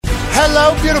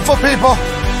Hello, beautiful people.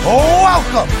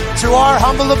 Welcome to our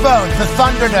humble abode, the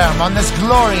ThunderDome, on this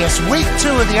glorious Week 2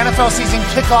 of the NFL season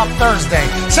kickoff Thursday,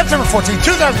 September 14,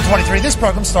 2023. This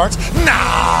program starts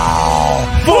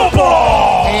now.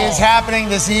 Football is happening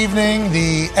this evening.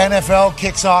 The NFL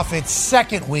kicks off its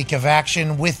second week of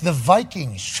action with the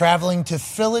Vikings traveling to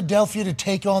Philadelphia to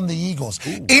take on the Eagles.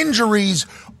 Injuries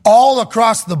all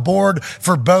across the board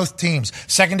for both teams.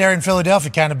 Secondary in Philadelphia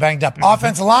kind of banged up.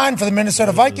 Offensive line for the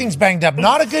Minnesota Vikings banged up.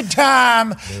 Not a good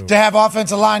time to have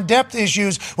offensive line depth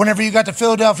issues whenever you got the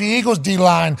Philadelphia Eagles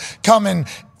D-line coming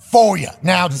for you.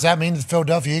 Now, does that mean the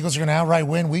Philadelphia Eagles are going to outright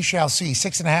win? We shall see.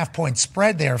 6.5-point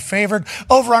spread. They are favored.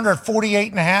 Over under at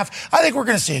 48.5. I think we're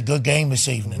going to see a good game this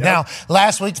evening. Yep. Now,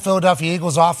 last week, the Philadelphia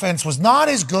Eagles offense was not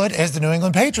as good as the New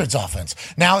England Patriots offense.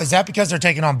 Now, is that because they're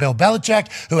taking on Bill Belichick,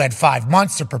 who had 5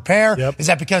 months to prepare? Yep. Is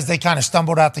that because they kind of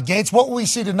stumbled out the gates? What will we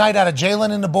see tonight out of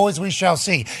Jalen and the boys? We shall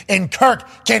see. And Kirk,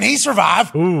 can he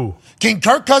survive? Ooh. Can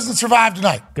Kirk Cousins survive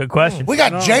tonight? Good question. We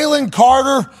got Jalen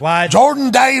Carter,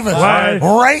 Jordan Davis,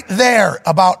 right there,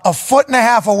 about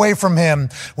 1.5 foot away from him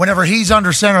whenever he's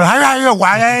under center.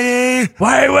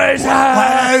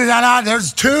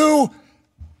 There's two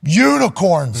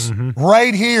unicorns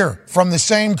right here from the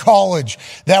same college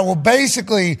that will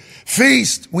basically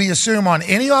feast, we assume, on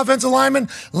any offensive lineman,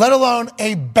 let alone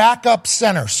a backup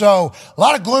center. So a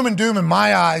lot of gloom and doom in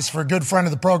my eyes for a good friend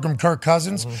of the program, Kirk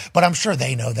Cousins, but I'm sure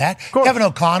they know that. Kevin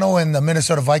O'Connell and the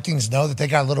Minnesota Vikings know that they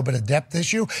got a little bit of depth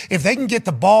issue. If they can get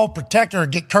the ball protected or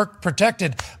get Kirk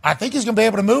protected, I think he's going to be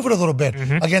able to move it a little bit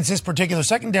against this particular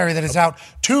secondary that is out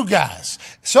 2 guys.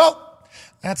 So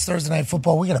that's Thursday Night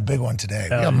Football. We got a big one today. We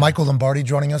got Michael Lombardi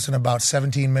joining us in about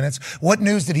 17 minutes. What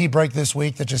news did he break this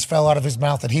week that just fell out of his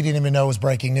mouth that he didn't even know was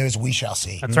breaking news? We shall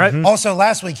see. That's right. Also,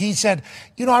 last week he said,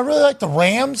 I really like the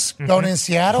Rams going in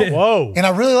Seattle. Whoa. And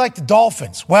I really like the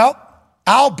Dolphins. Well,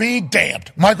 I'll be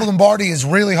damned. Michael Lombardi is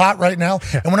really hot right now.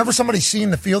 And whenever somebody's seeing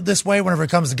the field this way, whenever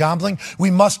it comes to gambling, we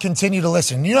must continue to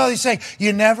listen. You know, they say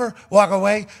you never walk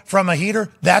away from a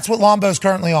heater. That's what Lombo's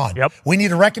currently on. Yep. We need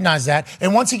to recognize that.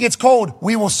 And once he gets cold,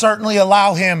 we will certainly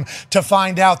allow him to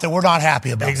find out that we're not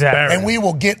happy about it. And we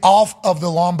will get off of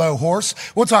the Lombo horse.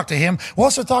 We'll talk to him. We'll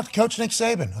also talk to Coach Nick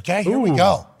Saban. Okay, here we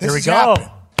go. This is happening.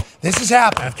 This is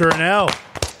happening. After an L.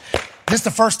 This is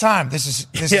the first time this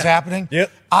is happening. Yep.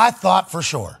 I thought for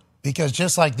sure, because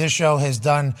just like this show has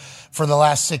done for the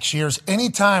last 6 years,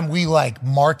 anytime we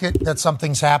market that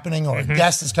something's happening or a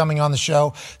guest is coming on the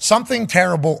show, something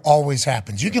terrible always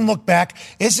happens. You can look back.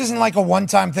 This isn't like a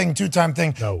one-time thing, two-time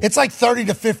thing. No. It's like 30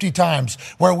 to 50 times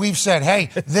where we've said, hey,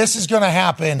 this is going to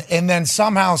happen, and then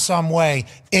somehow, some way,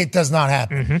 it does not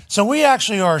happen. So we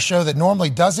actually are a show that normally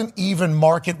doesn't even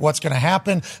market what's going to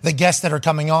happen, the guests that are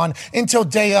coming on, until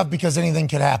day of, because anything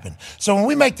could happen. So when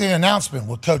we make the announcement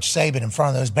with Coach Saban in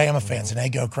front of those Bama fans and they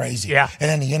go crazy, and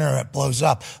then the internet blows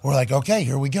up, we're like, okay,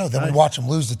 here we go. Then we watch them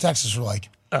lose to Texas. We're like,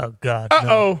 oh, God.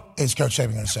 No. Is Coach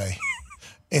Saban going to say,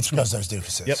 it's because those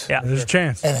doofuses? Yep. Yeah, there's a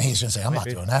chance. And then he's going to say, I'm not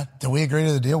doing that. Did we agree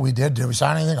to the deal? We did. Did we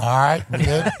sign anything? All right, we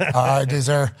did. All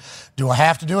right, do I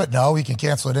have to do it? No, we can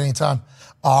cancel it anytime.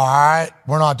 All right,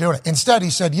 we're not doing it. Instead,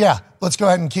 he said, yeah, let's go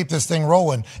ahead and keep this thing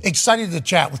rolling. Excited to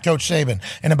chat with Coach Saban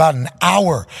in about an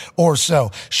hour or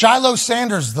so. Shiloh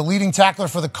Sanders, the leading tackler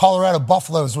for the Colorado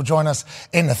Buffaloes, will join us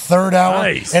in the third hour.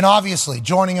 Nice. And obviously,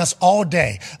 joining us all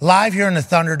day, live here in the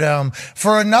ThunderDome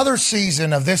for another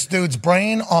season of this dude's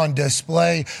brain on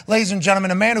display. Ladies and gentlemen,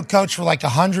 a man who coached for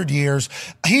 100 years.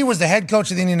 He was the head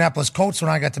coach of the Indianapolis Colts when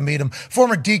I got to meet him.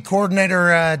 Former D coordinator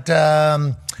at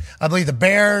I believe the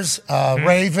Bears,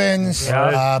 Ravens,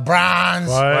 Browns.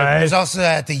 He was also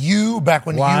at the U back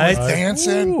when the U was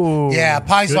dancing. Ooh. Yeah,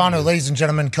 Paisano, ladies and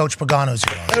gentlemen, Coach Pagano's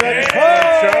here.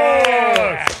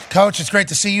 Coach, it's great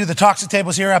to see you. The Toxic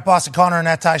Table's here at Boston Connor and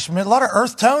at Ty Schmidt. A lot of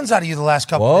earth tones out of you the last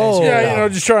couple of days. Yeah,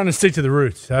 just trying to stick to the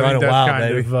roots. I think that's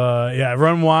kind of,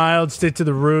 run wild, stick to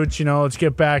the roots. Let's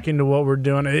get back into what we're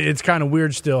doing. It's kind of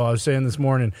weird still. I was saying this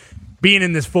morning, being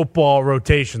in this football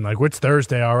rotation, it's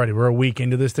Thursday already. We're a week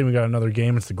into this thing. We got another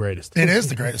game. It's the greatest. It is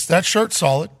the greatest. That shirt's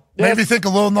solid. Made me think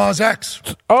of Lil Nas X.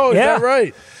 Oh, is that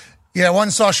right? Yeah,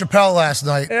 one saw Chappelle last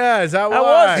night. Yeah, is that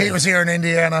why? He was here in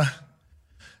Indiana.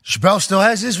 Chappelle still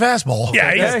has his fastball.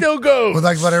 Yeah, he still goes. With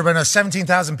let everybody know,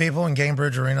 17,000 people in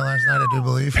Gainbridge Arena last night, I do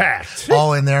believe. Packed.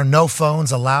 All in there. No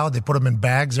phones allowed. They put them in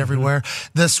bags everywhere.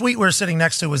 The suite we were sitting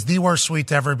next to was the worst suite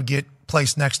to ever get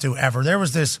place next to ever. There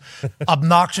was this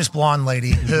obnoxious blonde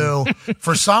lady who,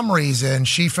 for some reason,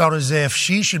 she felt as if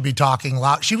she should be talking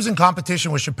loud. She was in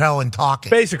competition with Chappelle in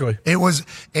talking. Basically. It was,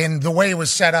 and the way it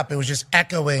was set up, it was just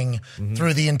echoing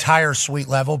through the entire suite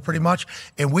level pretty much.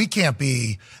 And we can't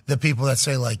be the people that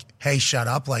say like, hey, shut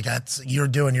up. Like you're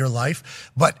doing your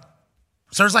life. But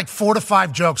so there's like 4 to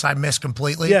 5 jokes I missed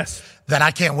completely. Yes. That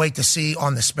I can't wait to see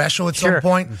on the special at some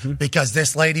point because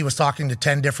this lady was talking to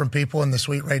 10 different people in the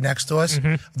suite right next to us.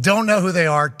 Don't know who they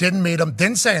are. Didn't meet them.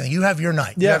 Didn't say anything. You have your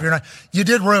night. You have your night. You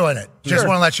did ruin it. Just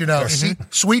want to let you know.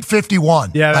 Suite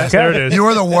 51. Yeah, there it is. You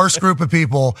are the worst group of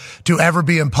people to ever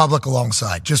be in public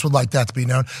alongside. Just would like that to be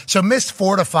known. So missed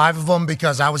 4 to 5 of them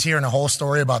because I was hearing a whole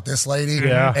story about this lady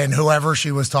and whoever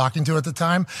she was talking to at the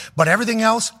time. But everything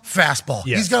else, fastball.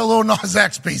 He's got a little Nas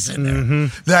X piece in there.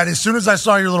 That as soon as I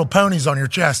saw your little ponies on your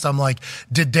chest, I'm like,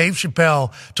 did Dave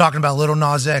Chappelle talking about little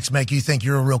Nas X make you think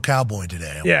you're a real cowboy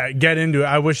today? Yeah, get into it.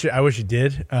 I wish it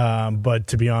did. But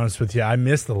to be honest with you, I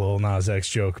missed the little Nas X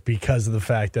joke because of the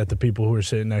fact that the people who were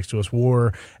sitting next to us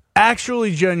were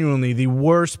actually genuinely the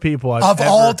worst people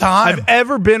all time I've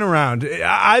ever been around.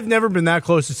 I've never been that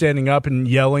close to standing up and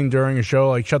yelling during a show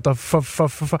like shut the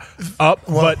up.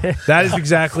 Well, but that is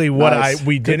exactly what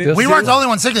we didn't. We weren't the only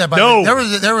ones thinking that. No,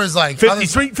 there was like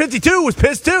 52 was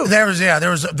pissed too. There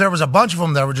was a bunch of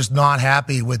them that were just not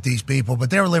happy with these people, but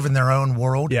they were living their own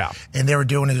world. Yeah, and they were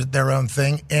doing their own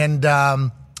thing. And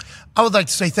I would like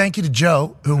to say thank you to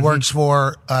Joe, who works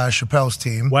for Chappelle's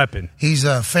team. Weapon. He's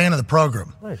a fan of the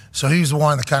program. Nice. So he's the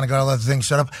one that kind of got all the things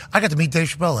set up. I got to meet Dave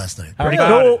Chappelle last night. Pretty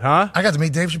cool. Huh? I got to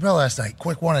meet Dave Chappelle last night.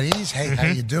 Quick one of these. Hey, how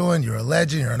you doing? You're a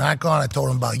legend. You're an icon. I told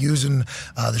him about using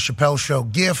the Chappelle Show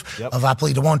GIF of I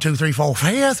plead the 1, 2, 3, 4,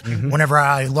 5th. Whenever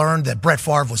I learned that Brett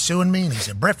Favre was suing me, and he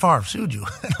said, Brett Favre sued you.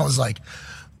 And I was like,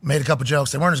 made a couple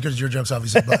jokes. They weren't as good as your jokes,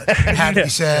 obviously, but it had to be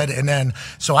said. And then,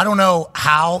 so I don't know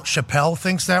how Chappelle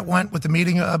thinks that went with the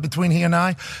meeting between he and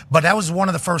I, but that was one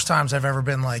of the first times I've ever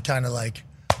been like, kind of like,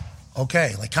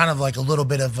 okay, like kind of like a little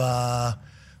bit of,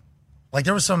 like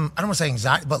there was some, I don't want to say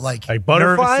anxiety, but like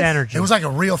butterflies energy. It was like a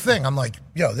real thing. I'm like,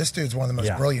 yo, this dude's one of the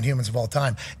most brilliant humans of all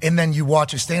time. And then you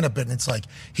watch his stand-up bit and it's like,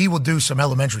 he will do some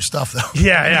elementary stuff though.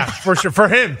 Yeah, for sure. For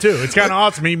him too. It's kind of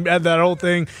awesome. He had that whole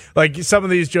thing. Like some of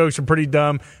these jokes are pretty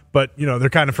dumb, but they're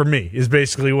kind of for me is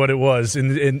basically what it was.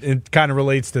 And it kind of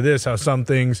relates to this, how some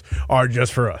things are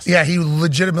just for us. Yeah. He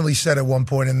legitimately said at one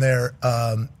point in there,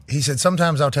 he said,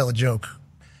 sometimes I'll tell a joke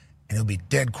and it'll be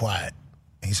dead quiet.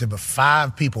 And he said, but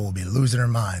 5 people will be losing their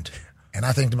mind. And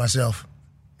I think to myself,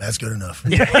 that's good enough.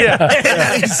 Yeah. And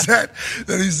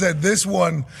then he said, this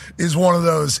one is one of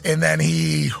those. And then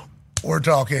we're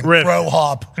talking throw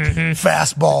hop,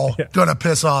 fastball, gonna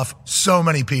piss off so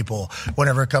many people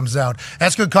whenever it comes out.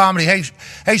 That's good comedy. Hey,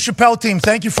 Chappelle team,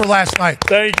 thank you for last night.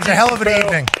 Thank you. It's a hell of an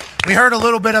evening. We heard a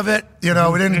little bit of it. We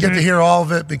didn't get to hear all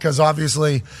of it because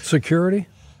obviously security.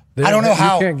 I don't know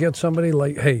how you can't get somebody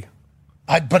like, hey.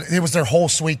 But it was their whole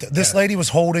suite. This lady was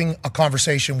holding a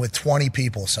conversation with 20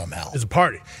 people somehow. It was a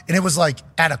party. And it was like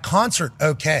at a concert,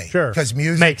 okay. Sure. Because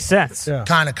music makes sense.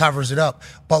 Kind of covers it up.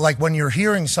 But like when you're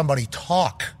hearing somebody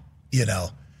talk,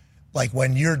 like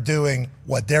when you're doing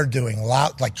what they're doing,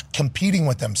 loud, like competing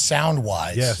with them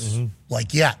sound-wise. Yes.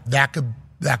 Like,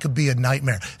 that could be a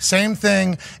nightmare. Same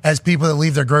thing as people that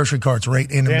leave their grocery carts right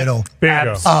in the middle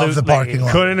of the parking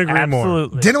lot. Couldn't agree more.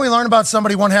 Didn't we learn about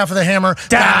somebody, one half of the hammer,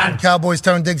 down, Cowboys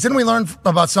tone digs? Didn't we learn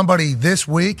about somebody this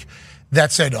week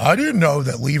that said, I didn't know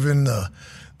that leaving the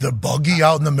buggy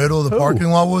out in the middle of the parking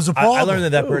lot was a problem? I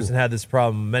learned that person had this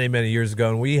problem many, many years ago,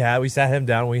 and we sat him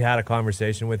down, we had a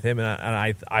conversation with him, and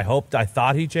I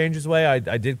thought he changed his way. I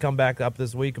did come back up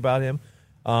this week about him,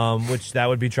 which that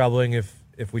would be troubling if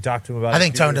we talk to him about it. I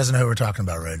think Tone doesn't know who we're talking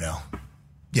about right now.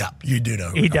 Yeah, you do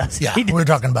know. He does. Yeah, we're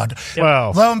talking about.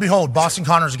 Well, lo and behold, Boston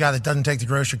Connor's a guy that doesn't take the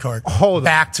grocery cart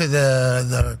back to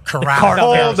the corral.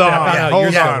 Hold on. Lo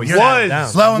and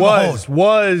behold,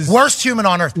 was worst human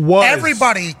on earth. Was.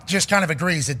 Everybody just kind of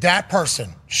agrees that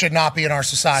person should not be in our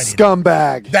society.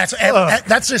 Scumbag.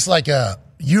 That's just like a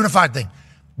unified thing.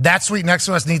 That suite next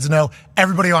to us needs to know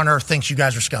everybody on earth thinks you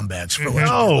guys are scumbags for what you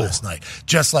did last night.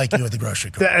 Just like you at the grocery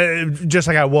cart. Just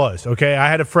like I was, okay? I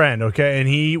had a friend, okay, and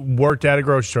he worked at a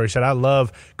grocery store. He said, I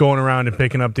love going around and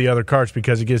picking up the other carts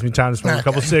because it gives me time to smoke a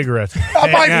couple cigarettes.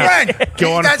 My friend.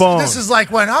 Go on the phone. This is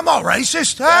like when I'm all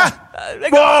racist. I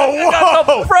got a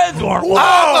couple friends who are. I'm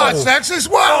not sexist.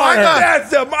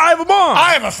 I have a mom.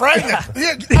 I have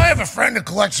a friend that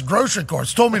collects grocery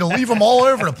carts. Told me to leave them all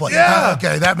over the place.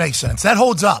 Okay, that makes sense. That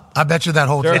holds up. I bet you that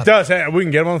holds up. It does. Hey, we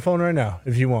can get him on the phone right now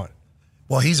if you want.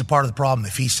 Well, he's a part of the problem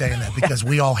if he's saying that because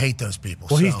we all hate those people.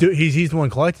 Well, so. he's the one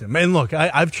collecting them. And look,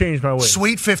 I've changed my ways.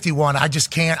 Sweet 51, I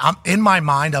just can't. I'm in my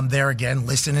mind. I'm there again,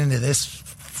 listening to this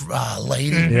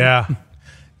lady. Yeah,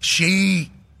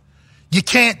 you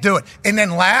can't do it. And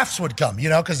then laughs would come,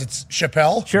 because it's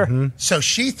Chappelle. Sure. Mm-hmm. So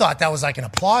she thought that was like an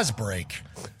applause break.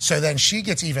 So then she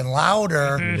gets even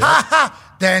louder.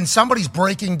 Then somebody's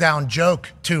breaking down joke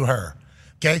to her.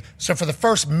 Okay, so for the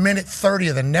first minute 30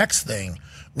 of the next thing,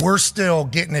 we're still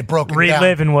getting it broken down.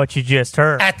 Reliving what you just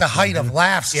heard. At the height of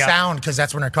laughs, sound, because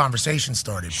that's when our conversation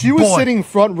started. She was sitting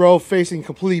front row facing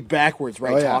completely backwards,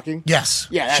 right, talking? Yes.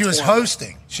 Yeah, she was horrible.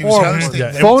 hosting. She was hosting.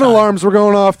 Yeah. Phone alarms were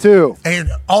going off, too. And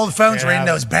all the phones were in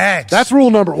those bags. That's rule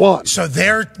number one. So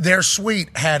their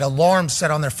suite had alarms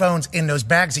set on their phones in those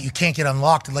bags that you can't get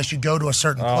unlocked unless you go to a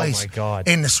certain place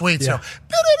in the suite. So,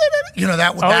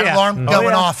 that alarm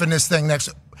going off in this thing next.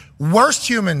 Worst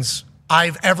humans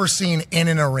I've ever seen in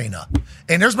an arena.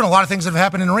 And there's been a lot of things that have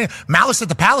happened in an arena. Malice at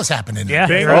the Palace happened in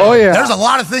an arena. Oh, yeah. There's a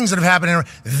lot of things that have happened in an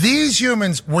arena. These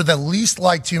humans were the least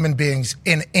liked human beings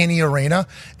in any arena.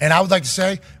 And I would like to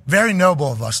say, very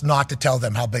noble of us not to tell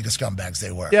them how big of scumbags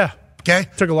they were. Yeah. Okay?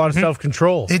 Took a lot of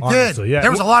self-control. It honestly. did. Yeah.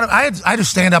 There was a lot of... I had to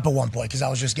stand up at one point because I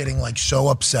was just getting so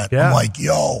upset. I'm like,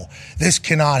 yo, this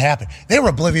cannot happen. They were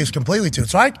oblivious completely to it.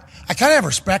 So I kind of have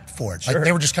respect for it. Like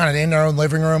they were just kind of in their own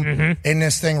living room in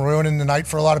this thing, ruining the night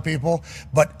for a lot of people.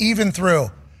 But even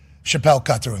through... Chappelle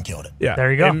cut through and killed it. Yeah,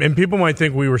 there you go. And people might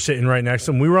think we were sitting right next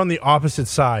to them. We were on the opposite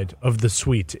side of the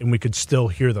suite, and we could still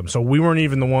hear them. So we weren't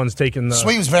even the ones taking the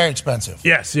suite was very expensive.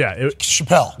 Yes, yeah.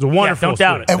 Chappelle. It was a wonderful. Don't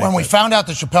doubt it. And when we found out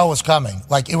that Chappelle was coming,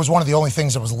 it was one of the only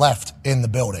things that was left in the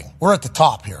building. We're at the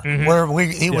top here, where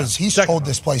he sold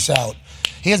this place out.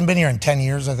 He hasn't been here in 10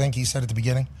 years. I think he said at the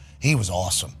beginning. He was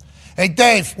awesome. Hey,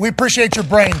 Dave, we appreciate your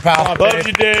brain, pal. Love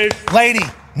you, Dave. Lady,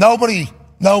 nobody.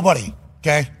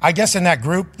 Okay, I guess in that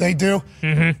group they do.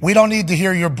 We don't need to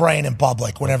hear your brain in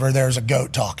public whenever there's a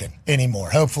goat talking anymore.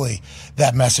 Hopefully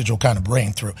that message will kind of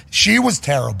bring through. She was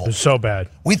terrible. It was so bad.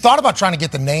 We thought about trying to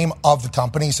get the name of the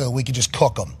company so that we could just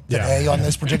cook them today on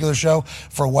this particular show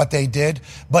for what they did,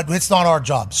 but it's not our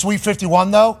job. Sweet 51,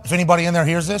 though, if anybody in there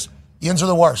hears this, yins are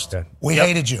the worst. Yeah. We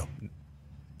hated you.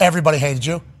 Everybody hated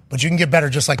you. But you can get better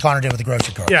just like Connor did with the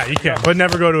grocery cart. Yeah, you can. But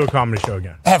never go to a comedy show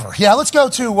again. Ever. Yeah, let's go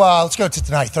to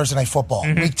tonight, Thursday Night Football.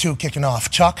 Week 2 kicking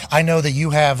off. Chuck, I know that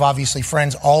you have obviously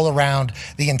friends all around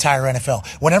the entire NFL.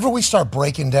 Whenever we start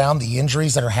breaking down the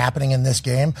injuries that are happening in this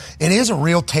game, it is a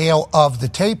real tale of the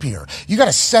tape here. You got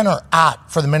a center out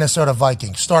for the Minnesota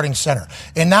Vikings, starting center.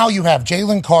 And now you have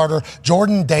Jalen Carter,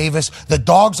 Jordan Davis, the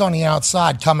dogs on the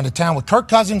outside coming to town with Kirk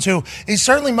Cousins, who is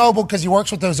certainly mobile because he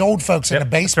works with those old folks in the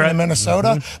basement in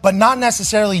Minnesota. But not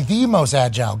necessarily the most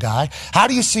agile guy. How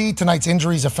do you see tonight's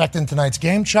injuries affecting tonight's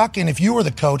game, Chuck? And if you were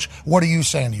the coach, what are you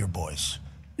saying to your boys?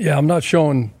 Yeah, I'm not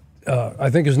showing. I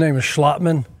think his name is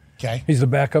Schlottman. Okay. He's the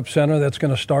backup center that's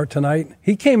going to start tonight.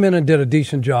 He came in and did a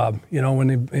decent job,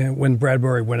 when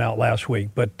Bradbury went out last week.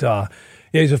 But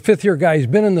he's a fifth-year guy. He's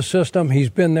been in the system.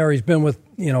 He's been there. He's been with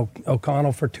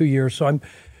O'Connell for 2 years. So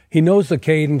he knows the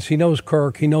cadence. He knows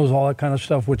Kirk. He knows all that kind of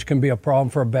stuff, which can be a problem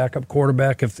for a backup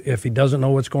quarterback if he doesn't know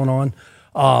what's going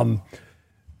on.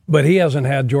 But he hasn't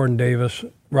had Jordan Davis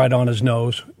right on his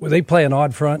nose. They play an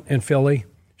odd front in Philly.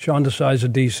 Sean Desai's a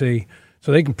DC,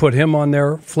 so they can put him on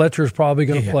there. Fletcher's probably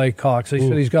going to play Cox. They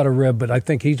said he's got a rib, but I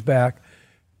think he's back.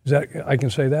 Is that I can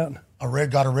say that? A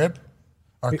rib got a rib?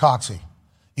 Or Coxie?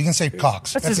 You can say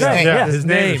Cox. That's his name. Yeah, his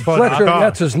name. Fletcher,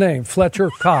 that's his name. Fletcher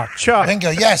Cox. Chuck.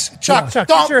 Yes, Chuck. Chuck,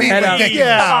 Don't get your be head out. ridiculous.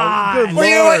 Yeah. Good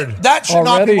Lord. That should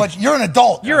not be what you're an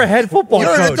adult. You're a head football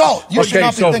coach. You're an adult. You should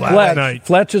not be thinking Fletch.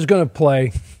 Fletch is going to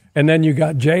play, and then you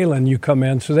got Jalen. You come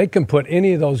in, so they can put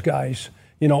any of those guys,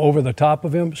 over the top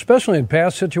of him, especially in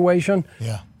pass situation.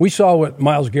 Yeah. We saw what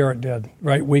Myles Garrett did,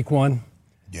 right? Week 1.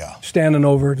 Yeah. Standing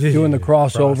over, doing the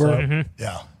crossover.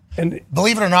 Yeah. And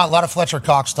believe it or not, a lot of Fletcher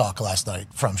Cox talk last night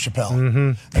from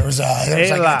Chappelle. There was an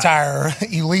entire.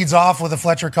 He leads off with a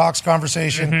Fletcher Cox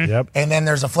conversation, and then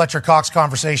there's a Fletcher Cox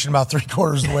conversation about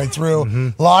 3/4 of the way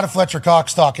through. A lot of Fletcher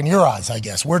Cox talk in your eyes, I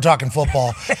guess. We're talking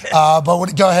football,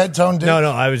 go ahead, Tone.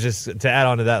 No, I was just to add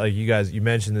on to that. Like you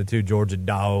mentioned the two Georgia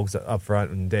dogs up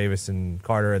front, and Davis and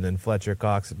Carter, and then Fletcher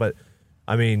Cox. But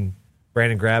I mean,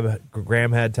 Brandon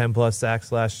Graham had 10+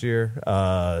 sacks last year.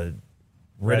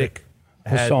 Riddick.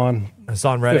 Hassan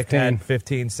Reddick 15. had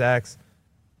 15 sacks.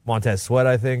 Montez Sweat,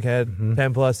 I think, had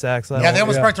 10-plus sacks last year. Yeah, they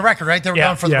almost broke the record, right? They were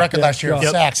going for the record last year of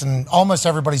sacks, and almost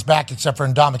everybody's back except for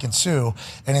Ndamukong Suh.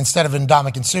 And instead of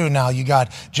Ndamukong Suh, now you got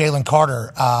Jalen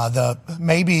Carter,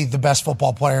 maybe the best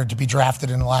football player to be drafted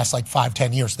in the last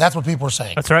 5-10 years. That's what people are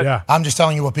saying. That's right. Yeah. I'm just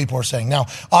telling you what people are saying. Now,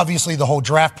 obviously, the whole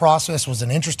draft process was an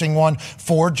interesting one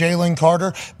for Jalen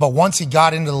Carter, but once he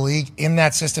got into the league, in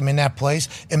that system, in that place,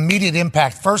 immediate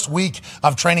impact. First week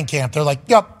of training camp, they're like,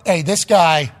 yep, hey, this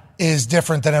guy is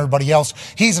different than everybody else.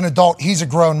 He's an adult. He's a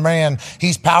grown man.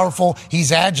 He's powerful.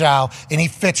 He's agile, and he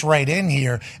fits right in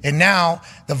here. And now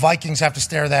the Vikings have to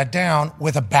stare that down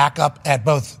with a backup at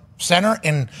both center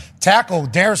and tackle.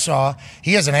 Darrisaw,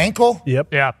 he has an ankle. Yep.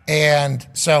 Yeah. And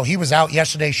so he was out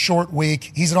yesterday, short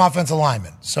week. He's an offensive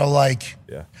lineman. So,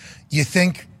 you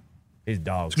think He's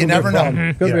dogs. you never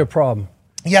know. Could be a problem.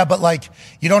 Yeah, but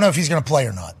you don't know if he's going to play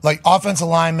or not. Offensive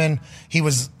lineman,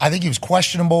 I think he was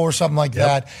questionable or something like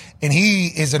that. And he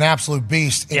is an absolute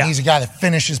beast. And he's a guy that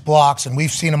finishes blocks, and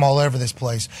we've seen him all over this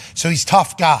place. So he's a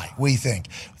tough guy, we think.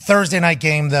 Thursday night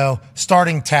game, though,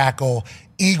 starting tackle,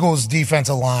 Eagles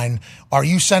defensive line. Are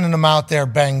you sending them out there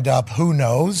banged up? Who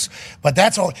knows? But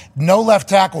that's all. No left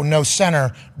tackle, no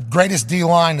center. Greatest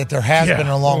D-line that there has been in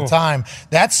a long time.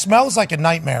 That smells like a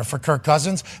nightmare for Kirk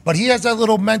Cousins, but he has that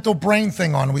little mental brain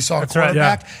thing on. We saw a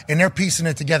quarterback, and they're piecing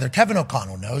it together. Kevin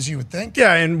O'Connell knows, you would think.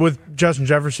 Yeah, and with Justin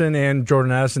Jefferson and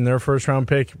Jordan Addison, their first-round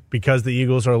pick, because the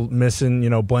Eagles are missing,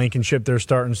 Blankenship, their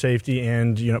starting safety,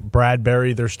 and,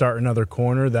 Bradbury, their starting other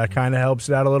corner, that kind of helps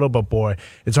it out a little. But, boy,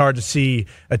 it's hard to see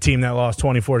a team that lost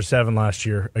 24-7 last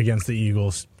year against the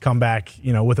Eagles come back,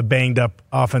 with a banged-up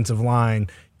offensive line,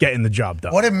 getting the job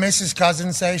done. What did Mrs.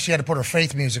 Cousins say? She had to put her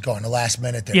faith music on the last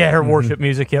minute there. Yeah, her worship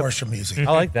music. Yep. Worship music.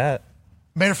 I like that.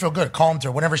 Made her feel good. It calmed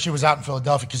her whenever she was out in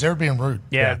Philadelphia because they were being rude.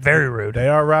 Yeah, very rude. They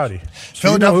are rowdy.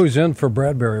 You know who's in for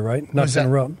Bradbury, right? Not to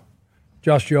interrupt.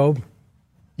 Josh Jobe.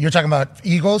 You're talking about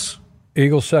Eagles?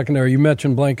 Eagles secondary. You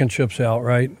mentioned Blankenship's out,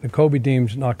 right? The Kobe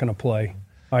Dean's not going to play.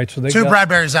 All right, so they Two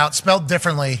Bradbury's out, spelled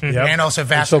differently, and also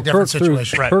vastly different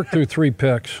situation. Kirk threw 3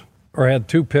 picks, or had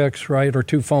 2 picks, right, or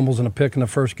 2 fumbles and a pick in the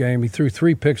first game. He threw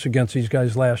 3 picks against these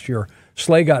guys last year.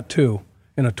 Slay got 2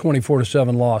 in a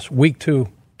 24-7 loss, week 2,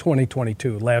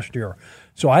 2022, last year.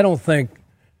 So I don't think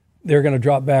they're going to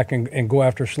drop back and go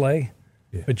after Slay.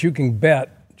 Yeah. But you can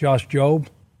bet Josh Jobe,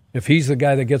 if he's the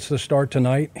guy that gets the start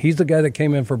tonight, he's the guy that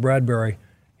came in for Bradbury.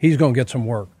 He's going to get some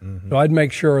work. Mm-hmm. So I'd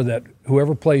make sure that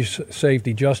whoever plays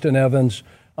safety, Justin Evans,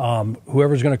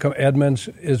 whoever's going to come, Edmonds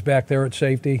is back there at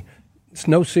safety. It's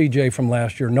no CJ from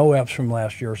last year, no Epps from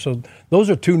last year. So those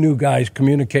are 2 new guys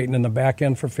communicating in the back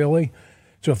end for Philly.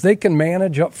 So if they can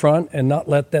manage up front and not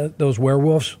let those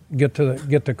werewolves get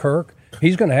to Kirk,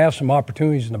 he's going to have some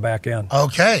opportunities in the back end.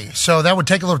 Okay, so that would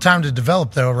take a little time to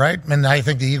develop, though, right? And I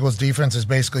think the Eagles' defense is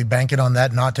basically banking on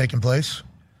that not taking place.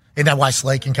 Isn't that why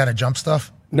Slay can kind of jump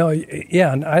stuff? No,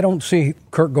 yeah, and I don't see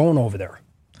Kirk going over there.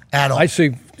 At all. I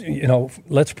see,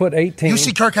 let's put 18. You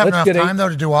see Kirk having enough time, though,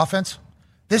 to do offense?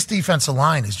 This defensive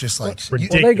line is just ridiculous.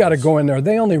 Well, they got to go in there.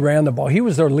 They only ran the ball. He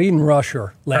was their leading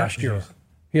rusher last year.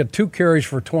 He had 2 carries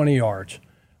for 20 yards.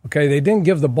 Okay, they didn't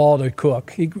give the ball to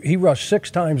Cook. He rushed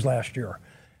 6 times last year.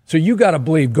 So you got to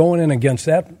believe going in against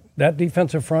that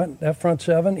defensive front, that front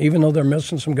 7, even though they're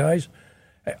missing some guys,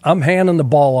 I'm handing the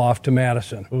ball off to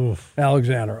Madison,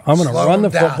 Alexander. I'm going to run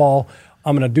the football.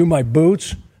 I'm going to do my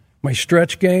boots, my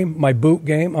stretch game, my boot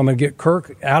game. I'm going to get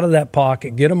Kirk out of that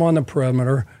pocket, get him on the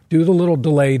perimeter, do the little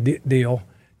delay deal,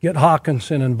 get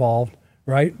Hawkinson involved,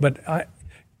 right? But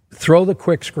throw the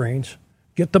quick screens,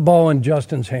 get the ball in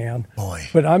Justin's hand. Boy.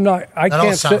 But I'm not – I that can't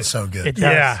all sounds so good. It does.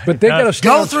 Yeah. But they got to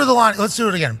go through the line. Let's do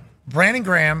it again. Brandon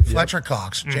Graham, Fletcher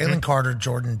Cox, Jalen Carter,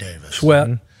 Jordan Davis.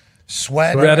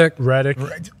 Sweat, Reddick.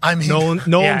 I mean,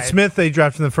 Nolan Smith, they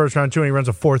drafted in the first round, too, and he runs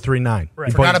a 4.39.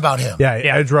 Right. Forgot about him. Yeah,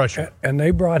 edge rusher. And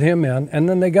they brought him in. And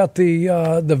then they got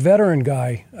the veteran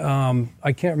guy.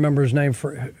 I can't remember his name.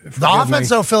 The offense,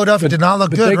 though, Philadelphia did not look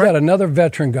but good, they right? got another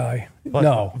veteran guy.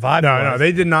 No,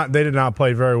 they did not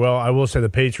play very well. I will say the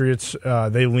Patriots,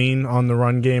 they lean on the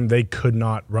run game. They could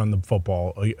not run the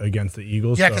football against the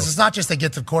Eagles. Yeah, because it's not just they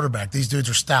get to the quarterback. These dudes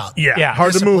are stout. Yeah.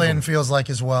 Hard to move. Discipline feels like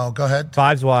as well. Go ahead.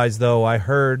 Vibes-wise, though, I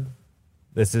heard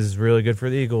this is really good for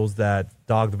the Eagles that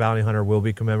Dog the Bounty Hunter will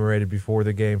be commemorated before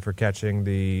the game for catching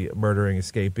the murdering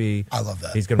escapee. I love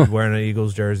that. He's going to be wearing an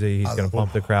Eagles jersey. He's going to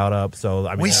pump the crowd up. So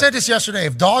I mean, we said this yesterday.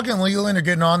 If Dog and Leland are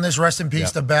getting on this, rest in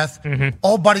peace to Beth,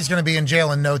 old buddy's going to be in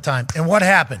jail in no time. And what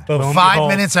happened? 5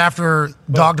 minutes after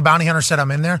Dog the Bounty Hunter said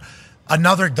I'm in there,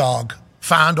 another dog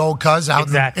found old cuz out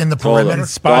in the perimeter.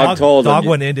 Dog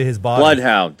went into his body.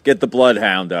 Bloodhound. Get the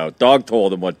bloodhound out. Dog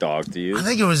told him what dog to use. I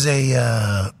think it was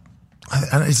a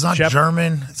It's not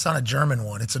German. It's not a German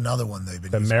one. It's another one they've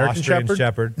been using. American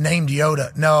Shepherd? Named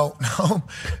Yoda. No.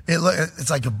 It's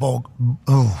like a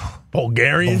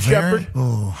Bulgarian Shepherd?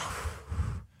 Ooh.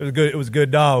 It was a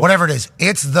good dog. Whatever it is,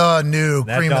 it's the new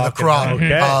cream of the crop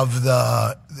of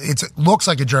the. It looks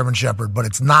like a German Shepherd, but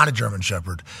it's not a German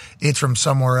Shepherd. It's from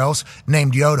somewhere else.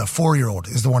 Named Yoda, 4-year-old,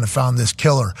 is the one who found this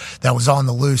killer that was on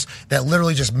the loose that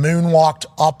literally just moonwalked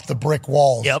up the brick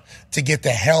walls to get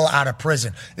the hell out of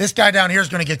prison. This guy down here is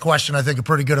going to get questioned, I think, a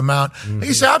pretty good amount.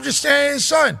 He said, "I'm just staying his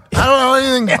son. I don't know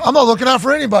anything. I'm not looking out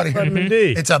for anybody."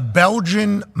 It's a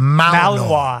Belgian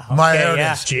Malinois.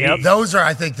 Okay, Those are,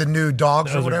 I think, the new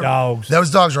dogs or whatever. Dogs. Those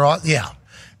dogs are all, look at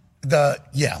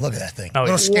that thing.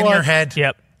 Little skinnier head.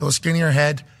 Little skinnier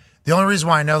head. The only reason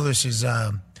why I know this is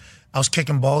I was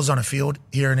kicking balls on a field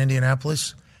here in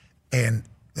Indianapolis, and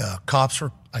cops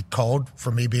were called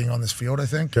for me being on this field, I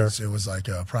think. It was like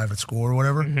a private school or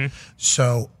whatever.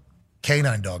 So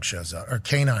canine dog shows up, or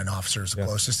canine officer is the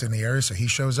closest in the area, so he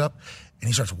shows up. And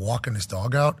he starts walking his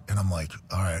dog out, and I'm like,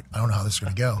 all right, I don't know how this is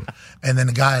going to go. And then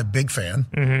the guy, a big fan,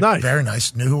 Nice. Very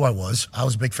nice, knew who I was. I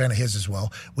was a big fan of his as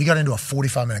well. We got into a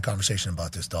 45-minute conversation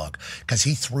about this dog because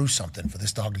he threw something for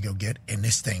this dog to go get, and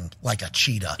this thing, like a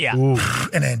cheetah.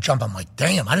 And then jump. I'm like,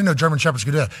 damn, I didn't know German Shepherds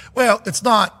could do that. Well, it's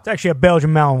not. It's actually a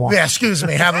Belgian Malinois. Yeah, excuse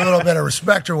me, have a little bit of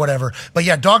respect or whatever. But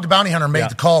yeah, Dog the Bounty Hunter made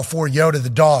the call for Yoda the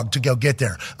dog to go get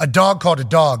there. A dog called a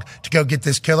dog to go get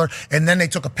this killer, and then they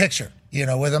took a picture.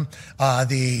 With him,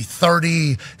 the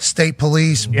 30 state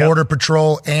police, border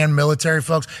patrol, and military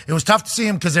folks. It was tough to see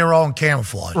him because they were all in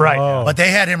camouflage. Right. But they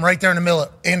had him right there in the middle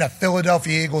in a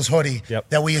Philadelphia Eagles hoodie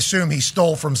that we assume he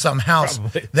stole from some house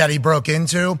that he broke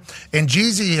into. And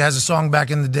Jeezy has a song back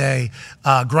in the day,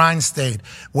 Grind State,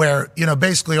 where,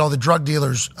 basically all the drug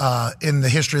dealers in the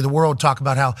history of the world talk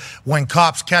about how when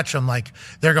cops catch them, like,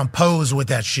 they're going to pose with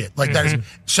that shit. Like, that is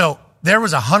so. There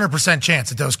was 100% chance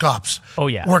that those cops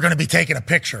were going to be taking a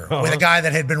picture with a guy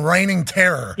that had been raining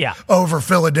terror over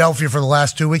Philadelphia for the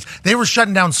last 2 weeks. They were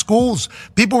shutting down schools.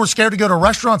 People were scared to go to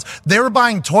restaurants. They were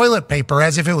buying toilet paper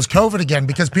as if it was COVID again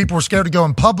because people were scared to go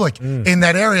in public in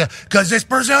that area because this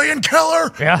Brazilian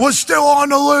killer was still on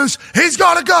the loose. He's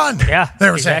got a gun. Yeah,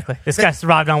 they were exactly. saying. This guy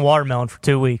survived on watermelon for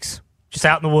 2 weeks. Just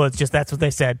out in the woods, that's what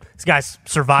they said. This guy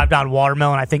survived on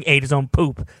watermelon. I think ate his own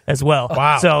poop as well.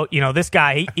 Wow. So this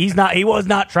guy, he was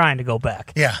not trying to go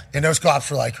back. Yeah, and those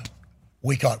cops were like,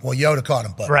 Yoda caught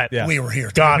him, but we were here.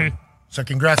 Got him. So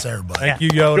congrats to everybody. Thank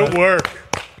you, Yoda. Good work.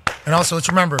 And also, let's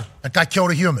remember, that guy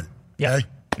killed a human.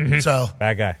 Okay? So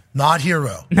bad guy, not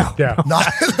hero. No, yeah, not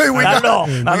at all.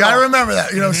 We got to remember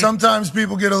that. Sometimes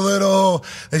people get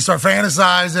they start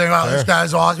fantasizing. Oh, this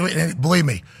guy's awesome. And believe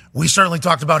me, we certainly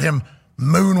talked about him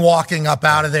moonwalking up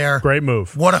out of there. Great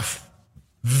move. What a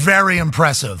very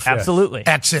impressive absolutely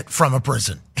exit from a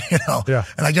prison. Yeah.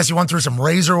 And I guess he went through some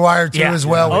razor wire too as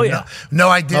well. Oh yeah. No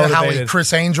idea how he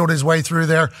Chris Angel'd his way through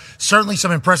there. Certainly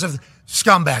some impressive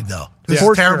scumbag though. This is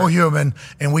a terrible human,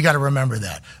 and we got to remember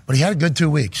that. But he had a good 2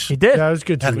 weeks. He did. Yeah, it was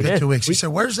good 2 weeks. 2 weeks. He said,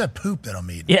 "Where's that poop that I'm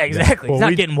eating?" Yeah, exactly. Well, he's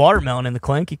not getting watermelon in the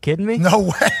clink. You kidding me? No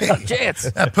way. No chance.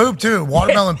 That poop too.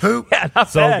 Watermelon poop. Yeah, not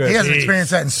So bad. good. He hasn't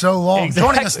experienced that in so long.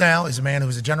 Exactly. Joining us now is a man who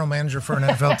is a general manager for an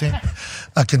NFL team,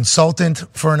 a consultant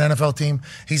for an NFL team.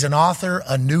 He's an author,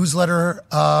 a newsletter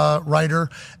writer,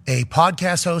 a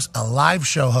podcast host, a live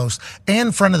show host,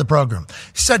 and friend of the program.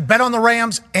 He said bet on the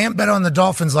Rams and bet on the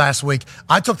Dolphins last week.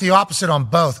 I took the opposite on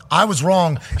both. I was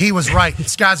wrong. He was right.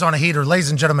 This guy's on a heater. Ladies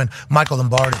and gentlemen, Michael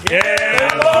Lombardi.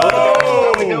 Yeah.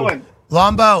 How we doing?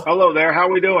 Lombo. Hello there. How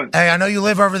we doing? Hey, I know you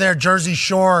live over there, Jersey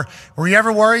Shore. Were you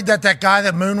ever worried that guy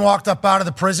that moonwalked up out of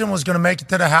the prison was going to make it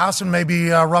to the house and maybe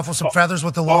ruffle some feathers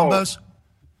with the Lombos?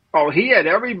 Oh, he had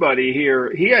everybody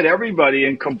here. He had everybody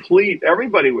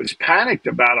everybody was panicked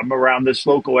about him around this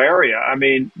local area. I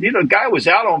mean, the guy was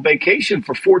out on vacation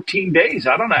for 14 days.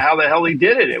 I don't know how the hell he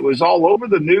did it. It was all over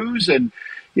the news, and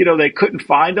they couldn't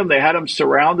find him. They had him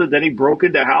surrounded. Then he broke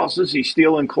into houses. He's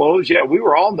stealing clothes. Yeah, we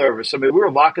were all nervous. I mean, we were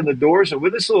locking the doors. And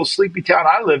with this little sleepy town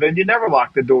I live in, you never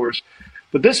lock the doors.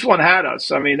 But this one had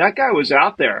us. I mean, that guy was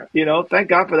out there. Thank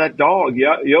God for that dog,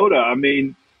 Yoda. I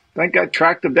mean, thank God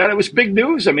tracked him down. It was big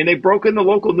news. I mean, they broke in the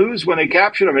local news when they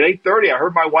captured him at 8:30. I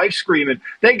heard my wife screaming,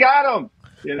 "They got him!"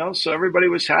 So everybody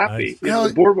was happy. Nice.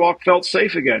 The boardwalk felt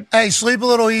safe again. Hey, sleep a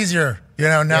little easier,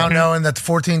 now knowing that the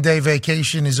 14-day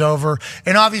vacation is over.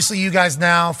 And obviously you guys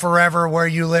now, forever, where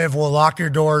you live, will lock your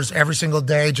doors every single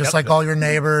day, just like all your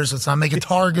neighbors. Let's not make a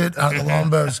target out of the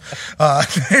Lombos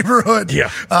neighborhood. Yeah.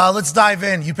 Let's dive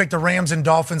in. You picked the Rams and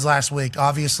Dolphins last week.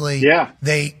 Obviously,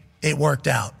 it worked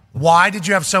out. Why did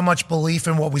you have so much belief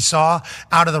in what we saw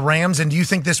out of the Rams? And do you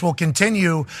think this will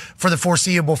continue for the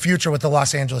foreseeable future with the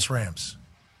Los Angeles Rams?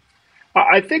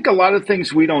 I think a lot of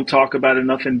things we don't talk about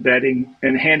enough in betting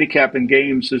and handicapping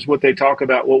games is what they talk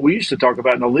about. What we used to talk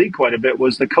about in the league quite a bit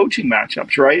was the coaching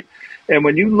matchups, right? And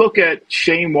when you look at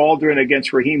Shane Waldron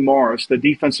against Raheem Morris, the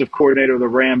defensive coordinator of the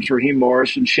Rams, Raheem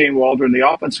Morris, and Shane Waldron, the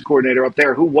offensive coordinator up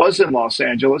there, who was in Los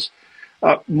Angeles,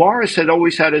 Morris had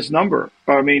always had his number.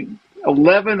 I mean,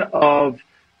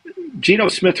 Geno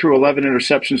Smith threw 11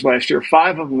 interceptions last year.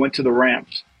 5 of them went to the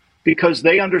Rams because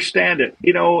they understand it.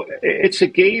 You know, it's a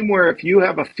game where if you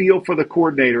have a feel for the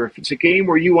coordinator, if it's a game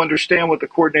where you understand what the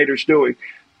coordinator's doing,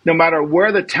 no matter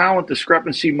where the talent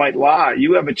discrepancy might lie,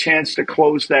 you have a chance to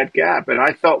close that gap. And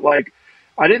I felt like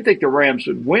I didn't think the Rams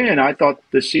would win. I thought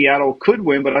the Seattle could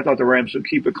win, but I thought the Rams would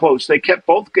keep it close. They kept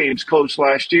both games close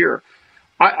last year.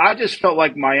 I just felt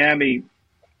like Miami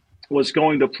was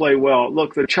going to play well.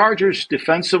 Look, the Chargers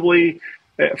defensively,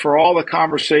 for all the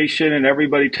conversation and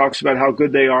everybody talks about how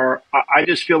good they are, I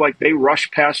just feel like they rush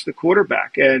past the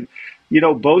quarterback. And, you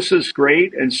know, Bosa's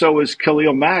great, and so is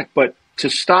Khalil Mack, but to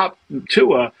stop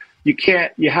Tua,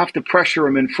 you have to pressure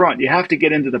him in front. You have to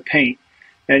get into the paint,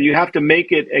 and you have to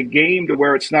make it a game to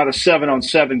where it's not a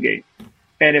 7-on-7 game.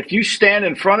 And if you stand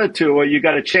in front of Tua, you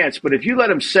got a chance. But if you let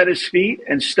him set his feet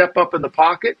and step up in the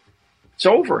pocket, it's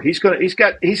over. He's got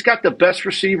the best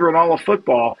receiver in all of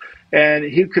football, and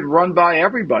he could run by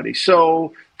everybody.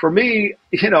 So for me,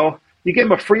 you know, you give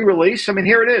him a free release. I mean,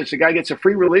 here it is. The guy gets a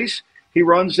free release. He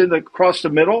runs across the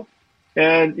middle.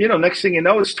 And, you know, next thing you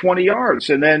know, it's 20 yards.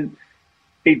 And then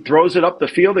he throws it up the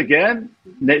field again.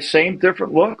 Same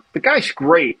different look. The guy's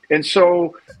great. And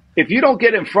so if you don't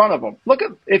get in front of him,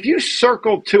 if you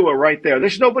circle Tua right there,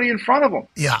 there's nobody in front of him.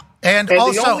 Yeah. And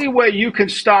also, the only way you can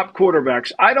stop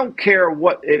quarterbacks, I don't care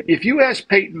if you ask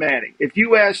Peyton Manning, if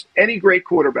you ask any great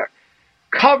quarterback,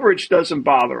 coverage doesn't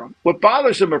bother them. What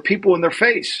bothers them are people in their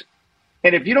face.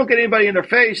 And if you don't get anybody in their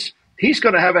face, he's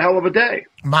going to have a hell of a day.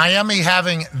 Miami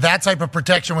having that type of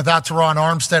protection without Teron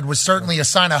Armstead was certainly a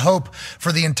sign of hope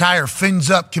for the entire Fins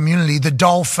Up community, the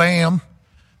Doll fam,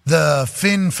 the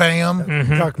Fin fam.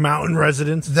 Duck Mountain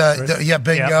residents.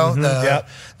 Bingo. Yep.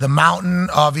 The mountain,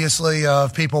 obviously,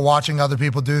 of people watching other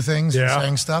people do things and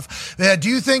saying stuff. Do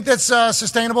you think that's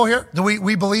sustainable here? Do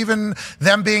we believe in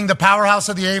them being the powerhouse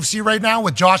of the AFC right now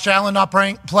with Josh Allen not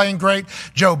playing great,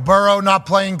 Joe Burrow not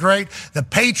playing great? The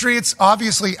Patriots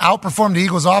obviously outperformed the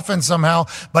Eagles offense somehow,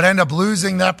 but end up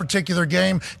losing that particular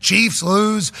game. Chiefs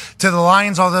lose to the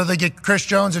Lions, although they get Chris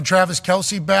Jones and Travis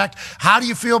Kelce back. How do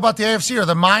you feel about the AFC? Are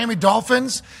the Miami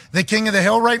Dolphins the king of the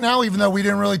hill right now, even though we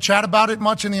didn't really chat about it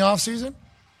much in the offseason?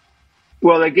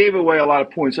 Well, they gave away a lot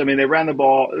of points. I mean, they ran the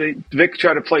ball. Vic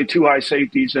tried to play 2 high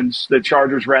safeties, and the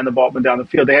Chargers ran the ball up and down the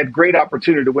field. They had great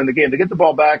opportunity to win the game. They get the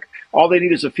ball back. All they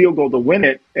need is a field goal to win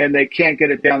it, and they can't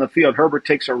get it down the field. Herbert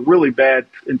takes a really bad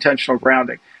intentional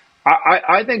grounding.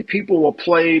 I think people will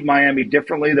play Miami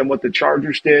differently than what the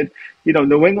Chargers did. You know,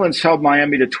 New England's held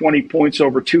Miami to 20 points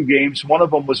over 2 games. One of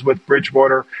them was with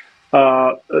Bridgewater.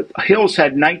 Hills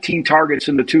had 19 targets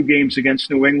in the 2 games against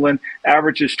New England,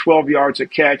 averages 12 yards a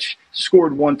catch,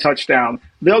 scored 1 touchdown.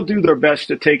 They'll do their best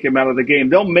to take him out of the game.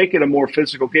 They'll make it a more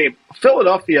physical game.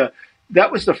 Philadelphia,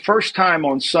 that was the first time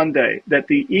on Sunday that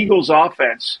the Eagles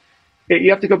offense, you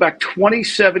have to go back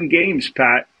 27 games,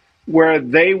 Pat, where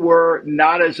they were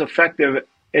not as effective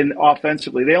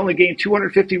offensively. They only gained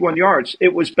 251 yards.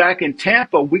 It was back in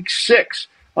Tampa, week 6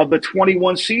 of the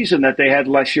 21 season that they had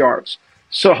less yards.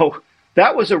 So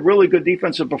that was a really good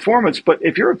defensive performance. But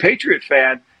if you're a Patriot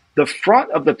fan, the front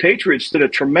of the Patriots did a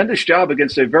tremendous job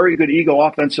against a very good Eagle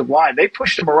offensive line. They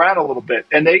pushed them around a little bit,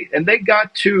 and they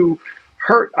got to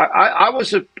Hurt. I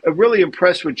was really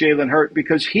impressed with Jalen Hurt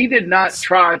because he did not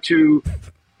try to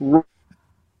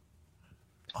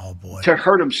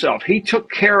hurt himself. He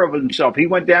took care of himself. He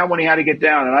went down when he had to get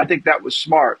down, and I think that was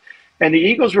smart. And the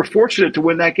Eagles were fortunate to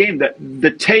win that game.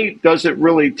 The tape doesn't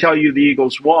really tell you the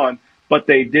Eagles won, but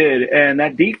they did. And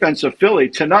that defense of Philly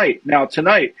tonight,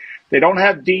 they don't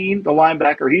have Dean, the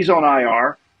linebacker. He's on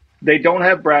IR. They don't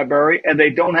have Bradbury, and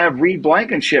they don't have Reed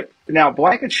Blankenship. Now,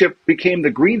 Blankenship became the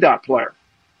green dot player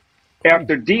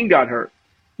after Dean got hurt.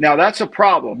 Now, that's a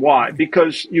problem. Why?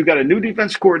 Because you got a new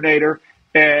defense coordinator,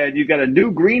 and you got a new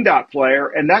green dot player,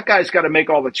 and that guy's got to make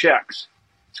all the checks.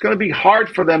 It's going to be hard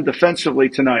for them defensively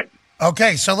tonight.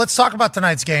 Okay, so let's talk about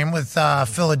tonight's game with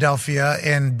Philadelphia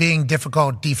and being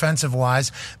difficult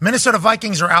defensive-wise. Minnesota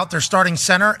Vikings are out their starting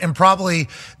center and probably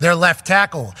their left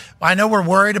tackle. I know we're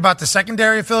worried about the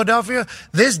secondary of Philadelphia.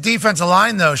 This defensive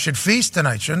line, though, should feast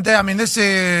tonight, shouldn't they? I mean, this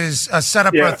is a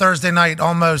setup for a Thursday night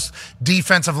almost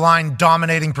defensive line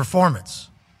dominating performance.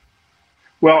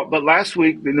 Well, but last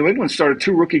week, the New England started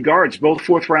 2 rookie guards, both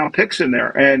fourth-round picks in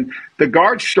there. And the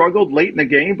guards struggled late in the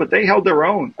game, but they held their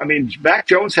own. I mean, Mac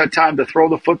Jones had time to throw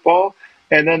the football,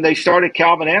 and then they started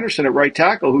Calvin Anderson at right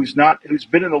tackle, who's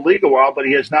been in the league a while, but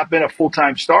he has not been a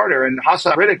full-time starter. And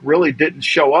Hassan Riddick really didn't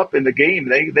show up in the game.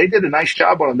 They did a nice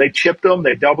job on him. They chipped him.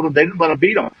 They doubled him. They didn't let him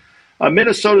beat him.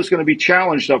 Minnesota's going to be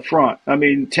challenged up front. I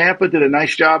mean, Tampa did a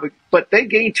nice job, but they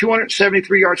gained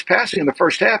 273 yards passing in the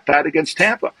first half, Pat, against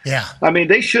Tampa. Yeah. I mean,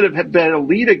 they should have been a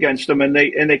lead against them, and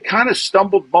they kind of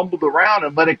bumbled around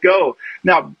and let it go.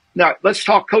 Now, let's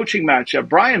talk coaching matchup.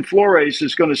 Brian Flores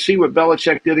is going to see what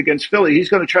Belichick did against Philly. He's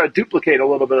going to try to duplicate a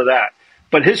little bit of that.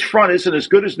 But his front isn't as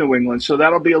good as New England, so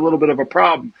that'll be a little bit of a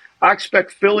problem. I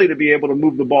expect Philly to be able to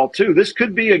move the ball, too. This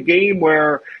could be a game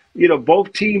where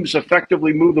both teams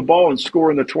effectively move the ball and score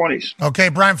in the 20s. Okay,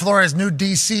 Brian Flores, new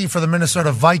DC for the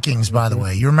Minnesota Vikings, by the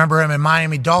way. You remember him in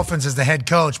Miami Dolphins as the head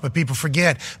coach, but people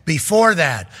forget, before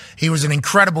that, he was an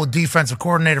incredible defensive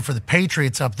coordinator for the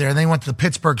Patriots up there. And then he went to the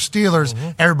Pittsburgh Steelers. Mm-hmm.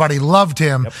 Everybody loved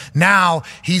him. Yep. Now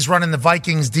he's running the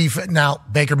Vikings defense. Now,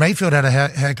 Baker Mayfield had a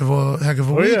heck of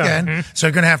a weekend, yeah. So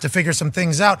you're going to have to figure some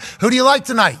things out. Who do you like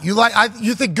tonight?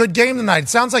 You think good game tonight? It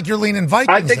sounds like you're leaning Vikings.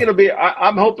 I think it'll be.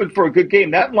 I'm hoping for a good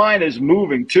game. That line is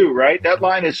moving too, right? That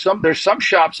line is there's some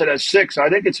shops that has 6. I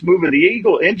think it's moving. The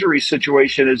Eagle injury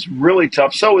situation is really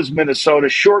tough. So is Minnesota.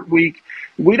 Short week.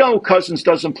 We know Cousins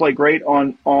doesn't play great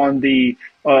on the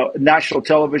national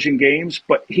television games,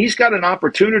 but he's got an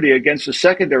opportunity against the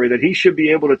secondary that he should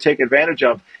be able to take advantage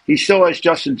of. He still has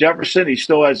Justin Jefferson. He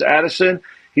still has Addison.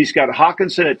 He's got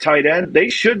Hawkinson at tight end. They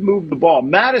should move the ball.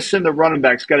 Madison, the running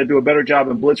back's got to do a better job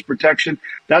in blitz protection.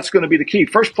 That's going to be the key.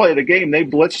 First play of the game, they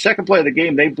blitzed. Second play of the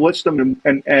game, they blitzed them,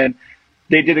 and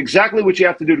they did exactly what you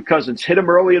have to do to Cousins. Hit him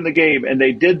early in the game, and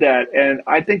they did that. And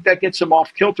I think that gets them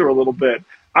off kilter a little bit.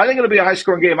 I think it'll be a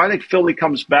high-scoring game. I think Philly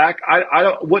comes back.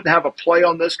 I wouldn't have a play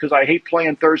on this because I hate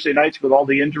playing Thursday nights with all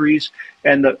the injuries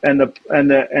and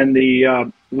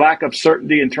the lack of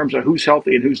certainty in terms of who's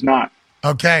healthy and who's not.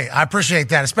 Okay, I appreciate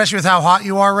that, especially with how hot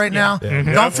you are right now. Yeah.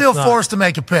 Mm-hmm. Don't feel forced to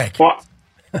make a pick. Well,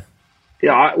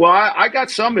 I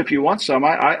got some if you want some.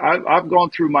 I've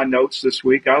gone through my notes this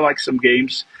week. I like some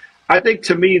games. I think,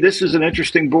 to me, this is an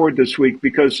interesting board this week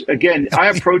because, again, I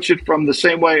approach it from the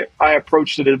same way I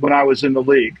approached it when I was in the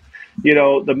league.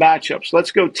 The matchups.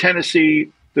 Let's go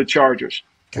Tennessee, the Chargers.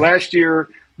 Okay. Last year,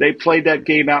 they played that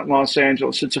game out in Los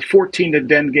Angeles. It's a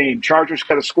 14-10 game. Chargers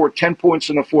got to score 10 points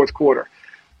in the fourth quarter.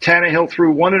 Tannehill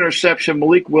threw 1 interception.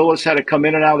 Malik Willis had to come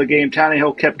in and out of the game.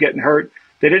 Tannehill kept getting hurt.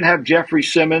 They didn't have Jeffrey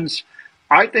Simmons.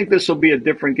 I think this will be a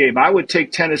different game. I would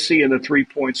take Tennessee in the 3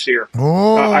 points here.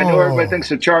 I know everybody thinks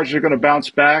the Chargers are going to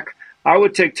bounce back. I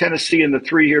would take Tennessee in the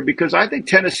 3 here because I think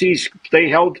they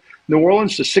held New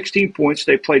Orleans to 16 points.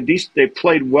 They played decent. They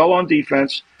played well on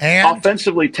defense. And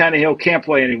offensively, Tannehill can't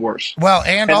play any worse. Well,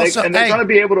 and they're going to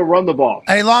be able to run the ball.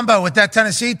 Hey, Lombo, with that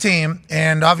Tennessee team,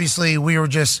 and obviously we were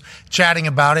just chatting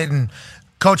about it, and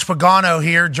Coach Pagano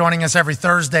here, joining us every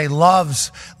Thursday,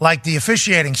 loves the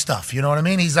officiating stuff. You know what I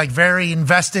mean? He's very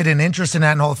invested and interested in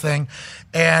that whole thing.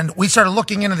 And we started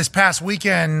looking into this past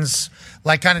weekend's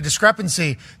kind of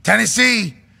discrepancy.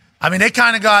 Tennessee, I mean, they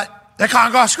kind of got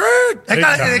screwed. They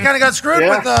kind of got screwed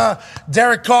with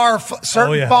Derek Carr,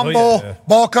 fumble,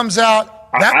 ball comes out.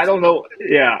 I don't know.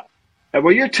 Yeah.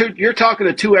 Well, you're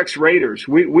talking to 2X Raiders.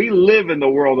 We live in the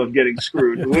world of getting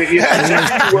screwed. You're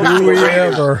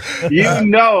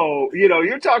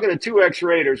talking to 2X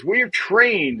Raiders. We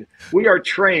are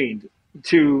trained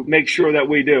to make sure that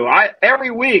we do.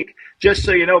 Every week, just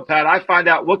so you know, Pat, I find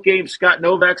out what game Scott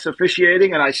Novak's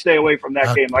officiating, and I stay away from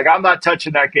that game. I'm not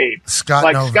touching that game.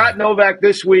 Scott Novak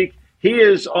this week,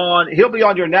 he'll be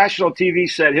on your national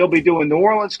TV set. He'll be doing New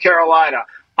Orleans, Carolina.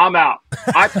 I'm out.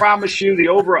 I promise you the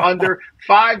over-under,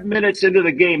 5 minutes into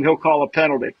the game, he'll call a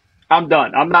penalty. I'm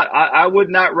done. I would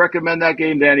not recommend that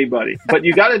game to anybody, but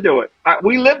you got to do it.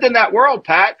 We lived in that world,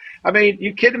 Pat. I mean,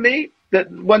 you kidding me?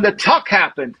 That when the tuck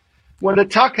happened, and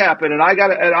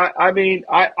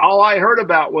all I heard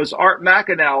about was Art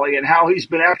McInally and how he's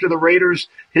been after the Raiders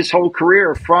his whole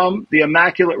career, from the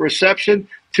Immaculate Reception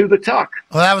to the tuck.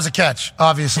 Well, that was a catch,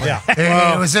 obviously. Yeah.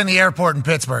 It was in the airport in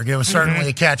Pittsburgh. It was certainly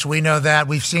a catch. We know that.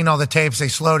 We've seen all the tapes. They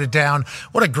slowed it down.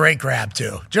 What a great grab,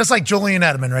 too. Just like Julian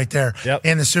Edelman right there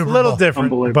in the Super Bowl. A little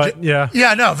different, but yeah.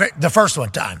 Yeah, no, the first one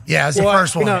time. Yeah, it was the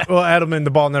first one. Edelman,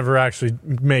 the ball never actually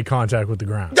made contact with the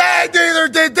ground. They neither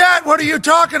did that. What are you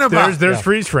talking about? There's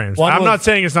freeze frames. I'm not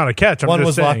saying it's not a catch. One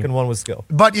was luck saying. and one was skill.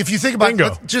 But if you think about it,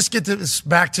 let's just get this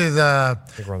back to the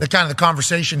kind of the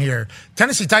conversation here.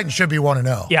 Tennessee Titans should be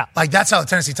 1-0. Yeah. That's how the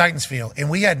Tennessee Titans feel. And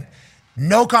we had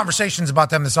No conversations about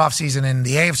them this offseason in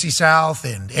the AFC South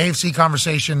and AFC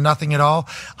conversation, nothing at all.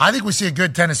 I think we see a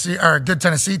good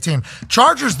Tennessee team.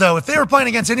 Chargers, though, if they were playing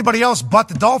against anybody else but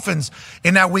the Dolphins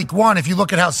in that week one, if you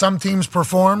look at how some teams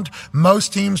performed,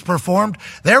 most teams performed,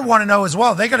 they're 1-0 as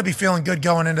well. They got to be feeling good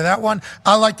going into that one.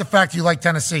 I like the fact you like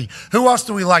Tennessee. Who else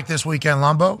do we like this weekend,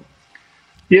 Lombo?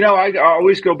 I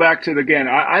always go back to it again.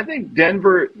 I think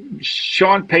Denver,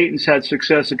 Sean Payton's had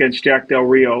success against Jack Del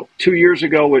Rio 2 years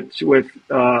ago with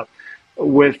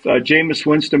Jameis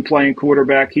Winston playing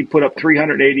quarterback. He put up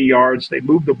 380 yards. They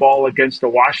moved the ball against the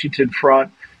Washington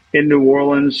front in New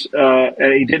Orleans.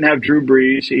 And he didn't have Drew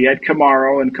Brees. He had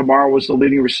Kamara, and Kamara was the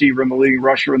leading receiver and the leading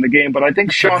rusher in the game. But I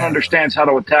think Sean understands how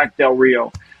to attack Del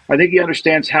Rio. I think he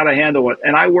understands how to handle it.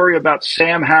 And I worry about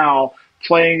Sam Howell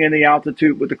playing in the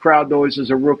altitude with the crowd noise as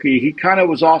a rookie. He kind of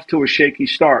was off to a shaky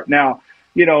start. Now,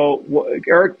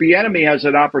 Eric Bieniemy has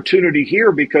an opportunity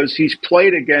here because he's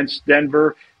played against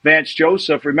Denver. Vance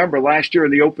Joseph, remember last year in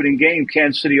the opening game,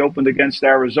 Kansas City opened against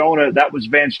Arizona. That was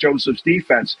Vance Joseph's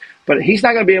defense. But he's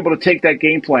not going to be able to take that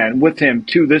game plan with him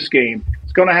to this game.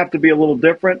 It's going to have to be a little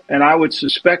different, and I would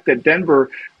suspect that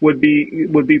Denver would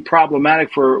be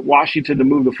problematic for Washington to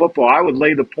move the football. I would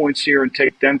lay the points here and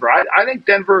take Denver. I think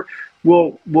Denver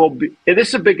will be. This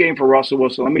is a big game for Russell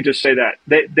Wilson. Let me just say that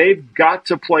they've got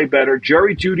to play better.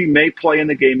 Jerry Jeudy may play in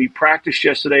the game. He practiced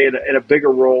yesterday in a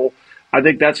bigger role. I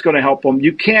think that's going to help them.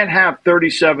 You can't have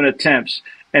 37 attempts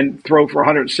and throw for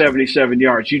 177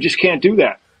 yards. You just can't do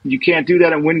that. You can't do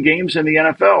that and win games in the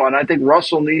NFL. And I think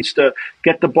Russell needs to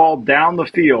get the ball down the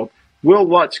field. Will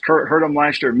Lutz hurt him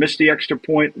last year, missed the extra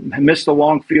point, missed the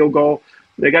long field goal.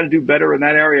 They got to do better in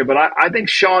that area. But I think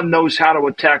Sean knows how to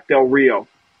attack Del Rio.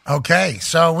 Okay,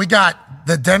 so we got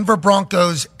the Denver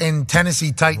Broncos and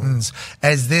Tennessee Titans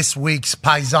as this week's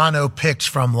Paisano picks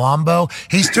from Lombo.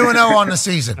 He's 2-0 on the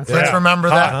season. Let's remember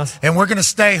that. And we're going to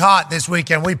stay hot this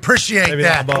weekend. We appreciate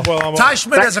that. Ty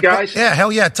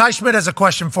Schmidt Ty Schmidt has a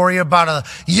question for you about a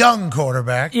young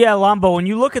quarterback. Yeah, Lombo, when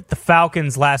you look at the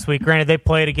Falcons last week, granted they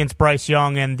played against Bryce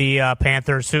Young and the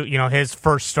Panthers, who, his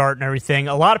first start and everything.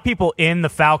 A lot of people in the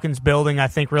Falcons building, I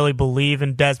think, really believe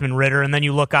in Desmond Ridder. And then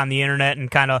you look on the internet and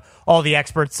kind of all the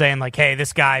experts saying, like, hey,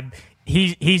 this guy,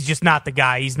 he's just not the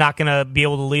guy. He's not going to be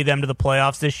able to lead them to the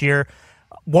playoffs this year.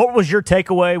 What was your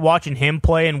takeaway watching him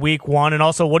play in week one? And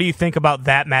also, what do you think about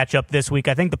that matchup this week?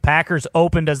 I think the Packers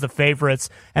opened as the favorites,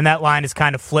 and that line is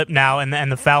kind of flipped now,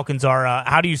 and the Falcons are.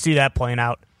 How do you see that playing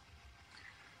out?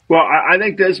 Well, I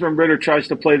think Desmond Ridder tries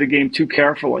to play the game too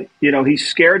carefully. He's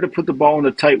scared to put the ball in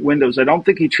the tight windows. I don't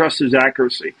think he trusts his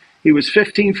accuracy. He was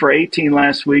 15 for 18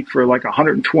 last week for like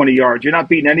 120 yards. You're not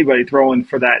beating anybody throwing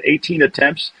for that, 18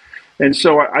 attempts. And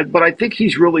so, but I think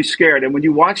he's really scared. And when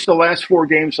you watch the last 4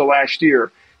 games of last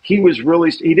year, he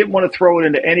didn't want to throw it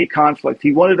into any conflict.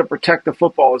 He wanted to protect the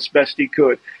football as best he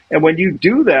could. And when you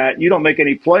do that, you don't make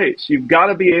any plays. You've got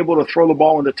to be able to throw the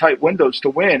ball into tight windows to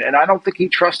win. And I don't think he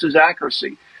trusts his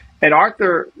accuracy. And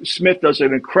Arthur Smith does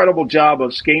an incredible job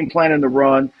of game planning the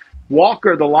run.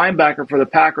 Walker, the linebacker for the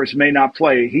Packers, may not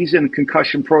play. He's in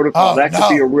concussion protocol. That could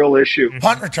be a real issue.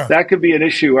 Punt return. That could be an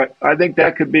issue. I think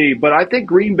that could be. But I think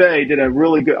Green Bay did a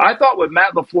really good – I thought what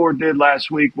Matt LaFleur did last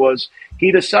week was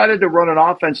he decided to run an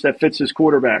offense that fits his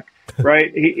quarterback,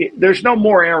 right? There's no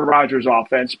more Aaron Rodgers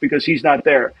offense because he's not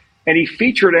there. And he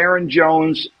featured Aaron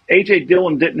Jones. A.J.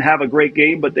 Dillon didn't have a great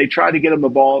game, but they tried to get him the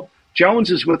ball.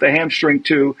 Jones is with a hamstring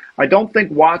too. I don't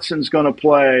think Watson's going to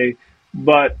play.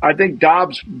 But I think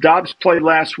Dobbs played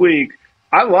last week.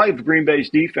 I liked Green Bay's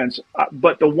defense,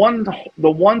 but the one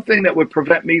thing that would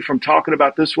prevent me from talking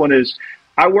about this one is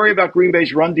I worry about Green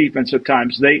Bay's run defense at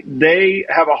times. They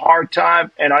have a hard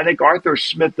time, and I think Arthur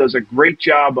Smith does a great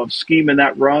job of scheming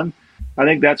that run. I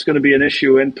think that's going to be an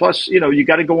issue. And plus, you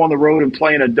got to go on the road and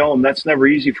play in a dome. That's never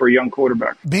easy for a young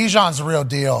quarterback. Bijan's the real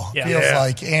deal, feels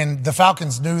like. And the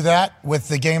Falcons knew that with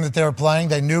the game that they were playing.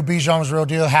 They knew Bijan was the real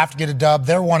deal, have to get a dub.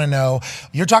 They're 1-0.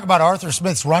 You're talking about Arthur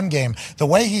Smith's run game. The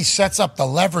way he sets up the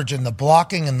leverage and the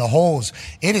blocking and the holes,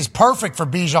 it is perfect for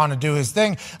Bijan to do his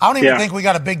thing. I don't even think we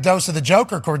got a big dose of the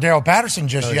Joker, Cordero Patterson,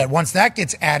 just yet. Once that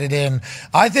gets added in,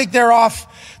 I think they're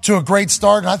off to a great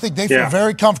start, and I think they feel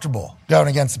very comfortable going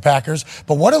against the Packers.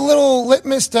 But what a little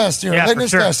litmus test here.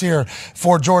 Test here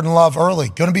for Jordan Love early.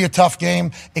 Going to be a tough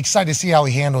game. Excited to see how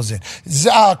he handles it.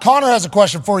 Connor has a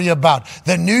question for you about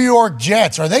the New York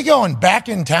Jets. Are they going back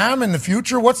in time in the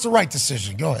future? What's the right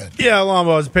decision? Go ahead. Yeah,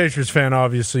 Lombo, as a Patriots fan,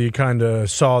 obviously you kind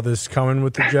of saw this coming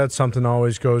with the Jets. Something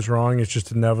always goes wrong. It's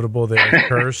just inevitable. They're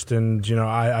cursed, and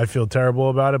I feel terrible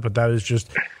about it, but that is just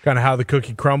kind of how the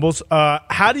cookie crumbles.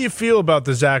 How do you feel about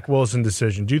the Zach Wilson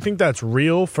decision? Do you think that's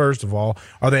real, first of all? all?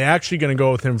 Are they actually going to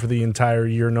go with him for the entire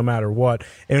year no matter what?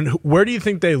 And where do you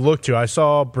think they look to? I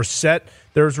saw Brissett.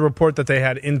 There was a report that they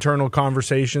had internal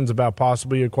conversations about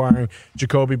possibly acquiring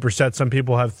Jacoby Brissett. Some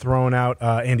people have thrown out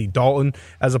Andy Dalton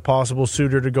as a possible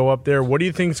suitor to go up there. What do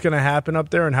you think is going to happen up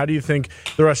there, and how do you think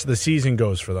the rest of the season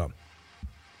goes for them?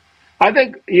 I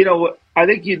think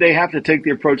they have to take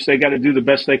the approach. They got to do the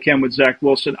best they can with Zach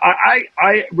Wilson.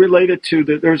 I relate it to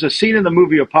there's a scene in the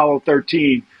movie Apollo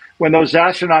 13 when those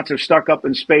astronauts are stuck up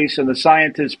in space and the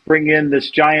scientists bring in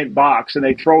this giant box and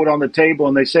they throw it on the table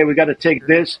and they say, we got to take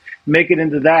this, make it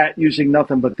into that using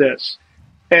nothing but this.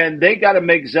 And they got to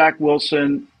make Zach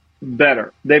Wilson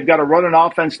better. They've got to run an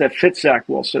offense that fits Zach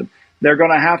Wilson. They're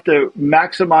going to have to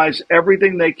maximize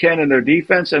everything they can in their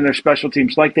defense and their special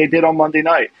teams like they did on Monday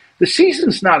night. The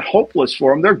season's not hopeless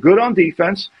for them. They're good on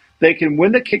defense. They can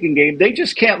win the kicking game. They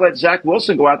just can't let Zach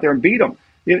Wilson go out there and beat them.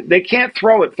 They can't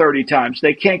throw it 30 times.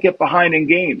 They can't get behind in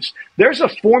games. There's a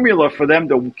formula for them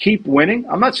to keep winning.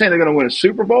 I'm not saying they're going to win a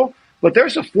Super Bowl, but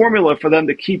there's a formula for them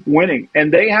to keep winning,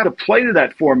 and they have to play to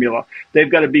that formula.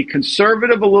 They've got to be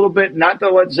conservative a little bit, not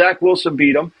to let Zach Wilson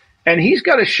beat them, and he's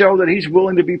got to show that he's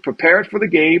willing to be prepared for the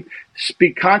game,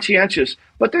 be conscientious.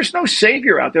 But there's no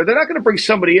savior out there. They're not going to bring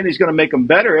somebody in who's going to make them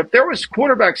better. If there was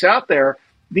quarterbacks out there,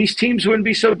 these teams wouldn't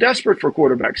be so desperate for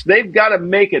quarterbacks. They've got to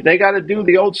make it. They got to do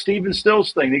the old Steven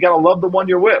Stills thing. They got to love the one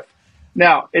you're with.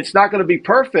 Now, it's not going to be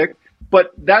perfect,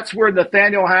 but that's where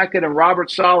Nathaniel Hackett and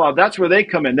Robert Saleh, that's where they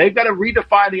come in. They've got to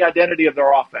redefine the identity of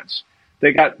their offense.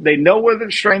 They know where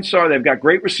their strengths are. They've got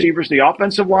great receivers. The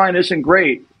offensive line isn't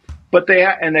great, but they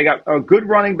got a good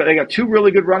running, but they got two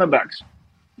really good running backs.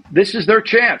 This is their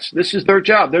chance. This is their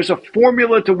job. There's a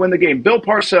formula to win the game. Bill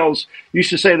Parcells used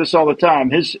to say this all the time.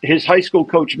 His high school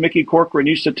coach, Mickey Corcoran,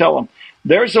 used to tell him,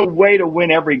 there's a way to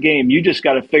win every game. You just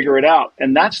got to figure it out.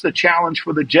 And that's the challenge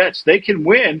for the Jets. They can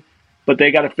win, but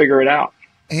they got to figure it out.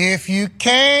 If you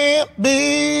can't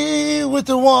be with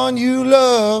the one you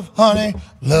love, honey,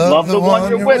 love the one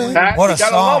you're with. Pat, what a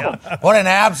song. What an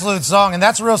absolute song. And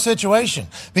that's a real situation.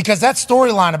 Because that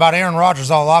storyline about Aaron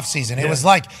Rodgers all offseason, it was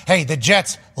like, hey, the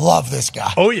Jets love this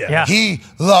guy. Oh, yeah. He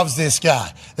loves this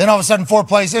guy. Then all of a sudden, 4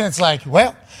 plays in, it's like,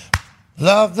 well,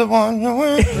 love the one you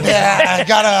with. Yeah,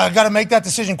 I gotta make that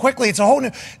decision quickly. It's a whole new.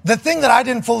 The thing that I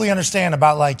didn't fully understand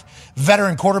about like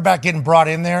veteran quarterback getting brought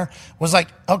in there was like,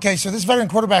 okay, so this veteran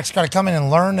quarterback's got to come in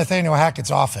and learn Nathaniel Hackett's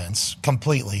offense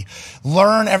completely,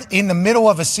 learn in the middle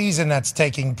of a season that's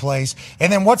taking place,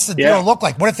 and then what's the deal look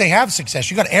like? What if they have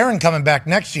success? You got Aaron coming back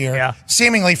next year,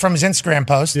 seemingly from his Instagram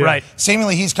post, right?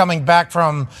 Seemingly he's coming back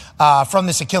from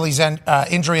this Achilles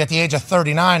injury at the age of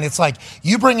 39. It's like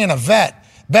you bring in a vet.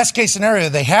 Best case scenario,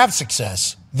 they have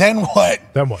success. Then what?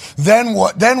 Then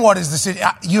what? Then what is the city?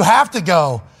 You have to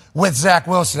go with Zach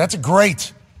Wilson. That's a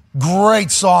great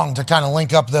song to kind of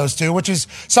link up those two, which is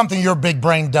something your big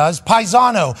brain does.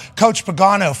 Paisano, Coach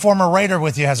Pagano, former Raider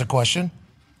with you, has a question.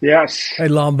 Yes. Hey,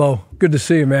 Lombo. Good to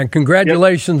see you, man.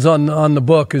 Congratulations on the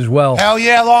book as well. Hell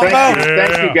yeah, Lombo.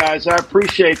 Thank you, guys. I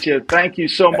appreciate you. Thank you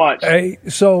so much. Hey,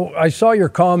 so I saw your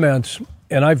comments,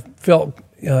 and I felt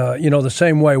the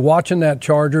same way watching that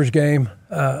Chargers game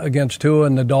against Tua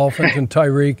and the Dolphins and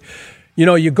Tyreek.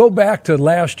 You go back to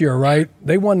last year, right?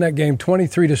 They won that game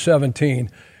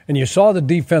 23-17, and you saw the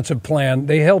defensive plan.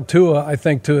 They held Tua, I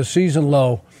think, to a season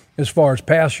low as far as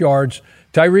pass yards.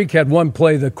 Tyreek had one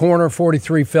play, the corner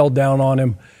 43 fell down on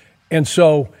him. And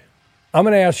so I'm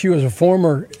going to ask you as a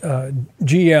former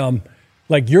GM,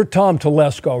 like you're Tom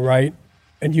Telesco, right?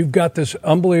 And you've got this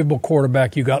unbelievable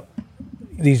quarterback. You got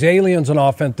these aliens on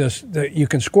offense that you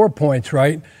can score points,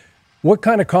 right? What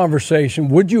kind of conversation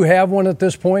would you have one at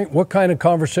this point? What kind of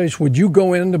conversation would you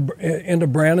go into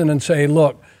Brandon and say,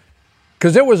 look,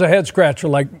 because it was a head scratcher,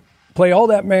 like play all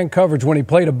that man coverage when he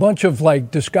played a bunch of like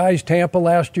disguised Tampa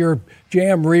last year,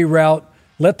 jam reroute,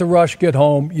 let the rush get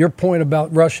home. Your point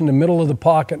about rushing the middle of the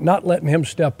pocket, not letting him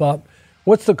step up.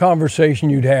 What's the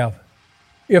conversation you'd have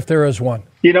if there is one?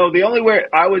 The only way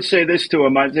I would say this to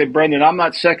him, I'd say, Brendan, I'm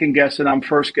not second guessing. I'm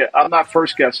not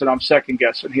first guessing. I'm second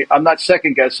guessing. I'm not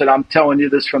second guessing. I'm telling you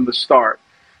this from the start.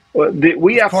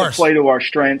 We have to play to our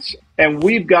strengths, and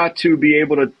we've got to be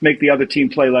able to make the other team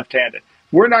play left-handed.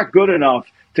 We're not good enough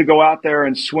to go out there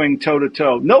and swing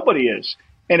toe-to-toe. Nobody is.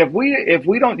 And if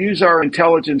we don't use our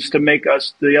intelligence to make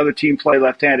the other team play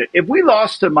left-handed, if we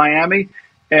lost to Miami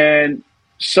and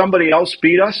somebody else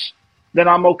beat us, then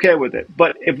I'm okay with it.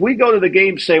 But if we go to the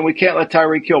game saying we can't let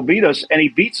Tyreek Hill beat us and he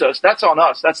beats us, that's on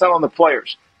us. That's not on the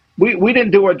players. We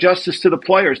didn't do our justice to the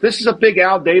players. This is a big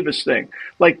Al Davis thing.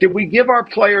 Like, did we give our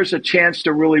players a chance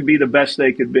to really be the best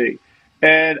they could be?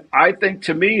 And I think,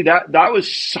 to me, that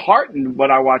was heartened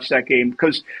when I watched that game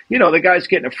because, the guy's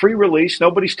getting a free release.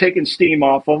 Nobody's taking steam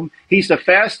off him. He's the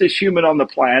fastest human on the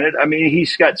planet. I mean,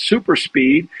 he's got super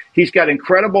speed. He's got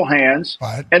incredible hands.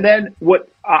 Right. And then what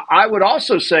I would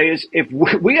also say is if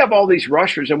we have all these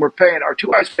rushers and we're paying our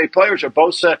 2 highest paid players are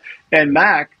Bosa and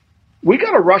Mack, we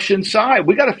got to rush inside.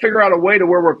 We got to figure out a way to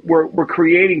where we're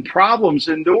creating problems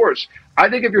indoors. I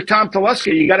think if you're Tom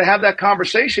Telesco, you got to have that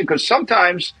conversation because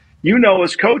sometimes –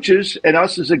 as coaches and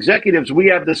us as executives, we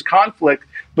have this conflict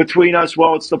between us.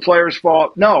 Well, it's the players'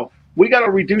 fault. No, we got to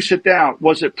reduce it down.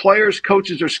 Was it players,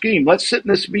 coaches, or scheme? Let's sit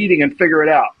in this meeting and figure it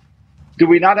out. Do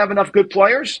we not have enough good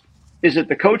players? Is it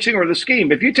the coaching or the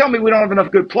scheme? If you tell me we don't have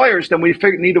enough good players, then we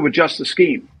need to adjust the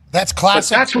scheme. That's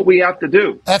classic. But that's what we have to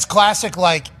do. That's classic,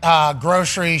 like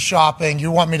grocery shopping. You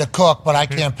want me to cook, but I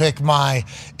can't pick my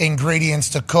ingredients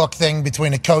to cook thing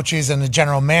between the coaches and the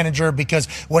general manager, because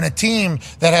when a team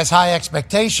that has high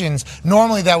expectations,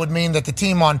 normally that would mean that the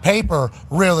team on paper,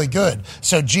 really good.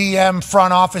 So GM,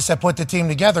 front office that put the team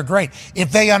together, great.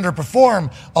 If they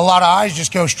underperform, a lot of eyes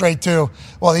just go straight to,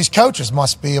 well, these coaches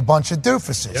must be a bunch of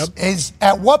doofuses. Yep.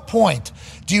 At what point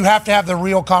do you have to have the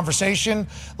real conversation?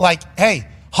 Like, hey,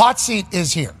 hot seat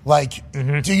is here. Like,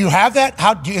 do you have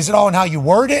that? Is it all in how you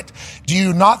word it? Do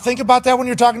you not think about that when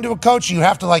you're talking to a coach? You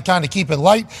have to kind of keep it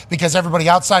light because everybody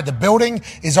outside the building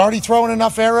is already throwing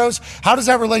enough arrows. How does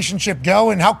that relationship go,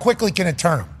 and how quickly can it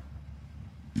turn?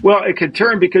 Well, it can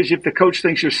turn because if the coach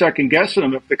thinks you're second guessing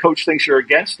them, if the coach thinks you're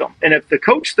against them, and if the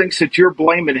coach thinks that you're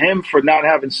blaming him for not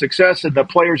having success and the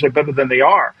players are better than they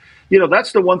are.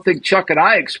 That's the one thing Chuck and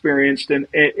I experienced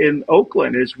in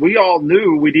Oakland is we all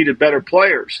knew we needed better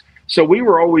players. So we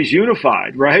were always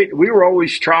unified, right? We were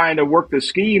always trying to work the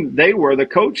scheme. They were the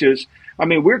coaches. I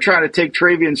mean, we're trying to take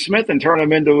Travion Smith and turn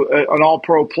him into an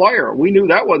all-pro player. We knew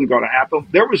that wasn't going to happen.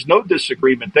 There was no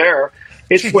disagreement there.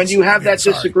 It's when you have that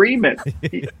disagreement.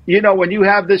 When you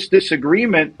have this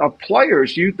disagreement of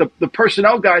players, the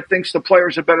personnel guy thinks the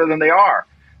players are better than they are.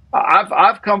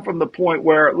 I've come from the point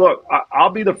where, look, I'll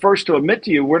be the first to admit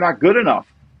to you we're not good enough,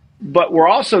 but we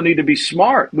also need to be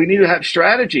smart. We need to have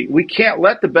strategy. We can't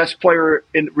let the best player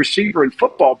in receiver in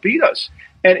football beat us.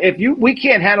 And if we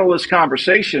can't handle this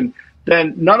conversation,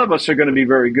 then none of us are going to be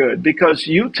very good, because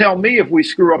you tell me if we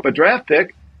screw up a draft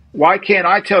pick, why can't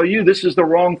I tell you this is the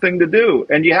wrong thing to do?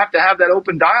 And you have to have that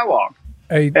open dialogue.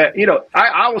 Hey.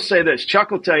 I will say this.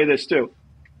 Chuck will tell you this too.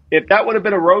 If that would have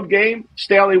been a road game,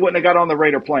 Staley wouldn't have got on the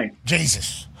Raider plane.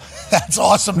 Jesus. That's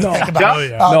awesome to think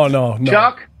about. No.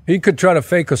 Chuck? He could try to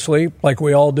fake asleep like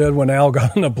we all did when Al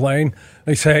got on the plane.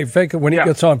 They say, hey, fake it when he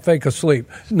gets on, fake asleep.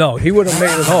 No, he would have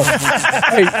made it home.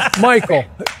 Hey, Michael,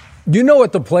 do you know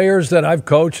what the players that I've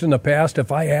coached in the past, if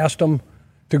I asked them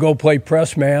to go play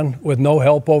press man with no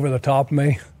help over the top of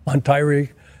me on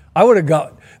Tyreek,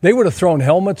 they would have thrown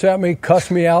helmets at me, cussed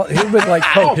me out. He would be like,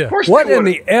 Coach, what in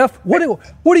the F? What do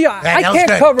you? I can't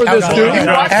cover this,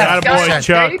 dude.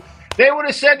 Chuck. They would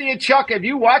have said to you, Chuck, have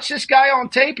you watched this guy on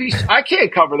tape? I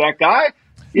can't cover that guy.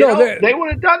 They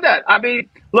would have done that. I mean,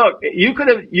 look, you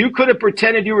could have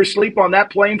pretended you were asleep on that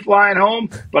plane flying home,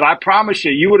 but I promise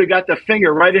you would have got the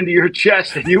finger right into your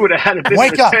chest, and you would have had a bit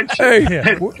of attention.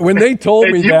 Hey, when they told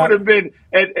me you that, would have been,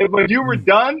 and when you were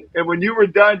done,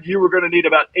 you were going to need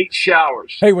about 8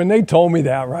 showers. Hey, when they told me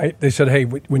that, right? They said, hey,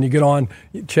 when you get on,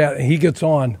 chat, and he gets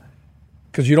on,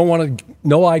 because you don't want to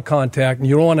no eye contact, and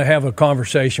you don't want to have a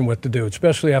conversation with the dude,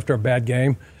 especially after a bad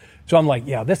game. So I'm like,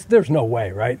 there's no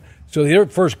way, right? So they're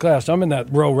at first class. I'm in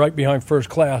that row right behind first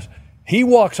class. He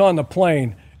walks on the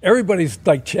plane. Everybody's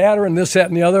like chattering this, that,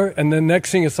 and the other. And then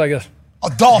next thing it's like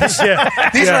adults.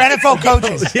 These are NFL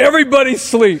coaches. Everybody's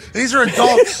asleep. These are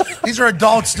adults. These are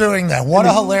adults doing that. What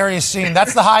a hilarious scene.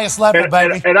 That's the highest level,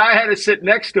 baby. And I had to sit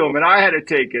next to him, and I had to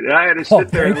take it. And I had to sit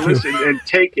there and listen and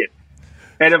take it.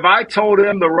 And if I told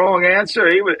him the wrong answer,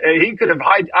 he could have.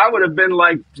 I would have been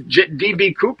like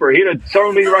D.B. Cooper. He'd have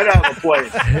thrown me right out of the plane.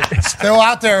 Still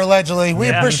out there, allegedly. We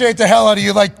appreciate the hell out of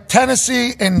you. Like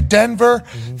Tennessee and Denver.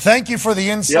 Thank you for the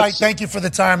insight. Thank you for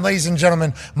the time, ladies and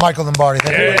gentlemen. Michael Lombardi.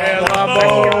 Thank you.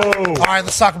 All right,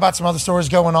 let's talk about some other stories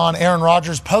going on. Aaron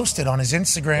Rodgers posted on his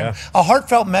Instagram a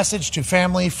heartfelt message to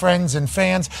family, friends, and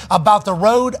fans about the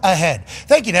road ahead.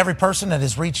 Thank you to every person that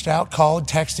has reached out, called,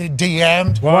 texted,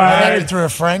 DM'd, connected through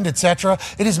a friend, etc.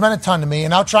 It has meant a ton to me,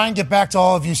 and I'll try and get back to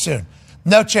all of you soon.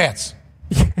 No chance.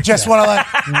 Just want to let...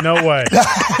 No way.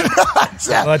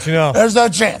 I'll let you know. There's no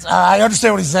chance. I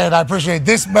understand what he's saying. I appreciate it.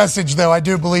 This message, though, I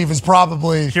do believe is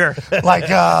probably... Sure. Like,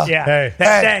 Hey,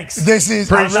 thanks. This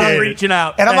is... I'm really reaching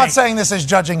out. And I'm not saying this as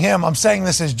judging him. I'm saying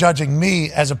this as judging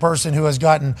me as a person who has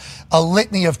gotten a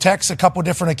litany of texts a couple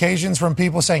different occasions from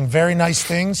people saying very nice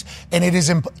things. And it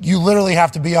is... You literally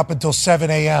have to be up until 7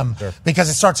 a.m. Because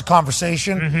it starts a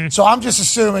conversation. Mm-hmm. So I'm just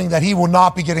assuming that he will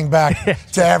not be getting back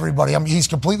to everybody. I mean, he's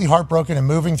completely heartbroken and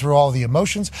moving through all the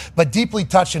emotions, but deeply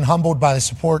touched and humbled by the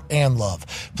support and love.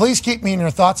 Please keep me in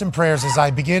your thoughts and prayers as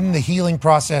I begin the healing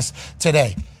process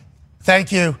today.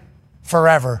 Thank you.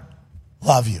 Forever.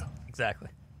 Love you. Exactly.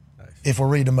 If we're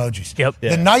reading emojis. Yep.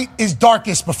 The night is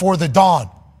darkest before the dawn,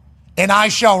 and I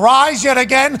shall rise yet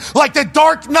again like the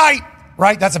dark night.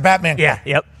 Right? That's a Batman quote. Yeah,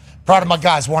 yep. Proud of my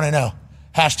guys, want to know.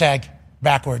 Hashtag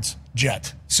backwards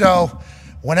jet. So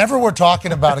whenever we're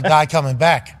talking about a guy coming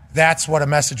back, that's what a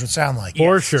message would sound like.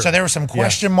 For sure. So there were some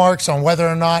question marks on whether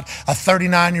or not a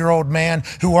 39-year-old man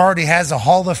who already has a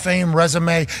Hall of Fame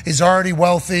resume, is already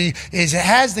wealthy,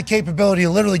 has the capability to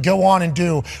literally go on and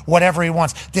do whatever he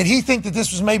wants. Did he think that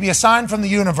this was maybe a sign from the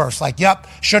universe? Like, yep,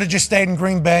 should have just stayed in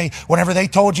Green Bay. Whenever they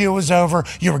told you it was over,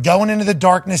 you were going into the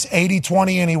darkness,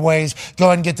 80-20 anyways. Go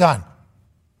ahead and get done.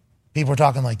 People were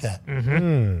talking like that.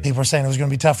 Mm-hmm. People were saying it was going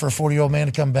to be tough for a 40-year-old man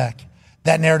to come back.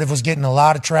 That narrative was getting a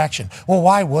lot of traction. Well,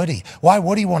 why would he? Why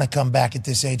would he want to come back at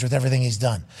this age with everything he's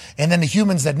done? And then the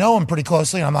humans that know him pretty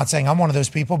closely, and I'm not saying I'm one of those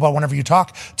people, but whenever you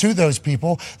talk to those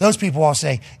people all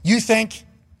say, you think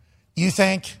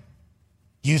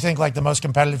like the most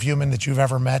competitive human that you've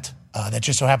ever met, that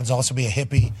just so happens to also be a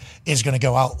hippie, is going to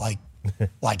go out like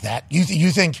that? You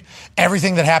think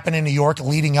everything that happened in New York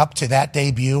leading up to that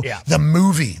debut, the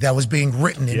movie that was being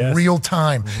written in real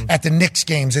time at the Knicks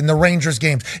games, in the Rangers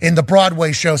games, in the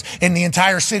Broadway shows, in the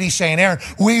entire city saying, Aaron,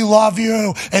 we love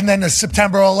you. And then the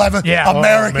September 11th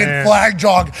American flag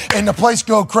jog and the place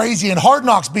go crazy, and Hard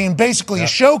Knocks being basically a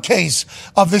showcase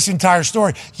of this entire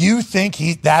story. You think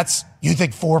you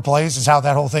think 4 plays is how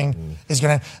that whole thing is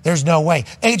going to... There's no way.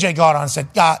 AJ got on and said,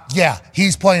 yeah,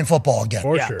 he's playing football again.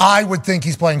 For sure. I would think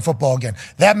he's playing football again.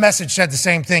 That message said the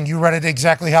same thing. You read it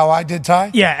exactly how I did, Ty?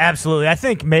 Yeah, absolutely. I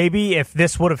think maybe if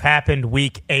this would have happened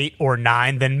week 8 or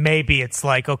 9, then maybe it's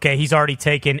like, okay, he's already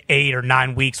taken 8 or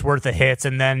 9 weeks worth of hits,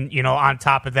 and then, on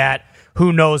top of that,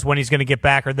 who knows when he's going to get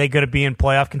back? Are they going to be in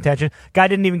playoff contention? Guy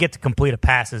didn't even get to complete a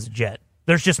pass as a Jet.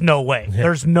 There's just no way. Yeah.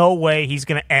 There's no way he's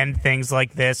going to end things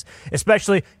like this,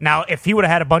 especially now if he would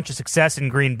have had a bunch of success in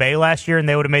Green Bay last year and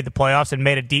they would have made the playoffs and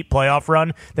made a deep playoff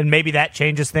run, then maybe that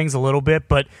changes things a little bit.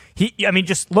 But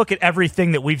just look at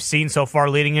everything that we've seen so far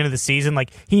leading into the season.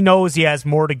 Like, he knows he has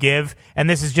more to give, and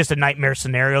this is just a nightmare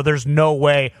scenario. There's no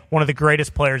way one of the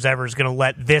greatest players ever is going to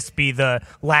let this be the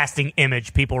lasting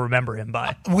image people remember him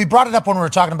by. We brought it up when we were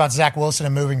talking about Zach Wilson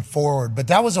and moving forward, but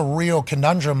that was a real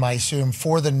conundrum, I assume,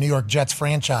 for the New York Jets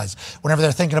franchise whenever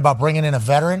they're thinking about bringing in a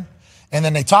veteran. And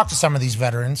then they talk to some of these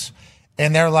veterans,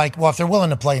 and they're like, well, if they're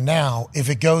willing to play now, if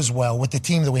it goes well with the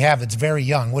team that we have that's very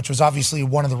young, which was obviously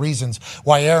one of the reasons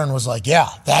why Aaron was like, yeah,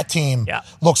 that team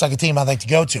looks like a team I'd like to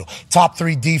go to. Top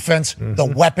 3 defense, the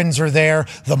weapons are there,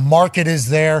 the market is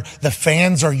there, the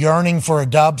fans are yearning for a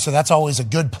dub, so that's always a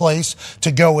good place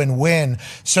to go and win.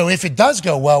 So if it does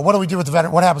go well, what do we do with the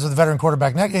veteran? What happens with the veteran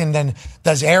quarterback next? And then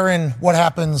does Aaron, what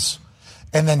happens?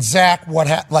 And then Zach,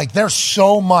 there's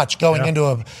so much going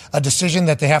into a decision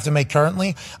that they have to make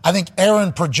currently. I think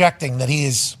Aaron projecting that he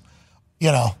is,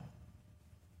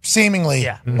 seemingly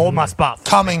hold my spot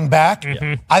coming back.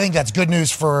 I think that's good news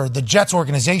for the Jets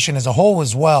organization as a whole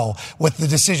as well, with the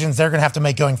decisions they're going to have to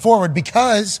make going forward,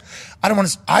 because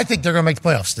I think they're going to make the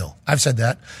playoffs still. I've said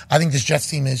that. I think this Jets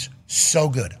team is so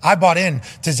good. I bought in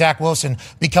to Zach Wilson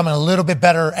becoming a little bit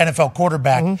better NFL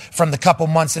quarterback from the couple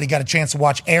months that he got a chance to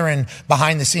watch Aaron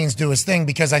behind the scenes do his thing,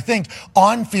 because I think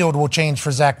on-field will change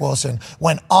for Zach Wilson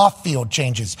when off-field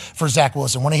changes for Zach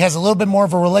Wilson, when he has a little bit more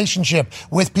of a relationship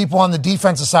with people on the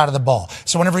defensive side of the ball.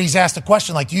 So whenever he's asked a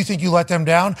question like, do you think you let them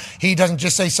down? He doesn't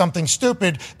just say something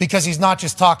stupid, because he's not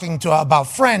just talking about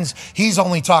friends. He's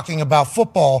only talking about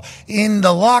football in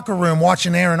the locker room,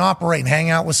 watching Aaron operate and hang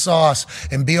out with Sauce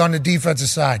and be on the defensive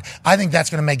side. I think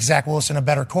that's going to make Zach Wilson a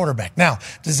better quarterback. Now,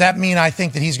 does that mean I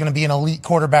think that he's going to be an elite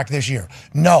quarterback this year?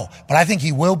 No, but I think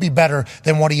he will be better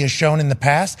than what he has shown in the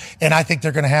past, and I think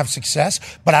they're going to have success,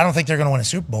 but I don't think they're going to win a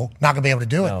Super Bowl. Not going to be able to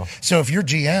do it. So if you're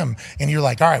GM and you're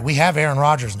like, all right, we have Aaron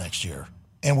Rodgers next year,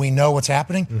 and we know what's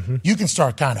happening, you can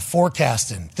start kind of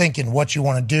forecasting, thinking what you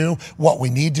want to do, what we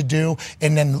need to do,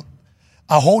 and then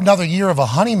a whole nother year of a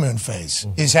honeymoon phase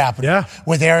is happening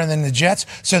with Aaron and the Jets.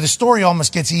 So the story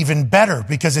almost gets even better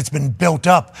because it's been built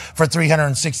up for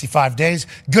 365 days.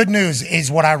 Good news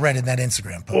is what I read in that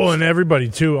Instagram post. Well, and everybody,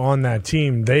 too, on that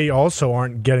team, they also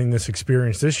aren't getting this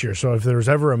experience this year. So if there's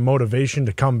ever a motivation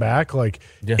to come back, like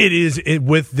it is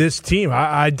with this team.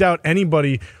 I doubt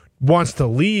anybody wants to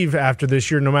leave after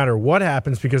this year no matter what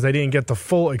happens because they didn't get the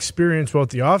full experience what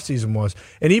the offseason was.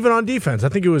 And even on defense, I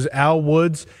think it was Al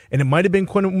Woods, and it might have been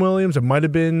Quentin Williams, it might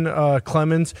have been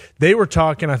Clemens. They were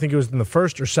talking, I think it was in the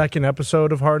first or second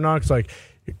episode of Hard Knocks, like,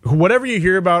 whatever you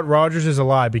hear about Rodgers is a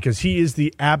lie because he is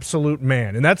the absolute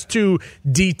man. And that's two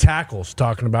D tackles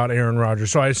talking about Aaron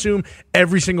Rodgers. So I assume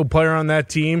every single player on that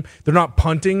team, they're not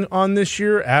punting on this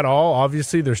year at all.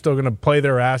 Obviously, they're still going to play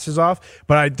their asses off.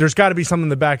 But there's got to be something in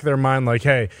the back of their mind like,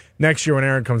 hey, next year when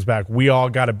Aaron comes back, we all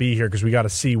got to be here because we got to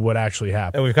see what actually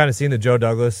happened. And we've kind of seen that Joe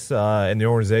Douglas and the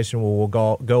organization will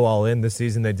go all in this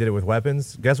season. They did it with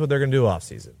weapons. Guess what they're going to do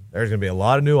offseason? There's going to be a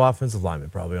lot of new offensive linemen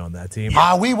probably on that team.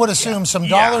 We would assume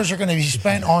some dollars are going to be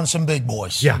spent on some big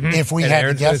boys. Yeah. If we had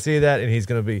Aaron's to going to guess. see that, and he's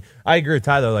going to be – I agree with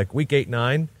Tyler, like week 8,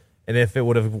 9, and if it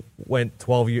would have went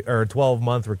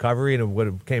 12-month recovery and it would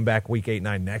have came back week 8,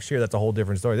 9 next year, that's a whole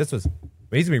different story. This was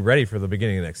 – he's going to be ready for the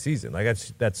beginning of next season. Like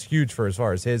that's huge for as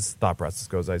far as his thought process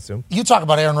goes, I assume. You talk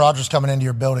about Aaron Rodgers coming into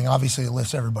your building. Obviously, it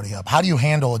lifts everybody up. How do you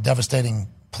handle a devastating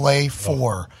play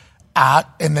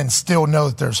and then still know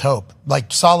that there's hope?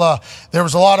 Like Salah, there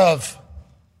was a lot of...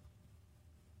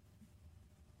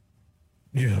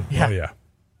 Yeah. Oh, yeah.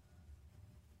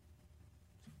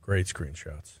 Great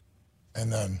screenshots.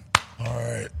 And then, all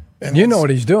right. And you know what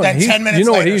he's doing. 10 minutes you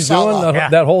know later, what he's Salah.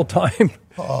 doing that whole time?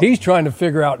 He's trying to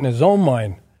figure out in his own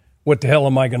mind, what the hell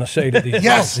am I going to say to these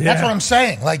Yes, that's what I'm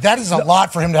saying. Like, that is a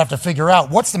lot for him to have to figure out.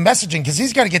 What's the messaging? Because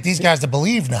he's got to get these guys to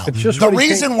believe now. The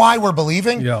reason why we're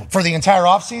believing for the entire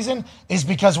offseason is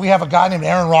because we have a guy named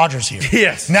Aaron Rodgers here.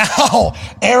 Yes. Now,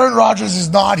 Aaron Rodgers is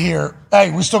not here.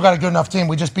 Hey, we still got a good enough team.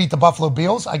 We just beat the Buffalo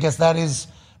Bills. I guess that is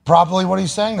probably what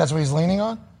he's saying. That's what he's leaning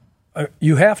on.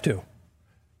 You have to.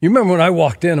 You remember when I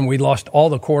walked in and we lost all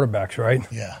the quarterbacks, right?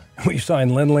 Yeah. We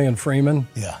signed Lindley and Freeman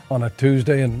on a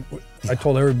Tuesday, and I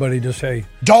told everybody to say,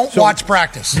 don't watch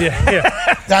practice. Yeah.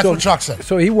 That's what Chuck said.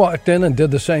 So he walked in and did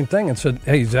the same thing and said,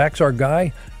 hey, Zach's our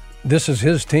guy. This is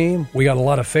his team. We got a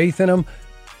lot of faith in him.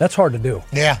 That's hard to do.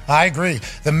 Yeah, I agree.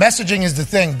 The messaging is the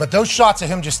thing, but those shots of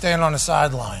him just standing on the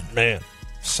sideline. Man.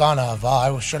 Son of,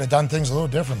 I should have done things a little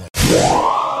differently.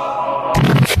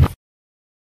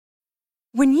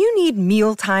 When you need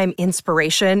mealtime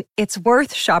inspiration, it's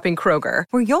worth shopping Kroger,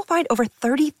 where you'll find over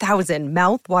 30,000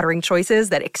 mouth-watering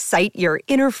choices that excite your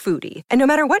inner foodie. And no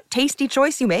matter what tasty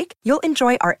choice you make, you'll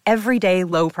enjoy our everyday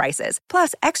low prices,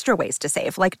 plus extra ways to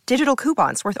save, like digital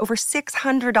coupons worth over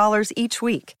 $600 each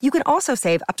week. You can also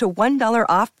save up to $1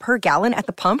 off per gallon at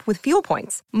the pump with fuel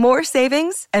points. More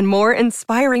savings and more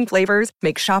inspiring flavors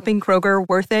make shopping Kroger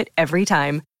worth it every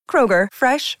time. Kroger,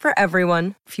 fresh for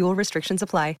everyone. Fuel restrictions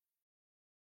apply.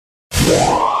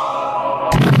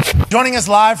 Joining us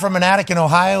live from an attic in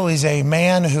Ohio is a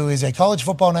man who is a college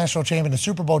football national champion, a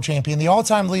Super Bowl champion, the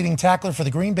all-time leading tackler for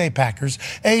the Green Bay Packers,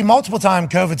 a multiple-time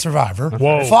COVID survivor,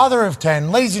 father of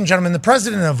 10. Ladies and gentlemen, the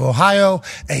president of Ohio,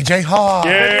 AJ Hawk.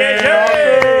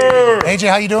 AJ,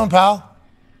 how you doing, pal?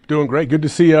 Doing great. Good to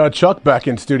see Chuck back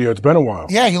in studio. It's been a while.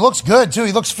 Yeah, he looks good, too.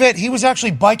 He looks fit. He was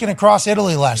actually biking across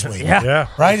Italy last week. Yeah.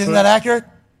 Right? Isn't that accurate?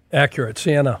 Accurate.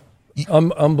 Sienna.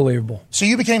 Unbelievable. So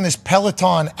you became this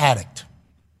Peloton addict,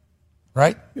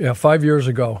 right? Yeah, 5 years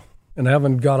ago, and I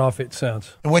haven't got off it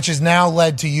since. Which has now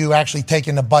led to you actually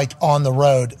taking the bike on the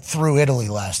road through Italy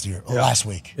last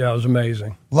week. Yeah, it was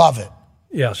amazing. Love it.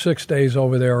 Yeah, 6 days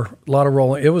over there, a lot of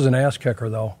rolling. It was an ass kicker,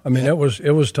 though. I mean, it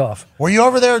was tough. Were you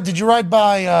over there? Did you ride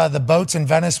by the boats in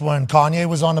Venice when Kanye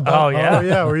was on the boat? Oh,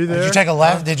 yeah. Were you there? Did you take a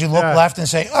left? Did you look left and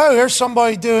say, oh, there's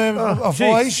somebody doing a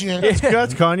voice here?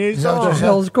 That's Kanye's. What the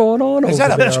hell's going on over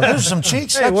there? There's some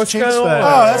cheeks. Hey, what's cheeks. going on?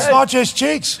 Oh, that's not just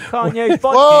cheeks. Kanye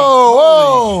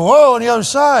Whoa, on the other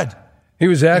side. He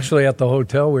was actually at the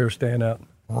hotel we were staying at.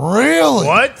 Really?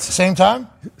 What? Same time?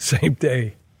 Same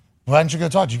day. Why didn't you go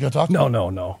talk? Did you go talk to him?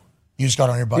 No. You just got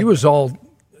on your bike? He was all,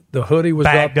 the hoodie was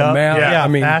Bagged up, the up. map. Yeah. I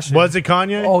mean, Was it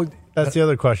Kanye? Oh, that's the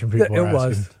other question people are it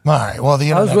was. asking. All right. Well,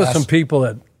 the I was internet with has- some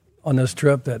people on this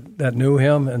trip that knew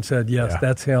him and said, yes,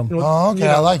 that's him. Oh, okay.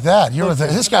 I like that.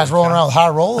 This guy's rolling around with high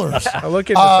rollers. Look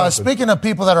into something. Speaking of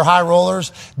people that are high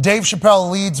rollers, Dave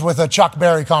Chappelle leads with a Chuck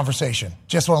Berry conversation.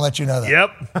 Just want to let you know that.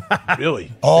 Yep.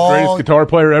 Really? The greatest guitar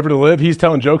player ever to live? He's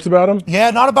telling jokes about him? Yeah,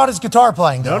 not about his guitar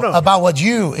playing, though. No. About what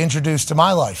you introduced to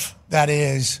my life. That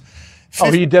is...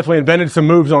 Oh, he definitely invented some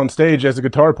moves on stage as a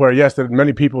guitar player, yes, that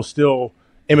many people still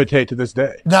imitate to this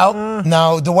day.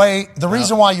 No. The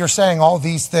reason why you're saying all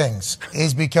these things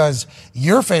is because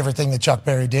your favorite thing that Chuck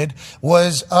Berry did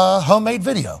was a homemade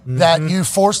video that you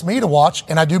forced me to watch,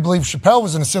 and I do believe Chappelle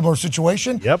was in a similar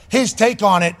situation. Yep. His take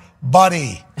on it,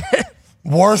 buddy.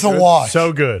 Worth a watch.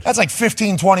 So good. That's like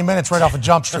 15, 20 minutes right off of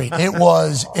Jump Street. It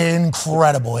was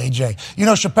incredible, AJ. You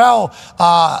know, Chappelle,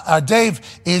 Dave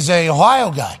is a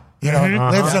Ohio guy. You know,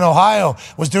 lives in Ohio,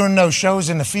 was doing those shows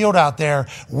in the field out there.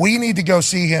 We need to go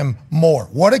see him more.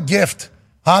 What a gift.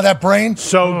 Huh, that brain?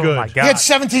 So good. My He God. had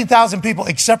 17,000 people,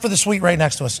 except for the suite right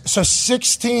next to us. So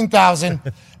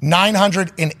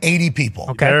 16,980 people.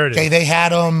 Okay. There it is. Okay, they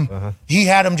had him, he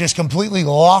had them just completely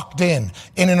locked in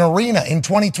an arena in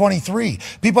 2023.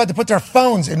 People had to put their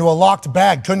phones into a locked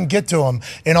bag, couldn't get to them.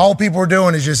 And all people were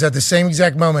doing is just at the same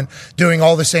exact moment doing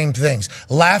all the same things.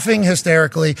 Laughing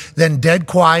hysterically, then dead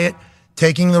quiet,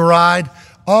 taking the ride.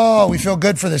 Oh, we feel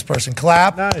good for this person.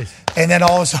 Clap. Nice. And then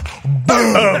all of a sudden,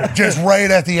 boom, just right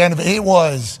at the end of it. It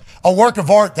was a work of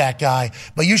art, that guy.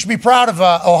 But you should be proud of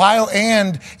Ohio,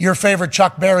 and your favorite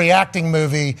Chuck Berry acting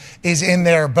movie is in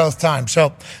there both times.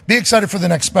 So be excited for the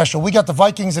next special. We got the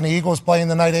Vikings and the Eagles playing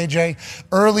tonight, AJ.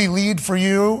 Early lean for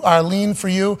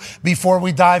you before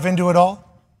we dive into it all?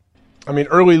 I mean,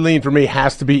 early lean for me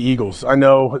has to be Eagles. I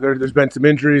know there's been some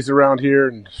injuries around here,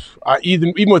 and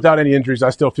even without any injuries,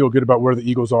 I still feel good about where the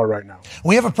Eagles are right now.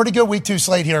 We have a pretty good week 2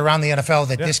 slate here around the NFL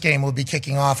that this game will be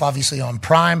kicking off, obviously, on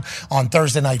Prime, on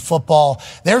Thursday Night Football.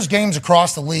 There's games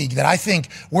across the league that I think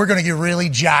we're going to get really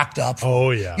jacked up for.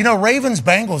 Oh, yeah. You know,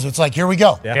 Ravens-Bengals, it's like, here we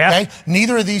go. Yeah. Okay?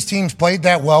 Neither of these teams played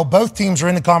that well. Both teams are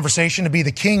in the conversation to be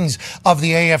the kings of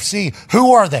the AFC.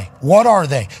 Who are they? What are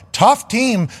they? Tough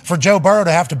team for Joe Burrow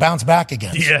to have to bounce back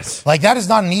against. Yes. Like, that is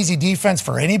not an easy defense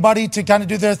for anybody to kind of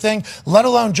do their thing, let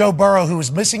alone Joe Burrow, who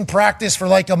was missing practice for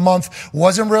like a month,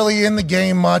 wasn't really in the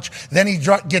game much. Then he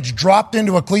gets dropped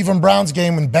into a Cleveland Browns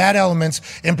game in bad elements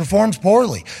and performs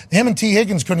poorly. Him and T.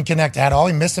 Higgins couldn't connect at all.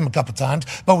 He missed him a couple times,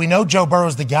 but we know Joe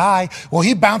Burrow's the guy. Well,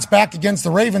 he bounced back against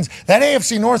the Ravens. That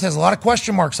AFC North has a lot of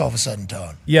question marks all of a sudden,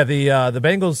 Tone. Yeah, the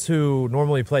Bengals, who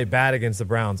normally play bad against the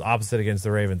Browns, opposite against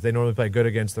the Ravens. They normally play good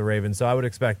against the Ravens. So I would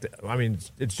expect, I mean,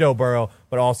 it's Joe Burrow,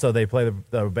 but also they play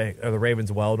the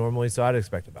Ravens well normally, so I'd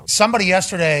expect a bounce. Somebody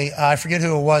yesterday, I forget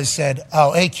who it was, said,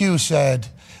 AQ said,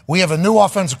 we have a new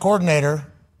offensive coordinator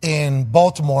in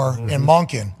Baltimore, in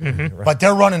Monken, but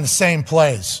they're running the same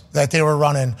plays that they were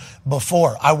running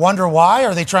before. I wonder why.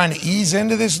 Are they trying to ease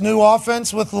into this new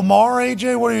offense with Lamar,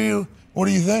 AJ? What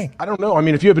do you think? I don't know. I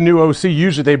mean, if you have a new OC,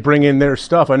 usually they bring in their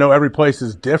stuff. I know every place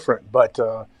is different, but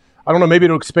I don't know. Maybe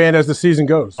it'll expand as the season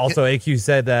goes. Also, AQ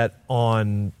said that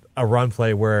on a run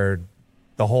play where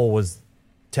the hole was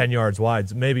 10 yards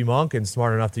wide, maybe Monken's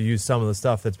smart enough to use some of the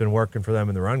stuff that's been working for them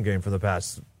in the run game for the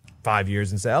past 5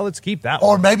 years and say, let's keep that Or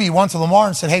one. maybe he went to Lamar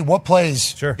and said, hey, what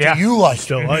plays do you like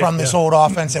from this old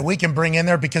offense that we can bring in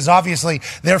there? Because obviously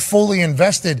they're fully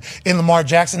invested in Lamar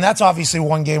Jackson. That's obviously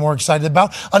one game we're excited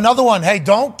about. Another one, hey,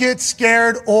 don't get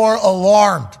scared or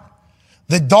alarmed.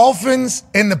 The Dolphins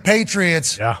and the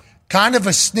Patriots. Yeah. Kind of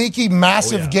a sneaky,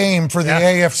 massive game for the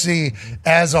AFC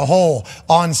as a whole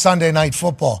on Sunday Night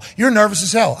Football. You're nervous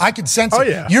as hell. I can sense it.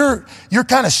 Yeah. You're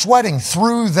kind of sweating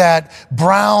through that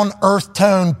brown earth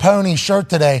tone pony shirt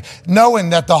today,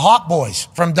 knowing that the hot boys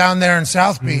from down there in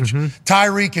South Beach,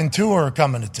 Tyreek and Tua, are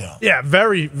coming to town. Yeah,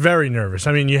 very, very nervous.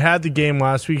 I mean, you had the game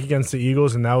last week against the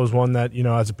Eagles, and that was one that, you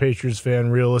know, as a Patriots fan,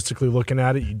 realistically looking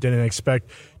at it, you didn't expect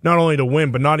not only to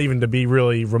win, but not even to be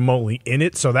really remotely in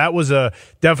it. So that was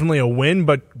definitely a win,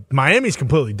 but Miami's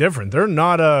completely different. They're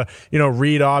not a,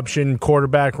 read option,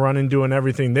 quarterback running, doing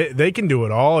everything. They can do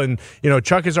it all. And,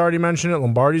 Chuck has already mentioned it.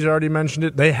 Lombardi's already mentioned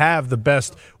it. They have the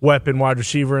best weapon wide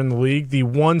receiver in the league. The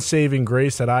one saving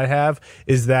grace that I have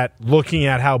is that looking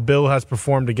at how Bill has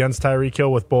performed against Tyreek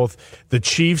Hill with both the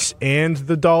Chiefs and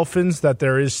the Dolphins, that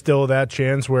there is still that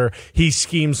chance where he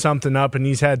schemes something up and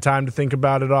he's had time to think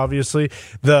about it, obviously.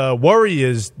 The worry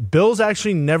is Bill's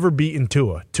actually never beaten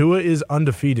Tua. Tua is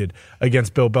undefeated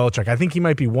against Bill Belichick. I think he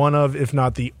might be one of, if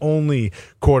not the only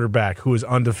quarterback who is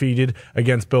undefeated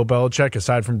against Bill Belichick,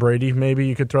 aside from Brady. Maybe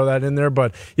you could throw that in there,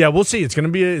 but yeah, we'll see. It's going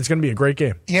to be a great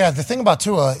game. Yeah, the thing about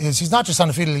Tua is he's not just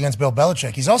undefeated against Bill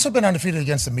Belichick. He's also been undefeated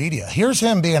against the media. Here's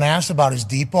him being asked about his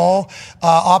deep ball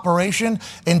operation,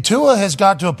 and Tua has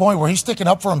got to a point where he's sticking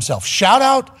up for himself. Shout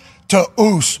out to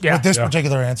Oos with this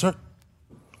particular answer.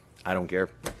 I don't care.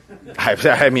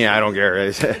 I mean, I don't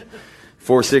care.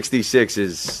 466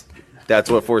 is, that's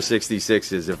what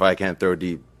 466 is if I can't throw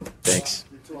deep. Thanks.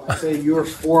 I say you're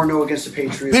 4-0 against the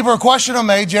Patriots. People are questioning him,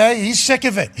 AJ. He's sick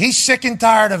of it. He's sick and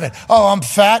tired of it. Oh, I'm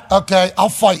fat? Okay, I'll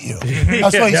fight you.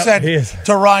 That's what he said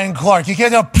to Ryan Clark. You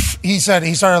can't go, He said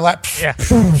he started Yeah.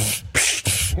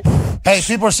 Hey,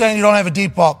 people are saying you don't have a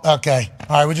deep ball. Okay.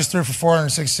 All right, we just threw for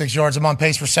 466 yards. I'm on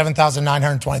pace for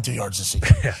 7,922 yards this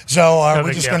season. So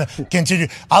we're just going to continue.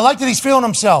 I like that he's feeling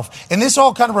himself. And this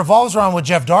all kind of revolves around what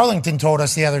Jeff Darlington told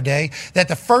us the other day, that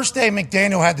the first day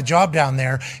McDaniel had the job down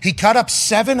there, he cut up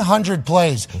 700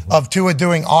 plays of Tua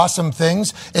doing awesome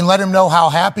things and let him know how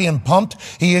happy and pumped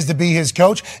he is to be his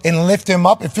coach and lift him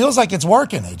up. It feels like it's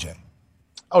working, AJ.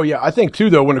 Oh, yeah. I think, too,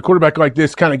 though, when a quarterback like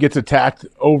this kind of gets attacked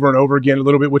over and over again a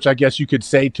little bit, which I guess you could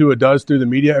say Tua does through the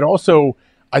media, it also,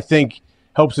 I think,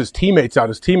 helps his teammates out.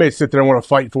 His teammates sit there and want to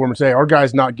fight for him and say, our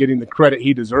guy's not getting the credit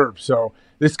he deserves. So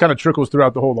this kind of trickles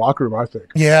throughout the whole locker room, I think.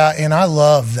 Yeah, and I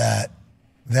love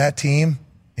that team,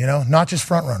 not just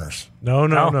front runners. No.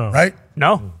 Right?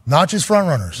 No. Not just front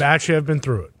runners. Actually, have been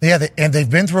through it. Yeah, and they've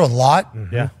been through a lot.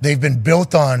 Yeah. They've been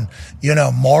built on,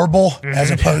 marble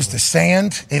as opposed to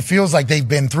sand. It feels like they've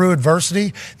been through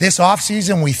adversity. This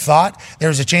offseason, we thought there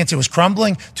was a chance it was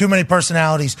crumbling. Too many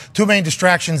personalities, too many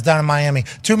distractions down in Miami,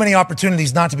 too many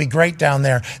opportunities not to be great down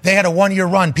there. They had a one-year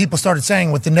run. People started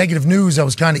saying with the negative news that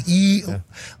was kind of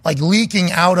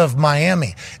leaking out of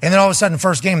Miami. And then all of a sudden,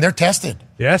 first game, they're tested.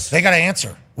 Yes. They got to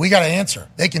answer. We got to answer.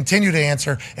 They continue to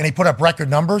answer, and he put up record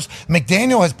numbers.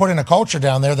 McDaniel has put in a culture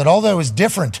down there that, although is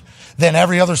different than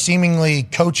every other seemingly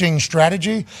coaching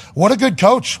strategy, what a good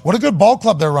coach. What a good ball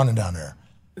club they're running down there.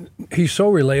 He's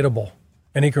so relatable,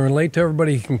 and he can relate to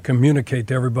everybody. He can communicate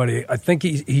to everybody. I think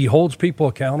he holds people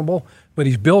accountable, but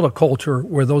he's built a culture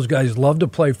where those guys love to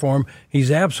play for him. He's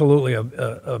absolutely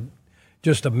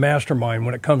just a mastermind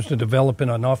when it comes to developing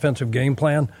an offensive game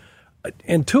plan.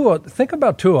 And Tua, think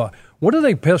about Tua. What are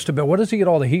they pissed about? What does he get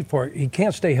all the heat for? He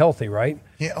can't stay healthy, right?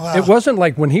 Yeah, well, it wasn't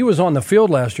like when he was on the field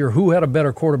last year, who had a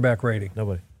better quarterback rating?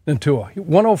 Nobody. Than Tua.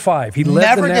 105. He led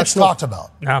never the gets national, talked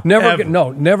about.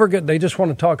 Never get. They just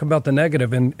want to talk about the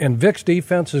negative. And Vic's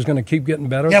defense is going to keep getting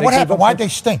better. Yeah, what happened? Why'd they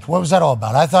stink? What was that all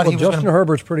about? I thought he was Justin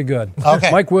Herbert's pretty good. Okay.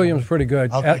 Mike Williams pretty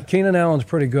good. Okay. Keenan Allen's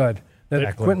pretty good.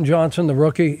 Quentin Johnson, the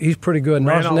rookie, he's pretty good.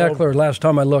 Nelson Eckler, last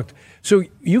time I looked. So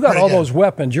you got all those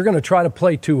weapons. You're going to try to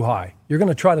play too high. You're going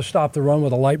to try to stop the run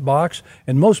with a light box.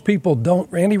 And most people don't.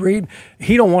 Randy Reed,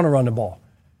 he don't want to run the ball.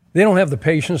 They don't have the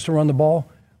patience to run the ball.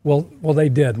 Well, they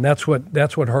did, and that's what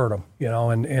hurt them,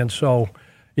 And so,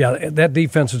 yeah, that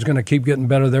defense is going to keep getting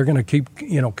better. They're going to keep,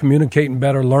 communicating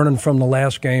better, learning from the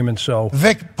last game, and so.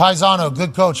 Vic Paisano,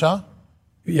 good coach, huh?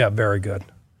 Yeah, very good.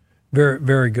 Very,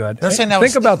 very good. They're saying that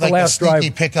Think was about like the last the sneaky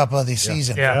drive. pickup of the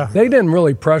season. Yeah. They didn't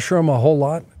really pressure him a whole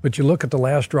lot, but you look at the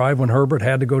last drive when Herbert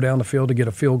had to go down the field to get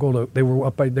a field goal. They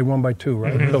won by 2,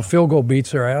 right? So field goal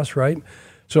beats their ass, right?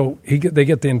 So they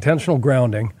get the intentional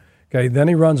grounding. Okay, then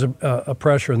he runs a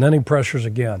pressure, and then he pressures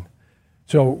again.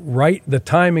 So the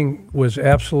timing was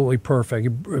absolutely perfect. He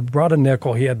brought a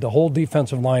nickel. He had the whole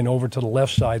defensive line over to the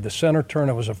left side. The center turn,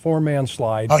 it was a 4-man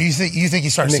slide. Oh, you think he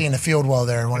started seeing the field well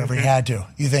there whenever he had to?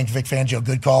 You think Vic Fangio,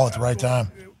 good call at the right time?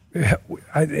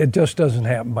 It just doesn't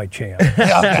happen by chance.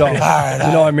 Yeah, So,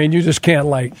 all right. you just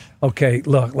can't okay,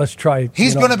 look, let's try.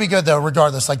 He's going to be good, though,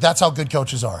 regardless. That's how good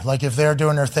coaches are. If they're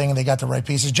doing their thing and they got the right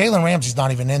pieces. Jalen Ramsey's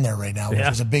not even in there right now, which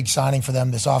was a big signing for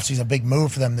them this offseason, a big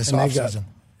move for them this offseason.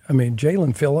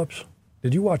 Jalen Phillips,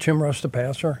 did you watch him rush the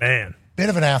passer? Man. Bit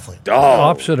of an athlete.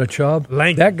 Opposite of Chubb.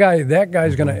 Lanky. That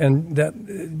guy's going to, and that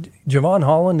Javon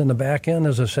Holland in the back end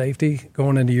as a safety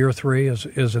going into year 3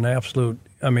 is an absolute,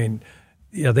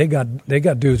 they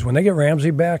got dudes. When they get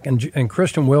Ramsey back and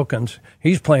Christian Wilkins,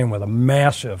 he's playing with a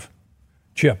massive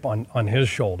chip on his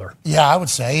shoulder. Yeah, I would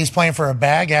say. He's playing for a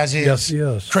bag, as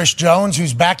is Chris Jones,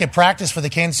 who's back at practice for the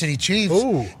Kansas City Chiefs.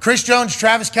 Ooh. Chris Jones,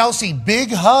 Travis Kelce, big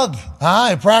hug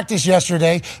at practice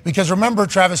yesterday, because remember,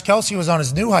 Travis Kelce was on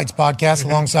his New Heights podcast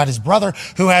alongside his brother,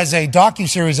 who has a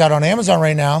docuseries out on Amazon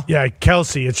right now. Yeah,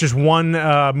 Kelce, it's just one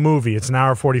movie. It's an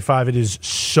hour 45. It is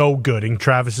so good, and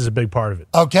Travis is a big part of it.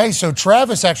 Okay, so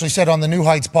Travis actually said on the New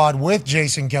Heights pod with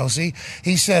Jason Kelce,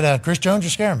 he said, Chris Jones,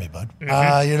 you're scaring me, bud.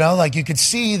 You could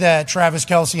see that Travis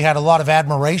Kelce had a lot of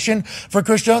admiration for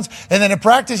Chris Jones. And then at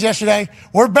practice yesterday,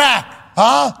 we're back,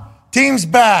 huh? Team's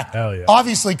back. Hell yeah.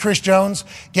 Obviously, Chris Jones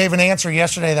gave an answer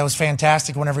yesterday that was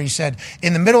fantastic whenever he said,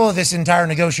 in the middle of this entire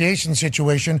negotiation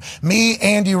situation, me,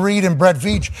 Andy Reid, and Brett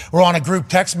Veach were on a group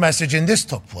text message, and this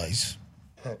took place.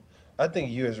 I think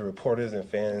you as reporters and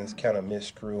fans kind of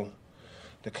miscrew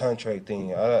the contract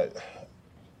thing.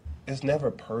 It's never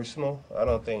personal. I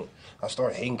don't think I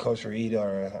started hating Coach Reid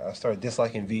or I started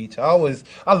disliking Veach.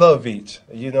 I love Veach.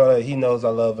 He knows I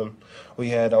love him. We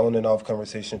had on and off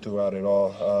conversation throughout it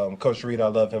all. Coach Reid, I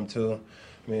love him too.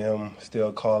 Me and him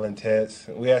still calling texts.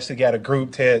 We actually got a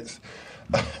group text.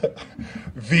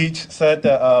 Veach said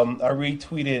that I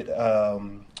retweeted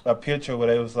a picture where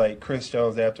it was like Chris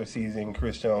Jones after season,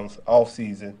 Chris Jones off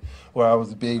season, where I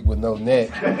was big with no neck.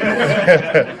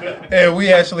 And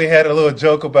we actually had a little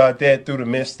joke about that through the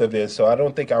midst of it. So I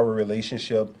don't think our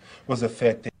relationship was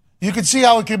affected. You can see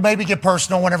how it could maybe get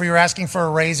personal whenever you're asking for a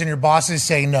raise and your bosses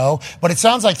say no. But it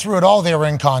sounds like through it all they were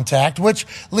in contact, which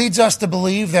leads us to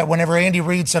believe that whenever Andy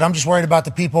Reid said, I'm just worried about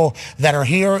the people that are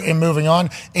here and moving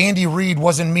on, Andy Reid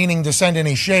wasn't meaning to send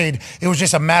any shade. It was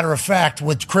just a matter of fact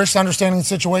with Chris understanding the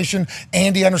situation,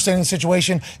 Andy understanding the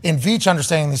situation, and Veach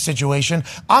understanding the situation.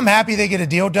 I'm happy they get a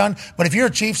deal done. But if you're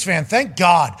a Chiefs fan, thank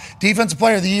God Defensive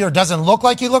Player of the Year doesn't look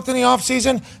like he looked in the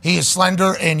offseason. He is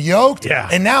slender and yoked. Yeah.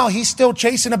 And now he's still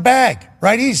chasing a bag,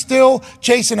 right? He's still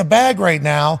chasing a bag right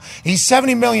now. He's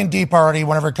 $70 million deep already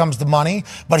whenever it comes to money,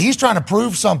 but he's trying to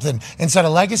prove something instead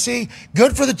of legacy.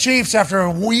 Good for the Chiefs after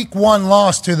a week 1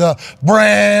 loss to the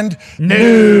brand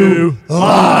new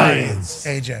Lions.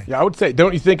 AJ. Yeah, I would say,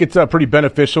 don't you think it's pretty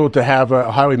beneficial to have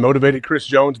a highly motivated Chris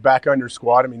Jones back on your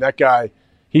squad? I mean, that guy,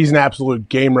 he's an absolute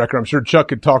game wrecker. I'm sure Chuck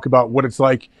could talk about what it's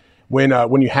like when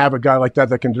you have a guy like that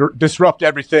can disrupt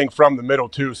everything from the middle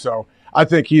too. So I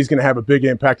think he's going to have a big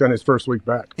impact on his first week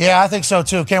back. Yeah, I think so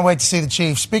too. Can't wait to see the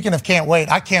Chiefs. Speaking of can't wait,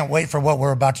 I can't wait for what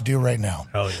we're about to do right now.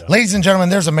 Hell yeah. Ladies and gentlemen,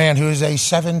 there's a man who is a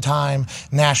 7-time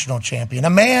national champion, a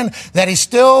man that is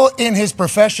still in his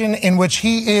profession in which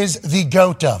he is the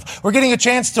GOAT of. We're getting a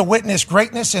chance to witness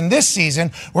greatness in this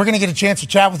season. We're going to get a chance to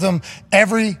chat with him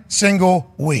every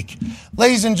single week.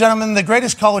 Ladies and gentlemen, the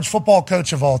greatest college football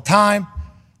coach of all time,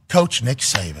 Coach Nick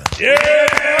Saban.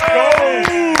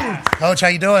 Yeah! Coach, how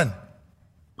you doing?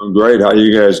 I'm great. How are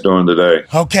you guys doing today?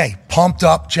 Okay, pumped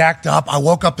up, jacked up. I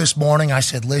woke up this morning. I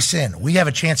said, listen, we have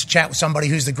a chance to chat with somebody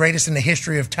who's the greatest in the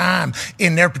history of time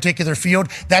in their particular field.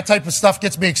 That type of stuff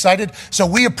gets me excited. So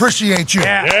we appreciate you.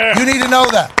 Yeah. You need to know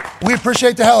that. We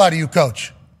appreciate the hell out of you,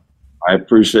 Coach. I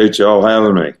appreciate y'all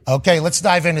having me. Okay, let's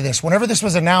dive into this. Whenever this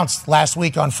was announced last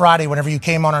week on Friday, whenever you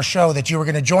came on our show that you were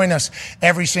going to join us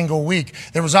every single week,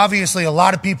 there was obviously a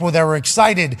lot of people that were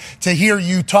excited to hear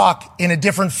you talk in a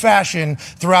different fashion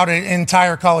throughout an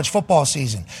entire college football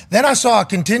season. Then I saw a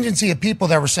contingency of people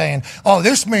that were saying, oh,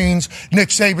 this means Nick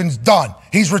Saban's done.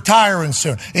 He's retiring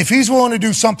soon. If he's willing to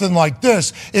do something like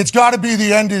this, it's got to be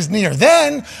the end is near.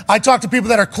 Then I talk to people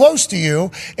that are close to you,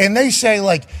 and they say,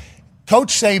 like,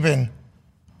 Coach Saban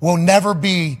will never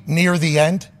be near the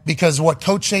end because what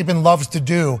Coach Saban loves to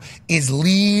do is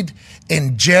lead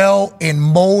and gel and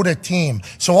mold a team.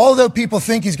 So although people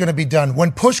think he's going to be done,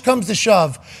 when push comes to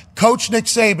shove, Coach Nick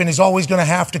Saban is always going to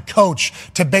have to coach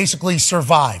to basically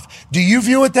survive. Do you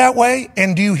view it that way?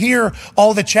 And do you hear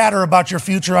all the chatter about your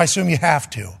future? I assume you have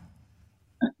to.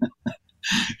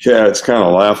 Yeah, it's kind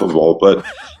of laughable. But,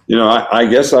 I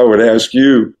guess I would ask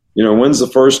you, when's the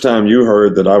first time you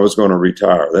heard that I was going to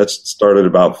retire? That started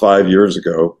about 5 years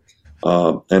ago.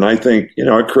 And I think,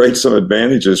 it creates some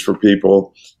advantages for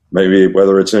people, maybe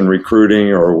whether it's in recruiting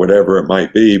or whatever it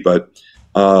might be. But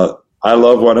I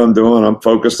love what I'm doing. I'm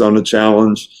focused on the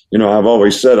challenge. I've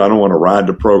always said I don't want to ride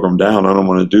the program down. I don't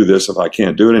want to do this if I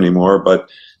can't do it anymore. But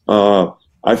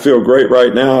I feel great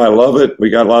right now. I love it. We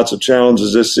got lots of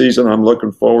challenges this season. I'm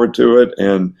looking forward to it,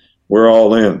 and we're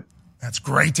all in. That's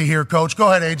great to hear, Coach.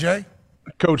 Go ahead, AJ.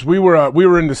 Coach, we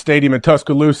were in the stadium in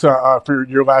Tuscaloosa for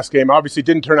your last game. Obviously, it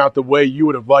didn't turn out the way you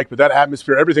would have liked, but that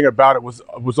atmosphere, everything about it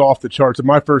was off the charts. It's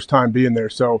my first time being there,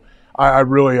 so I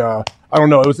really, I don't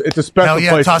know. It's a special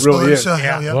place. It really is.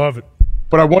 Yeah, love it.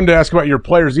 But I wanted to ask about your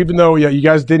players. Even though you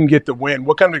guys didn't get the win,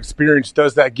 what kind of experience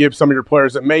does that give some of your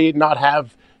players that may not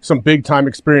have some big-time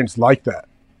experience like that?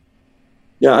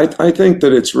 Yeah, I think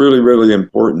that it's really, really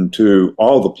important to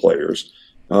all the players.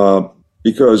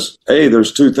 Because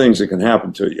there's two things that can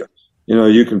happen to you.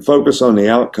 You can focus on the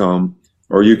outcome,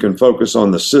 or you can focus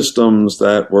on the systems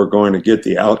that were going to get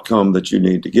the outcome that you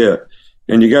need to get.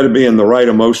 And you got to be in the right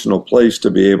emotional place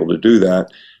to be able to do that.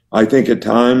 I think at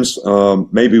times,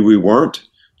 maybe we weren't.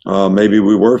 Maybe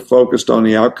we were focused on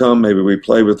the outcome. Maybe we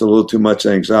played with a little too much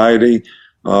anxiety.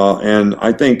 And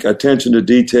I think attention to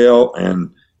detail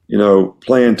and,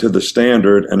 playing to the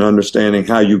standard and understanding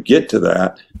how you get to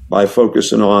that by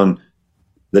focusing on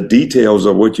the details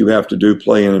of what you have to do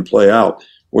play in and play out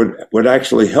would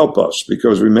actually help us,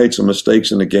 because we made some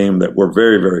mistakes in the game that were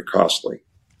very, very costly.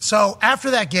 So after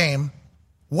that game,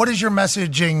 what is your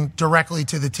messaging directly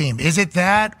to the team? Is it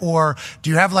that, or do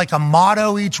you have like a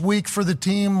motto each week for the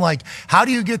team? Like, how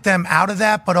do you get them out of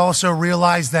that, but also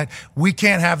realize that we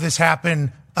can't have this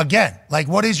happen again? Like,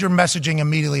 what is your messaging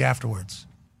immediately afterwards?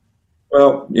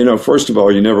 Well, first of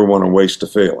all, you never want to waste a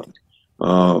failing.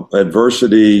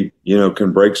 Adversity,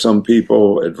 can break some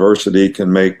people. Adversity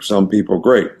can make some people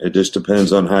great. It just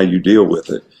depends on how you deal with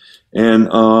it. And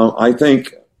I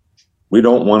think we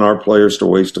don't want our players to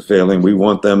waste a failing. We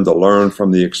want them to learn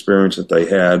from the experience that they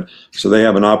had so they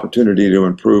have an opportunity to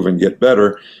improve and get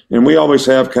better. And we always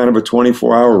have kind of a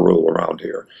 24-hour rule around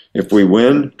here. If we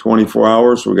win 24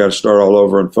 hours, we got to start all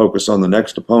over and focus on the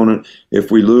next opponent.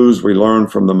 If we lose, we learn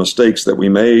from the mistakes that we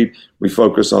made. We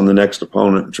focus on the next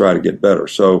opponent and try to get better.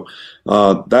 So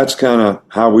that's kind of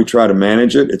how we try to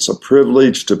manage it. It's a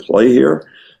privilege to play here.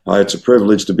 It's a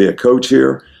privilege to be a coach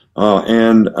here.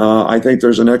 And I think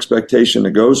there's an expectation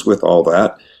that goes with all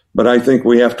that. But I think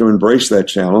we have to embrace that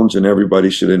challenge, and everybody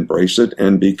should embrace it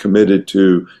and be committed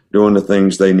to doing the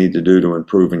things they need to do to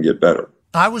improve and get better.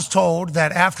 I was told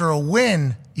that after a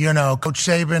win, Coach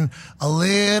Saban, a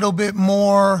little bit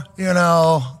more,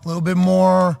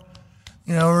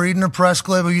 reading a press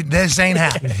clip, this ain't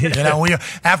happening.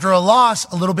 After a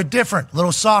loss, a little bit different, a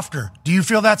little softer. Do you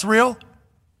feel that's real?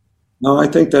 No, I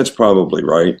think that's probably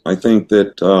right. I think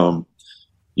that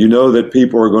that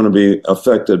people are going to be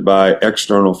affected by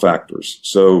external factors.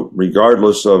 So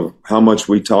regardless of how much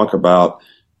we talk about,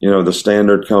 the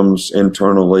standard comes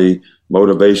internally,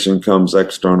 motivation comes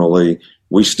externally,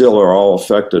 we still are all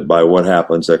affected by what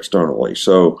happens externally.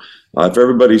 So if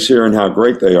everybody's hearing how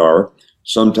great they are,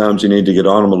 sometimes you need to get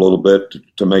on them a little bit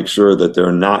to make sure that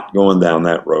they're not going down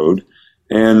that road.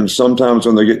 And sometimes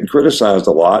when they're getting criticized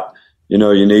a lot,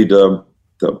 you need to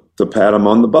pat them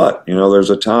on the butt. There's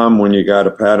a time when you got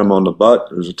to pat them on the butt.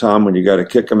 There's a time when you got to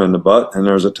kick them in the butt. And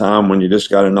there's a time when you just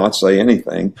got to not say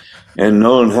anything. And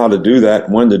knowing how to do that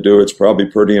and when to do it's probably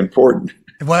pretty important.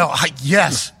 Well,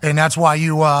 yes. And that's why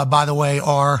you, by the way,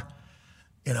 are,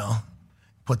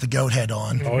 put the goat head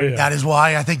on. Oh, yeah. That is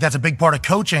why I think that's a big part of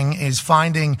coaching is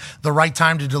finding the right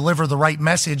time to deliver the right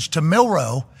message to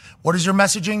Milroe. What is your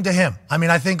messaging to him? I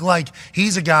mean, I think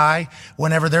he's a guy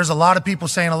whenever there's a lot of people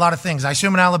saying a lot of things. I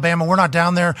assume in Alabama, we're not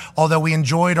down there, although we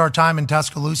enjoyed our time in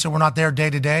Tuscaloosa. We're not there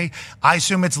day to day. I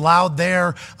assume it's loud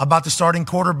there about the starting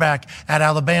quarterback at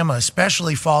Alabama,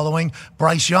 especially following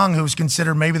Bryce Young, who's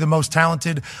considered maybe the most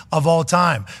talented of all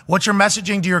time. What's your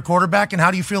messaging to your quarterback, and how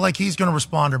do you feel like he's going to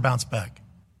respond or bounce back?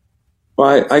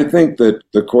 Well, I think that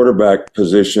the quarterback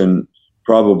position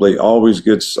probably always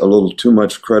gets a little too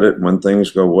much credit when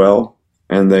things go well,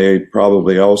 and they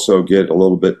probably also get a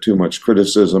little bit too much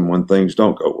criticism when things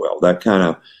don't go well.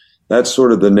 That's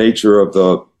sort of the nature of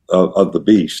the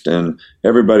beast, and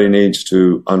everybody needs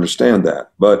to understand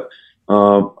that. But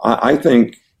I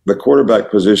think the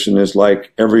quarterback position is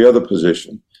like every other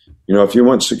position. If you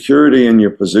want security in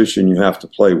your position, you have to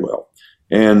play well,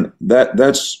 and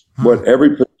that's what every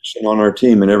position on our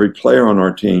team and every player on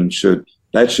our team should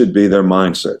be their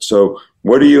mindset. So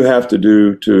what do you have to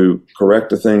do to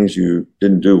correct the things you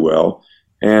didn't do well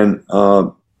and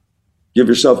give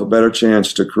yourself a better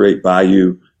chance to create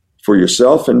value for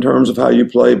yourself in terms of how you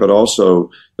play, but also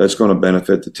that's going to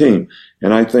benefit the team.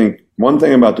 And I think one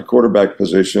thing about the quarterback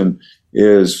position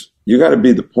is you got to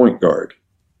be the point guard.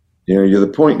 You're the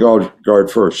point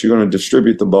guard first. You're going to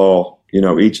distribute the ball,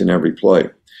 each and every play.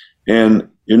 And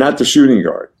you're not the shooting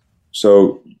guard.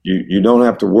 So you don't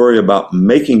have to worry about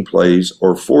making plays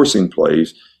or forcing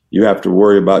plays. You have to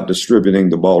worry about distributing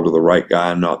the ball to the right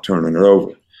guy and not turning it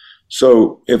over.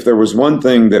 So if there was one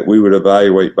thing that we would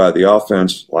evaluate by the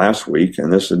offense last week,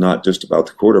 and this is not just about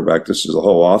the quarterback, this is the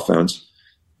whole offense,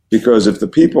 because if the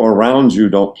people around you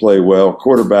don't play well,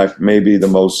 quarterback may be the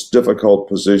most difficult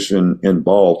position in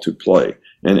ball to play,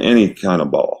 in any kind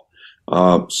of ball.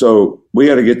 So we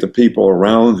got to get the people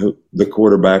around the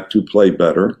quarterback to play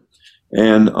better.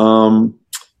 And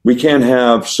we can't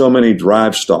have so many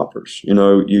drive stoppers.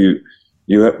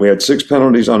 We had 6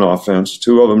 penalties on offense,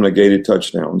 2 of them negated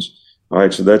touchdowns. All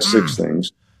right, so that's 6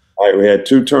 things. All right, we had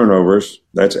 2 turnovers.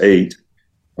 That's 8.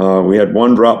 We had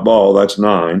 1 drop ball. That's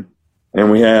 9.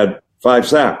 And we had 5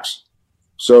 sacks.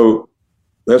 So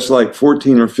that's like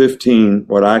 14 or 15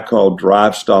 what I call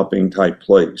drive stopping type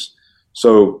plays.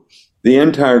 So the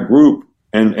entire group,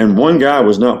 and one guy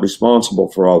was not responsible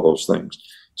for all those things.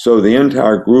 So the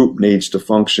entire group needs to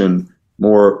function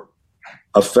more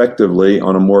effectively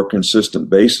on a more consistent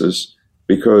basis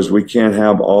because we can't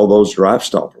have all those drive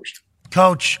stoppers.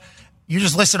 Coach, you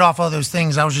just listed off all those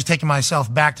things. I was just taking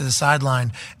myself back to the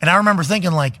sideline, and I remember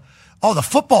thinking the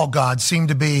football gods seem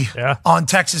to be on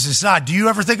Texas's side. Do you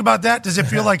ever think about that? Does it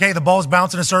feel like, hey, the ball's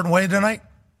bouncing a certain way tonight?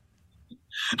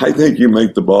 I think you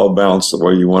make the ball bounce the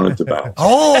way you want it to bounce.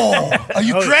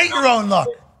 You create your own luck.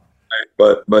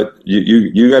 But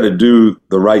you got to do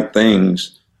the right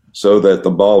things so that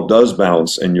the ball does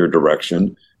bounce in your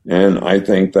direction. And I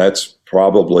think that's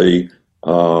probably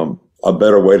a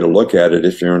better way to look at it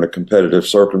if you're in a competitive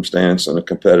circumstance and a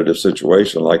competitive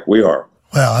situation like we are.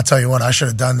 Well, I'll tell you what, I should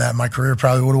have done that. My career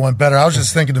probably would have went better. I was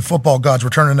just thinking the football gods were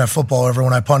turning that football over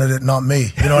when I punted it, not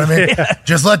me. You know what I mean? Yeah.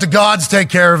 Just let the gods take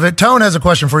care of it. Tone has a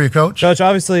question for you, Coach. Coach,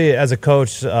 obviously, as a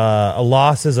coach, a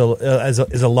loss is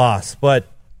a loss. But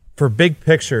for big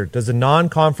picture, does a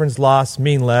non-conference loss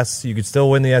mean less? You could still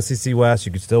win the SEC West.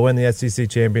 You could still win the SEC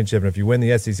championship. And if you win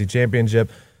the SEC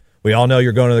championship, we all know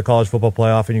you're going to the college football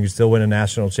playoff, and you can still win a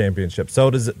national championship.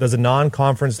 So does a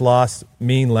non-conference loss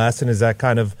mean less? And is that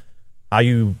kind of how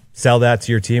you sell that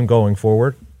to your team going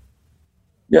forward?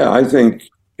 Yeah, I think,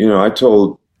 I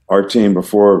told our team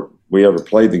before we ever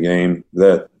played the game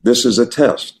that this is a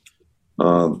test.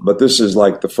 But this is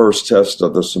like the first test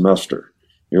of the semester.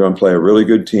 You're going to play a really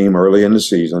good team early in the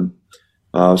season.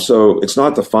 So it's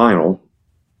not the final.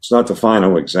 It's not the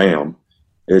final exam.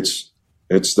 It's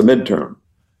the midterm.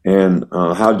 And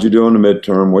how did you do in the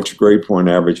midterm? What's your grade point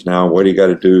average now? What do you got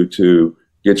to do to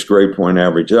get your grade point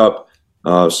average up?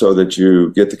 So that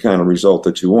you get the kind of result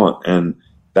that you want. And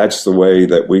that's the way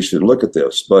that we should look at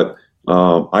this. But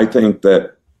I think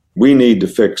that we need to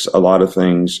fix a lot of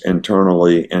things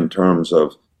internally in terms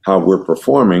of how we're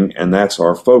performing, and that's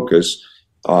our focus.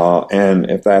 And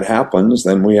if that happens,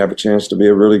 then we have a chance to be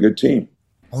a really good team.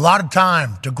 A lot of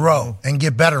time to grow and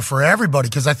get better for everybody,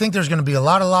 because I think there's going to be a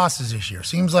lot of losses this year.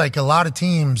 Seems like a lot of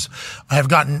teams have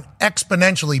gotten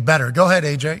exponentially better. Go ahead,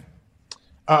 AJ.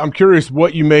 I'm curious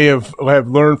what you may have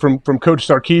learned from Coach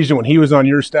Sarkisian when he was on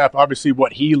your staff. Obviously,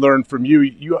 what he learned from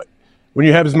you. When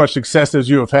you have as much success as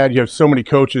you have had, you have so many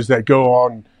coaches that go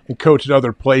on and coach at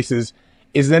other places.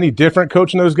 Is it any different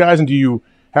coaching those guys? And do you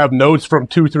have notes from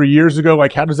 2-3 years ago?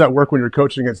 Like, how does that work when you're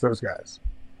coaching against those guys?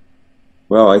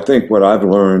 Well, I think what I've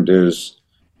learned is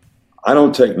I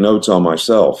don't take notes on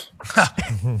myself.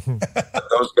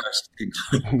 Those guys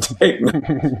take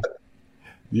notes.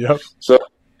 Yep. So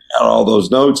out all those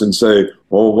notes and say,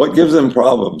 well, what gives them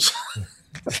problems?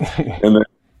 And then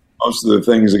most of the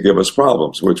things that give us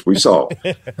problems, which we solve.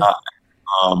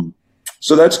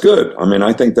 So that's good. I mean,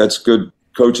 I think that's good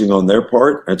coaching on their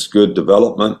part. That's good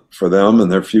development for them and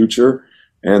their future.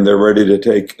 And they're ready to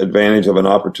take advantage of an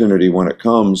opportunity when it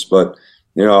comes. But,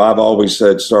 I've always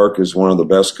said Sark is one of the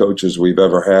best coaches we've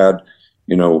ever had,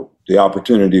 the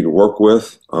opportunity to work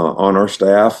with on our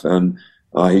staff. And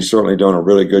he's certainly done a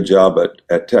really good job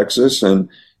at Texas. And,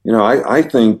 I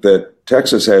think that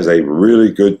Texas has a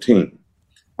really good team.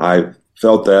 I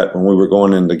felt that when we were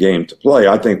going in the game to play.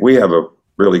 I think we have a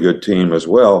really good team as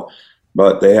well,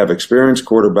 but they have experienced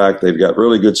quarterback. They've got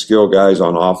really good skill guys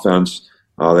on offense.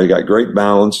 They got great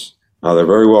balance. They're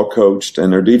very well coached,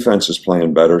 and their defense is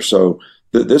playing better. So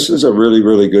this is a really,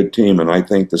 really good team, and I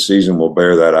think the season will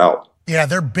bear that out. Yeah,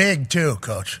 they're big too,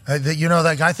 Coach. I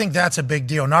think that's a big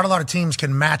deal. Not a lot of teams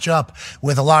can match up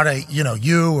with a lot of,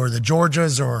 you or the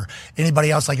Georgias or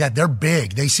anybody else like that. They're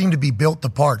big. They seem to be built the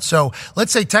part. So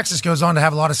let's say Texas goes on to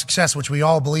have a lot of success, which we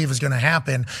all believe is going to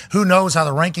happen. Who knows how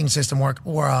the ranking system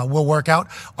will work out?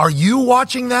 Are you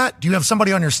watching that? Do you have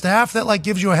somebody on your staff that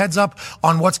gives you a heads up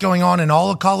on what's going on in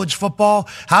all of college football?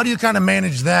 How do you kind of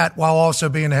manage that while also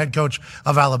being the head coach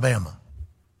of Alabama?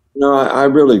 No, I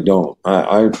really don't.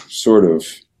 I'm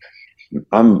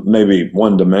maybe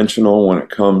one-dimensional when it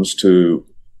comes to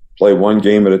play one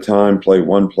game at a time, play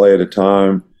one play at a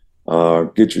time,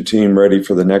 get your team ready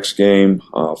for the next game,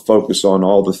 focus on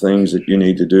all the things that you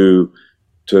need to do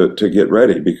to get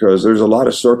ready, because there's a lot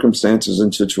of circumstances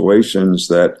and situations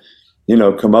that,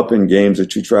 come up in games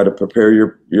that you try to prepare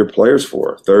your players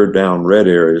for. Third down, red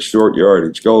area, short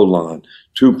yardage, goal line,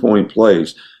 2-point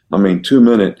plays.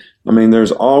 2-minute.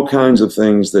 There's all kinds of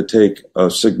things that take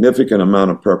a significant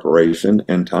amount of preparation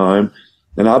and time.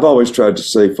 And I've always tried to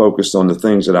stay focused on the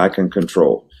things that I can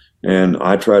control. And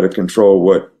I try to control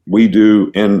what we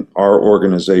do in our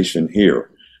organization here.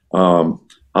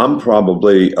 I'm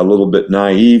probably a little bit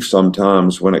naive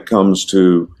sometimes when it comes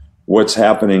to what's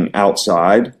happening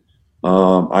outside.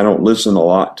 I don't listen a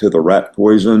lot to the rat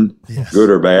poison, yes, good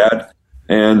or bad,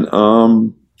 and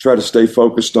try to stay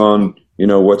focused on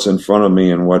what's in front of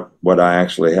me and what I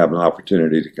actually have an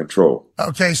opportunity to control.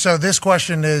 Okay, so this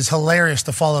question is hilarious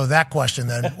to follow that question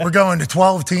then. We're going to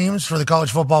 12 teams for the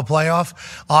college football playoff.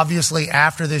 Obviously,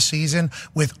 after this season,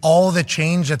 with all the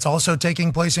change that's also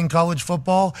taking place in college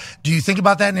football, do you think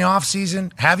about that in the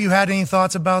offseason? Have you had any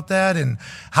thoughts about that? And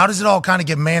how does it all kind of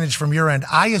get managed from your end?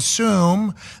 I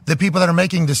assume the people that are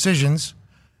making decisions,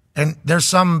 and there's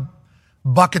some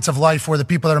buckets of life where the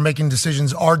people that are making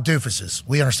decisions are doofuses.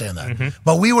 We understand that.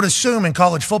 But we would assume in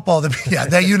college football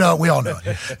that, we all know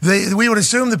it. We would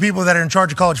assume the people that are in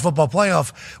charge of college football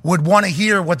playoff would want to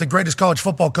hear what the greatest college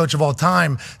football coach of all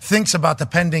time thinks about the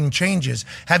pending changes.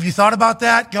 Have you thought about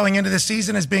that going into this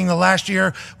season as being the last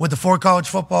year with the 4 college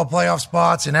football playoff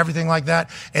spots and everything like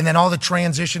that, and then all the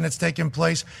transition that's taken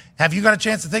place? Have you got a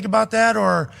chance to think about that,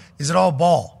 or is it all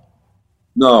ball?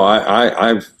 No,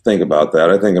 I think about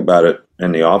that. I think about it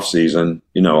in the off season,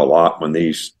 a lot when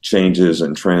these changes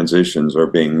and transitions are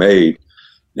being made.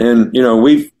 And,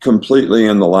 we've completely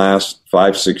in the last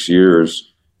 5-6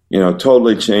 years,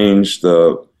 totally changed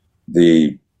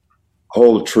the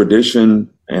whole tradition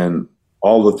and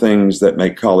all the things that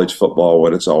make college football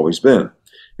what it's always been.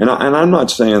 And I'm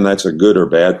not saying that's a good or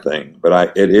bad thing,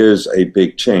 but it is a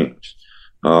big change.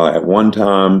 At one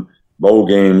time, bowl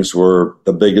games were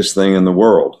the biggest thing in the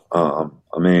world.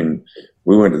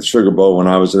 We went to the Sugar Bowl when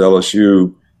I was at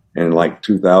LSU in like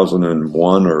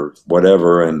 2001 or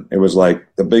whatever, and it was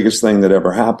like the biggest thing that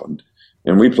ever happened.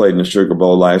 And we played in the Sugar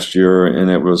Bowl last year, and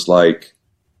it was like,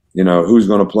 who's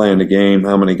going to play in the game?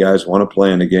 How many guys want to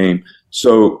play in the game?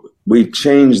 So we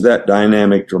changed that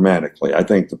dynamic dramatically. I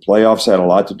think the playoffs had a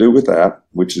lot to do with that,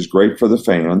 which is great for the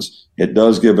fans. It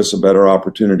does give us a better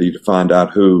opportunity to find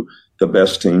out who the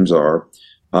best teams are.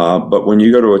 But when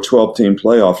you go to a 12-team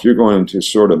playoff, you're going to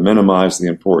sort of minimize the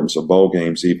importance of bowl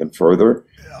games even further,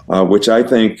 which I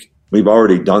think we've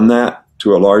already done that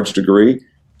to a large degree.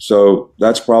 So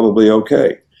that's probably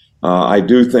okay. I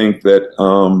do think that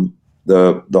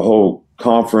the whole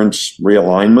conference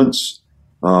realignments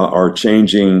are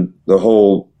changing the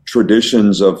whole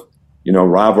traditions of,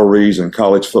 rivalries and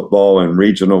college football and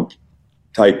regional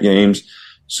type games.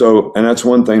 So, and that's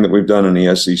one thing that we've done in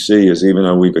the SEC is even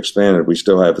though we've expanded, we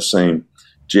still have the same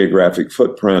geographic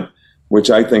footprint, which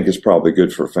I think is probably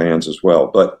good for fans as well.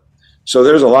 But so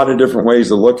there's a lot of different ways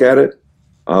to look at it,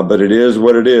 but it is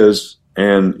what it is,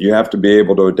 and you have to be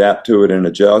able to adapt to it and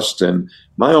adjust. And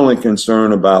my only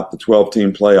concern about the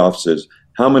 12-team playoffs is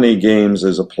how many games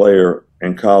is a player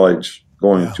in college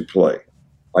going to play?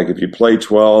 Like if you play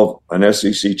 12, an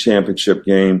SEC championship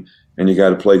game, and you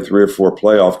got to play 3 or 4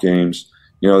 playoff games,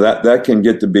 that can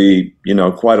get to be,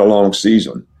 quite a long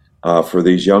season for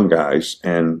these young guys.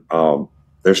 And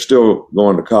they're still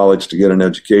going to college to get an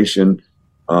education,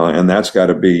 and that's got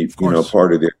to be,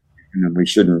 part of it. And we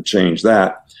shouldn't change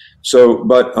that. So,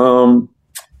 but,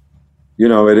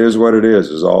 it is what it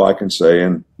is all I can say.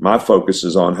 And my focus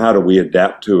is on how do we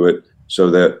adapt to it so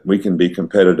that we can be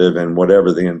competitive in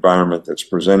whatever the environment that's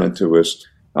presented to us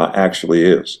actually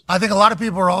is. I think a lot of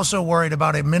people are also worried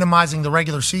about it minimizing the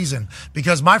regular season,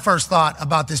 because my first thought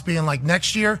about this being like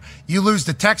next year, you lose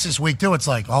the Texas week too. It's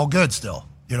like all good still.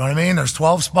 You know what I mean? There's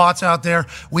 12 spots out there.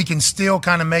 We can still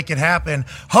kind of make it happen.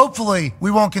 Hopefully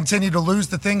we won't continue to lose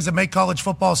the things that make college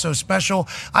football so special.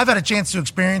 I've had a chance to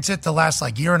experience it the last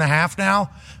year and a half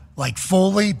now,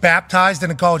 fully baptized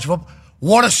into college football.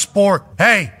 What a sport.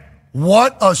 Hey,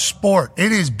 what a sport.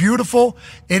 It is beautiful.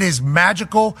 It is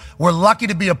magical. We're lucky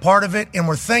to be a part of it, and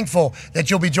we're thankful that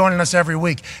you'll be joining us every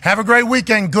week. Have a great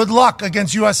weekend. Good luck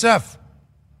against USF.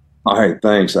 All right,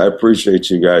 thanks. I appreciate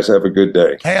you guys. Have a good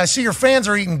day. Hey, I see your fans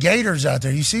are eating gators out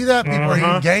there. You see that? People are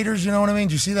eating gators, you know what I mean?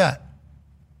 Do you see that?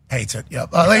 Hey,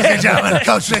 yep. Ladies and gentlemen,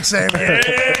 Coach Nick Saban.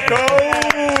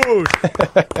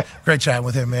 Coach! Great chatting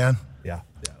with him, man. Yeah.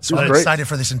 So I'm excited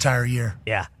for this entire year.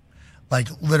 Yeah.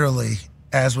 Literally,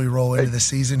 as we roll into the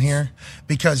season here,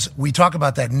 because we talk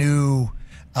about that new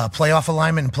playoff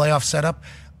alignment and playoff setup.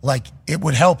 It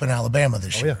would help in Alabama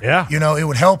this year. Yeah. It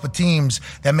would help with teams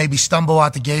that maybe stumble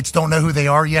out the gates, don't know who they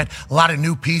are yet. A lot of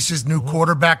new pieces, new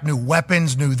quarterback, new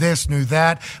weapons, new this, new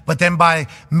that. But then by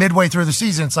midway through the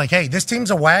season, it's like, hey, this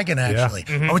team's a wagon, actually.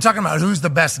 Yeah. Are we talking about who's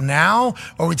the best now?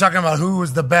 Or are we talking about who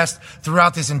was the best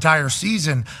throughout this entire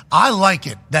season? I like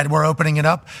it that we're opening it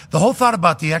up. The whole thought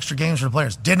about the extra games for the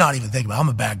players, did not even think about it. I'm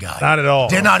a bad guy. Not at all.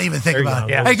 Did not even think about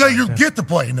it. Yeah. Hey, you get to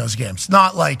play in those games.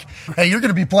 Not like, hey, you're going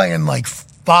to be playing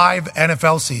 5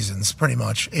 NFL seasons, pretty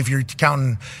much, if you're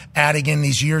counting adding in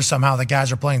these years somehow. The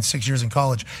guys are playing 6 years in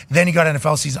college. Then you got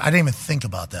NFL season. I didn't even think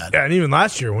about that. Yeah, and even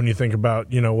last year, when you think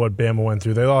about what Bama went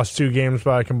through, they lost 2 games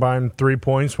by a combined 3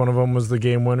 points. One of them was the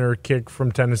game winner kick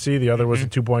from Tennessee. The other was a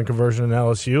 2-point conversion in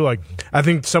LSU. I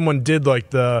think someone did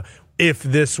if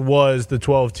this was the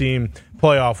 12-team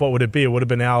playoff, what would it be? It would have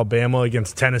been Alabama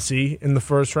against Tennessee in the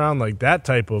first round. That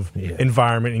type of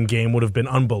environment and game would have been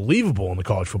unbelievable in the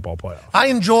college football playoff. I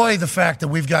enjoy the fact that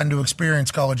we've gotten to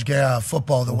experience college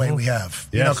football the way we have.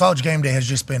 Yes. College game day has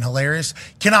just been hilarious.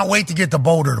 Cannot wait to get to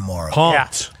Boulder tomorrow.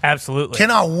 Pumped. Yeah, absolutely.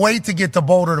 Cannot wait to get to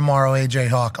Boulder tomorrow, AJ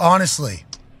Hawk. Honestly.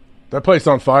 That place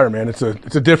on fire, man. It's a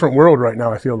different world right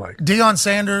now, I feel like. Deion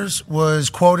Sanders was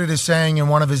quoted as saying in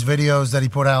one of his videos that he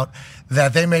put out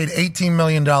that they made $18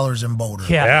 million in Boulder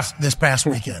this past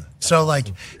weekend. So, like,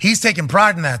 he's taking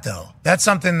pride in that, though. That's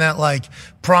something that, like,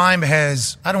 Prime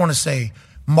has, I don't want to say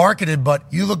marketed,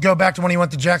 but go back to when he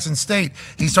went to Jackson State.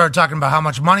 He started talking about how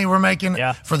much money we're making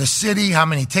for the city, how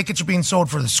many tickets are being sold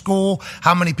for the school,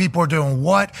 how many people are doing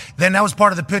what. Then that was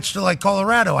part of the pitch to, like,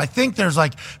 Colorado. I think there's,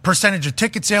 like, percentage of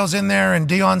ticket sales in there and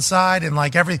Deion's side and,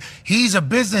 like, he's a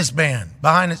businessman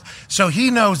behind it. So he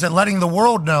knows that letting the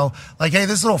world know, like, hey,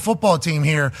 this little football team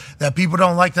here that people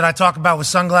don't like that I talk about with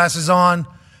sunglasses on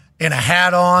and a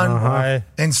hat on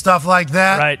and stuff like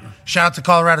that. Right. Shout out to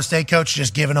Colorado State coach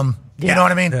just giving them, you know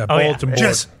what I mean? Yeah, Baltimore.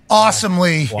 Just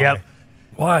awesomely. Yep.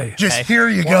 Why? Just here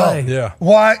you go. Yeah.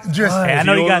 Why? Just Hey, I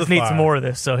know you guys need some more of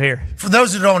this, so here. For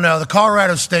those who don't know, the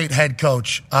Colorado State head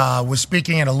coach was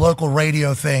speaking at a local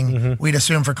radio thing, we'd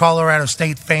assume for Colorado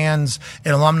State fans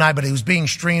and alumni, but it was being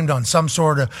streamed on some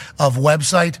sort of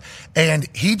website. And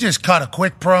he just cut a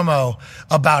quick promo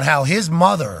about how his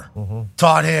mother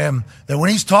taught him that when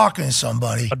he's talking to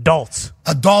somebody,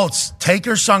 adults take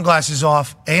her sunglasses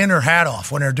off and her hat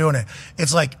off when they're doing it.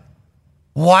 It's like,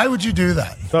 why would you do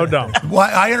that? So dumb.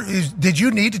 Did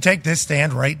you need to take this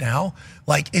stand right now?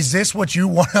 Like, is this what you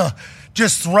want to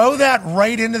just throw that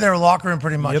right into their locker room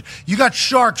pretty much? Yep. You got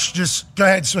Sharks, just go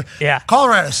ahead. Yeah.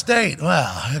 Colorado State,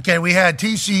 well, okay, we had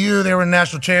TCU. They were in the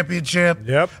national championship.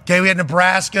 Yep. Okay, we had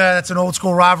Nebraska. That's an old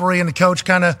school rivalry, and the coach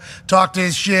kind of talked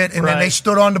his shit, and then they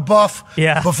stood on the buff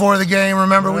before the game.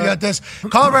 Remember, we got this.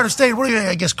 Colorado State, what do you,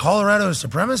 I guess Colorado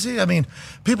supremacy? I mean,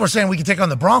 people are saying we can take on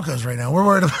the Broncos right now. We're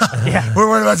worried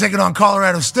about taking on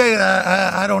Colorado State.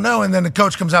 I don't know. And then the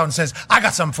coach comes out and says, I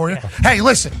got something for you. Hey,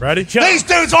 listen. Ready? These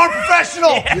dudes aren't professional.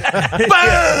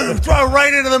 Boom! Throw it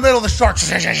right into the middle of the Sharks.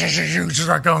 Just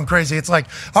start going crazy. It's like,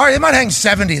 all right, they might hang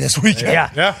 70 this weekend.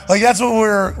 Yeah. Like, that's what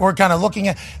we're kind of looking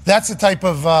at. That's the type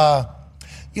of,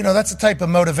 that's the type of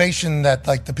motivation that,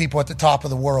 like, the people at the top of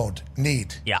the world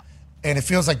need. Yeah. And it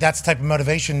feels like that's the type of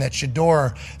motivation that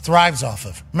Shador thrives off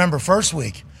of. Remember, first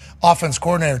week, offense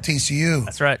coordinator TCU.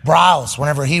 That's right. Browse,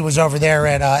 whenever he was over there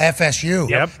at FSU.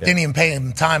 Didn't even pay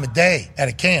him time of day at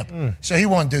a camp. So he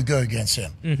won't do good against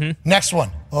him. Next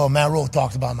one. Oh, Matt Rule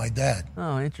talked about my dad.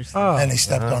 Oh, interesting. And he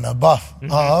stepped on a buff.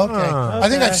 Oh, okay. I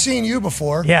think I've seen you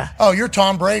before. Yeah. Oh, you're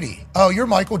Tom Brady. Oh, you're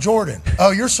Michael Jordan. Oh,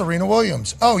 you're Serena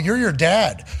Williams. Oh, you're your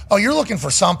dad. Oh, you're looking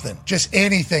for something. Just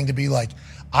anything to be like,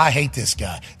 I hate this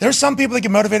guy. There's some people that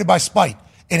get motivated by spite.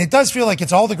 And it does feel like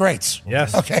it's all the greats.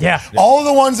 Yes. Okay. Yeah. All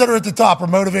the ones that are at the top are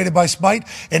motivated by spite.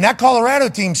 And that Colorado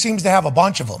team seems to have a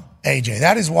bunch of them, AJ.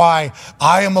 That is why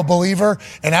I am a believer.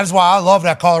 And that is why I love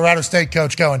that Colorado State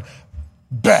coach going,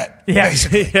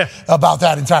 basically, about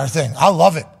that entire thing. I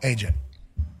love it, AJ.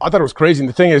 I thought it was crazy. And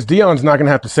the thing is, Deion's not going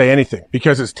to have to say anything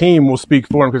because his team will speak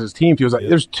for him because his team feels like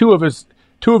there's two of his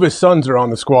sons are on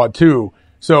the squad too.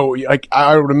 So, like,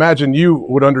 I would imagine you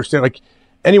would understand, like,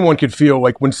 anyone could feel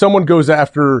like when someone goes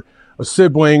after a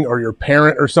sibling or your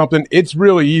parent or something, it's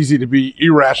really easy to be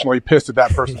irrationally pissed at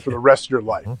that person for the rest of your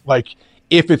life. Like,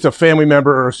 if it's a family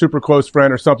member or a super close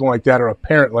friend or something like that or a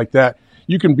parent like that,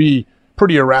 you can be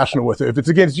pretty irrational with it. If it's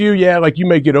against you, like, you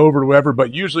may get over it or whatever,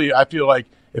 but usually I feel like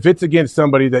if it's against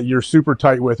somebody that you're super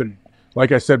tight with, and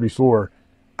like I said before,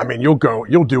 I mean, you'll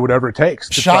do whatever it takes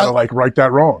to try to, like, right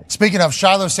that wrong. Speaking of,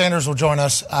 Shiloh Sanders will join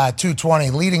us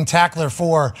 2:20, leading tackler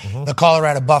for the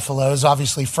Colorado Buffaloes,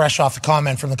 obviously fresh off the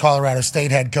comment from the Colorado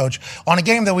State head coach on a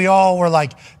game that we all were,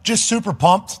 like, just super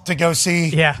pumped to go see.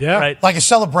 Yeah. Right. Like a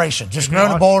celebration. Just go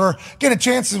to Boulder, get a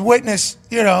chance to witness,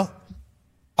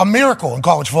 a miracle in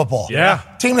college football. Yeah.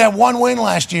 Team that had one win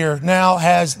last year now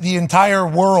has the entire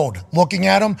world looking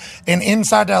at them. And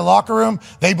inside that locker room,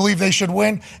 they believe they should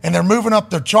win. And they're moving up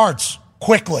their charts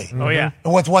quickly. Oh, yeah.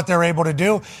 With what they're able to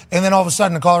do. And then all of a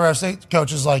sudden, the Colorado State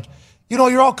coach is like,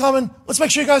 you're all coming. Let's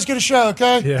make sure you guys get a show,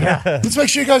 okay? Yeah. Let's make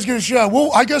sure you guys get a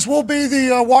show. I guess we'll be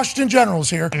the Washington Generals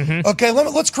here. Okay,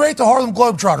 let's create the Harlem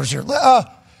Globetrotters here.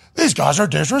 These guys are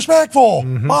disrespectful.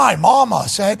 My mama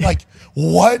said, like,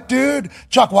 what, dude?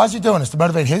 Chuck, why is he doing this? To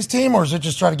motivate his team, or is it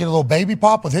just try to get a little baby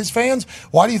pop with his fans?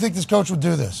 Why do you think this coach would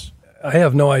do this? I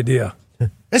have no idea.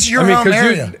 It's your home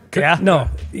area.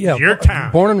 Your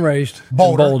town. Born and raised in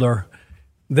Boulder.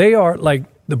 They are, like,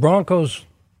 the Broncos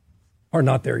are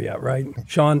not there yet, right,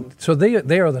 Sean? So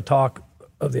they are the talk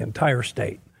of the entire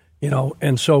state.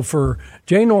 And so for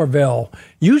Jay Norvell,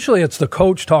 usually it's the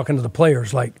coach talking to the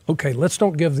players like, okay, let's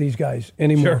don't give these guys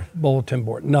any more bulletin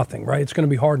board, nothing, right? It's going to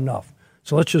be hard enough.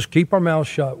 So let's just keep our mouths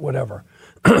shut, whatever.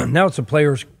 Now it's the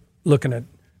players looking at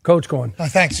coach going.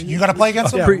 Thanks. You got to play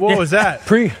against him? What was that?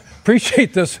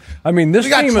 Appreciate this. I mean, this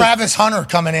we got team Travis Hunter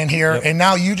coming in here, and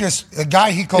now you just a guy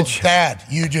he calls dad.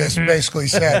 You just basically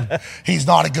said he's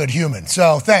not a good human.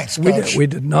 So thanks, Coach. We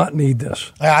did not need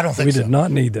this. I don't think we did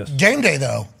not need this. Game day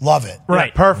though, love it.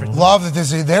 Right, perfect. Love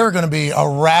that they're going to be a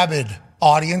rabid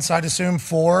audience, I'd assume,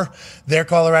 for their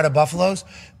Colorado Buffaloes.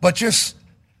 But just,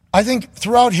 I think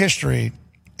throughout history,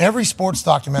 every sports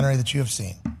documentary that you have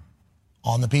seen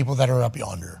on the people that are up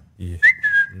yonder. Yeah.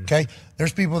 Okay?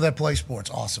 There's people that play sports.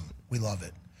 Awesome. We love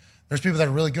it. There's people that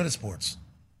are really good at sports.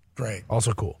 Great.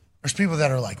 Also cool. There's people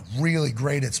that are like really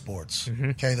great at sports.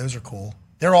 Okay? Those are cool.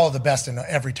 They're all the best in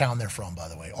every town they're from, by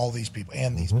the way. All these people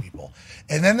and these people.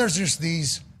 And then there's just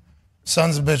these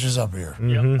sons of bitches up here.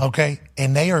 Okay?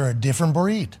 And they are a different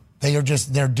breed.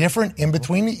 They're different in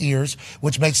between the ears,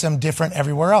 which makes them different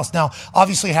everywhere else. Now,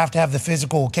 obviously you have to have the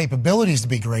physical capabilities to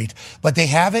be great, but they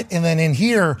have it. And then in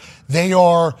here, they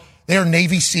are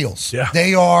Navy SEALs. Yeah.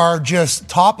 They are just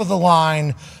top of the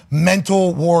line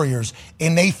mental warriors,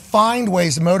 and they find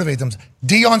ways to motivate them.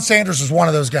 Deion Sanders is one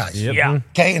of those guys.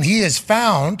 Okay, and he has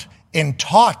found and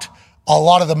taught a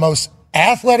lot of the most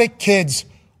athletic kids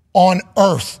on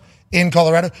earth in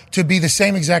Colorado to be the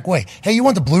same exact way. Hey, you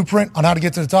want the blueprint on how to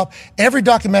get to the top? Every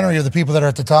documentary of the people that are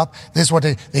at the top, this is what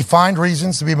they find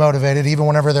reasons to be motivated even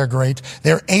whenever they're great.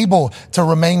 They're able to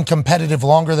remain competitive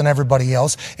longer than everybody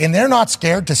else, and they're not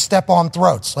scared to step on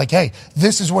throats. Like, hey,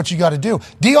 this is what you got to do.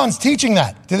 Deion's teaching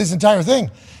that to this entire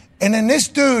thing. And then this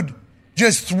dude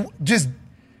just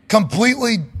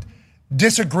completely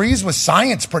disagrees with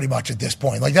science pretty much at this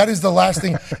point. Like, that is the last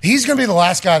thing. He's going to be the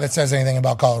last guy that says anything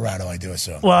about Colorado, I do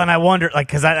assume. Well, and I wonder, like,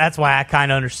 because that's why I kind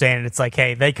of understand it. It's like,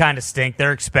 hey, they kind of stink.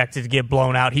 They're expected to get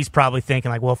blown out. He's probably thinking,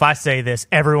 like, well, if I say this,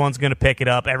 everyone's going to pick it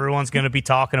up. Everyone's going to be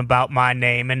talking about my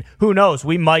name. And who knows?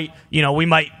 We might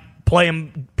play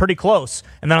him pretty close.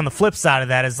 And then on the flip side of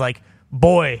that is like,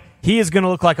 boy, he is going to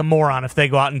look like a moron if they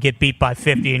go out and get beat by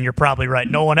 50, and you're probably right.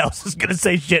 No one else is going to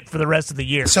say shit for the rest of the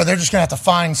year. So they're just going to have to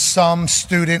find some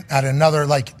student at another,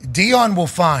 like Deion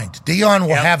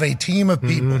will have a team of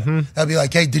people that'll be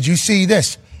like, hey, did you see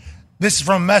this? This is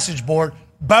from a message board.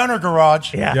 Boner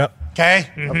Garage. Yeah. Yep.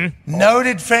 Okay?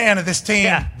 Noted fan of this team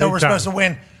that we're supposed to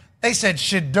win. They said,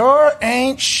 Shador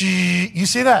ain't You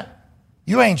see that?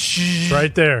 You ain't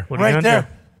Right there. Right there.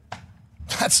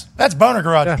 That's Boner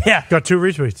Garage. Yeah. Got 2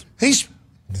 retweets.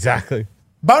 Exactly.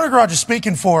 Boner Garage is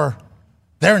speaking for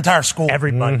their entire school.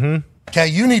 Everybody. Okay,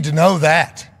 you need to know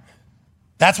that.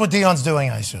 That's what Deion's doing,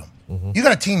 I assume. You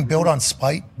got a team built on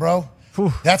spite, bro.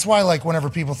 That's why, like, whenever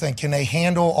people think, can they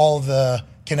handle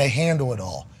it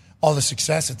all the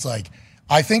success? It's like,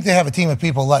 I think they have a team of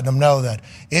people letting them know that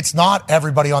it's not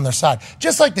everybody on their side.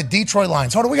 Just like the Detroit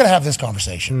Lions. Hold on, we got to have this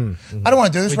conversation. I don't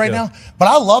want to do this now, but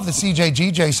I love that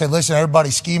CJGJ said, listen, everybody,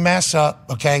 ski mask up,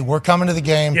 okay? We're coming to the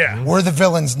game. Yeah. We're the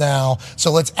villains now,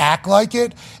 so let's act like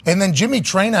it. And then Jimmy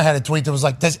Traina had a tweet that was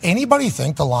like, does anybody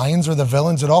think the Lions are the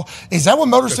villains at all? Is that what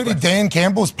Motor City Dan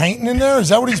Campbell's painting in there? Is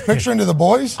that what he's picturing to the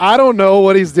boys? I don't know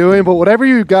what he's doing, but whatever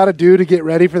you got to do to get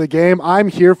ready for the game, I'm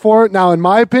here for it. Now, in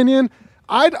my opinion,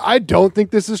 I don't think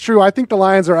this is true. I think the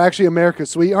Lions are actually America's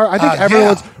sweetheart. I think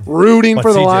everyone's rooting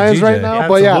for the Lions right now.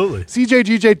 But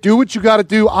CJGJ, do what you got to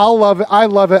do. I'll love it. I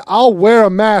love it. I'll wear a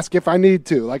mask if I need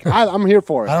to. Like, I'm here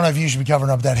for it. I don't know if you should be covering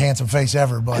up that handsome face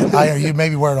ever, but you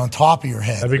maybe wear it on top of your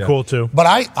head. That'd be cool too. But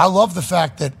I love the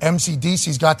fact that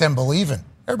MCDC's got them believing.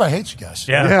 Everybody hates you guys.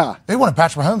 Yeah. They wanted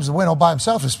Patrick Mahomes to win all by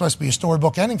himself. It's supposed to be a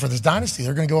storybook ending for this dynasty.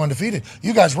 They're going to go undefeated.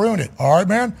 You guys ruined it. All right,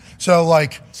 man? So,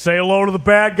 like... say hello to the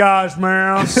bad guys,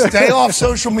 man. Stay off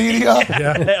social media.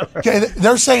 Okay,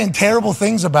 they're saying terrible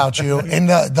things about you, and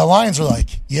the Lions are like,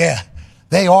 yeah,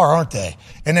 they are, aren't they?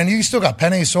 And then you still got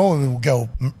Penei Sewell who will go...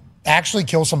 actually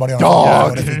kill somebody on the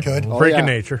field if he could. Freaking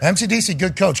nature. MCDC,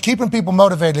 good coach. Keeping people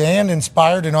motivated and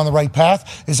inspired and on the right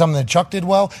path is something that Chuck did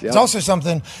well. It's also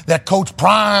something that Coach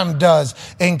Prime does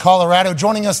in Colorado.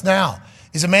 Joining us now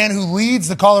is a man who leads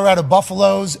the Colorado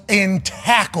Buffaloes in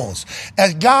tackles.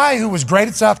 A guy who was great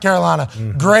at South Carolina,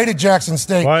 great at Jackson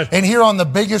State, and here on the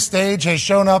biggest stage has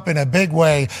shown up in a big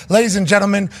way. Ladies and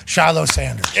gentlemen, Shiloh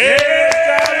Sanders.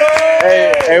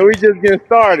 Hey, we just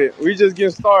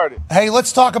getting started. Hey,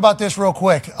 let's talk about this real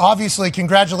quick. Obviously,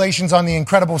 congratulations on the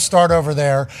incredible start over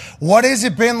there. What has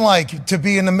it been like to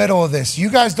be in the middle of this?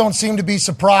 You guys don't seem to be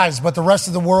surprised, but the rest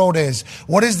of the world is.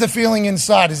 What is the feeling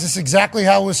inside? Is this exactly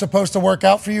how it was supposed to work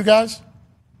out for you guys?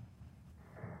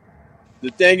 The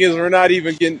thing is,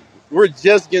 we're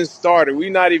just getting started.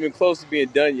 We're not even close to being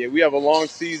done yet. We have a long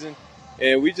season,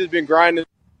 and we've just been grinding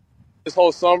this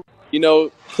whole summer. You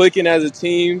know, clicking as a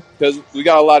team because we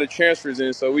got a lot of transfers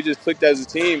in. So we just clicked as a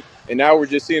team and now we're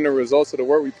just seeing the results of the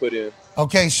work we put in.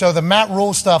 Okay, so the Matt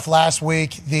Rule stuff last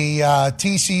week, the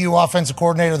TCU offensive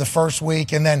coordinator the first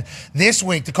week, and then this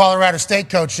week the Colorado State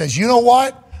coach says, you know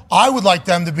what? I would like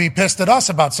them to be pissed at us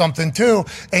about something too,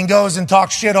 and goes and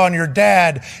talks shit on your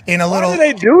dad in a little. Why do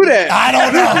they do that? I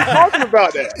don't know. Talking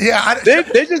about that. Yeah,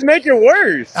 they just make it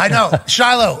worse. I know,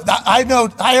 Shiloh. I know.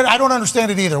 I don't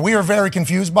understand it either. We are very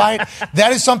confused by it.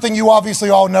 That is something you obviously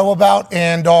all know about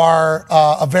and are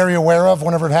very aware of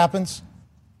whenever it happens.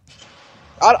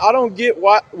 I don't get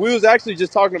why. We was actually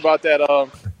just talking about that.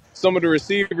 Some of the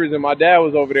receivers and my dad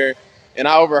was over there, and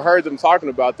I overheard them talking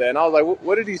about that. And I was like,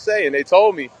 "What did he say?" And they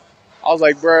told me. I was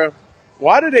like, bro,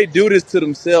 why do they do this to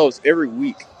themselves every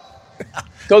week?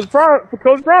 Coach Brown's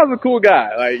a cool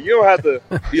guy. Like, you don't have to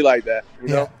be like that, you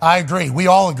know? I agree. We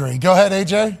all agree. Go ahead,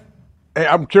 AJ. Hey,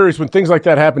 I'm curious, when things like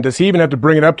that happen, does he even have to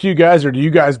bring it up to you guys, or do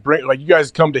you guys you guys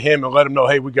come to him and let him know,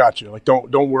 hey, we got you. Like,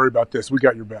 don't worry about this. We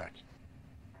got your back.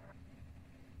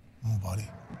 Oh, buddy.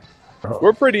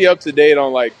 We're pretty up to date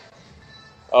on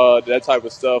that type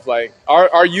of stuff. Like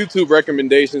our YouTube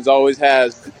recommendations always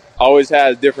has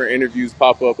different interviews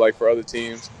pop up for other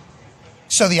teams.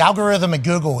 So the algorithm at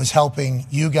Google is helping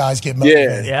you guys get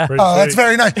motivated. Yeah. Oh, that's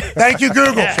very nice. Thank you,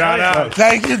 Google. Shout out.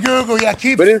 Thank you, Google. Yeah,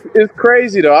 But it's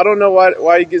crazy though. I don't know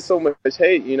why he gets so much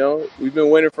hate. You know, we've been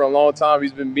winning for a long time.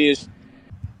 He's been being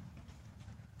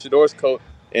Shador's coach,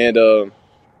 and I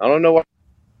don't know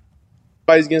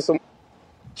why he's getting so.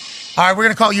 All right, we're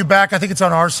going to call you back. I think it's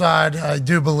on our side. I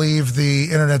do believe the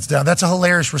internet's down. That's a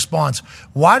hilarious response.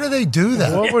 Why do they do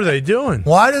that? What were they doing?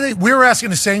 Why do they? We were asking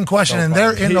the same question, and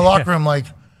they're in the locker room like,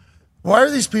 why are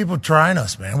these people trying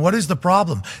us, man? What is the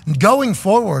problem? Going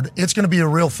forward, it's going to be a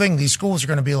real thing. These schools are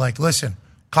going to be like, listen,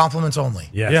 compliments only.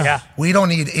 Yeah. We don't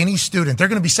need any student. They're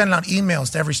going to be sending out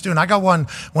emails to every student. I got one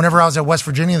whenever I was at West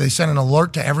Virginia. They sent an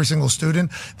alert to every single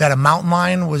student that a mountain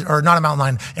lion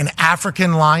an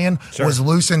African lion was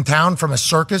loose in town from a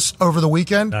circus over the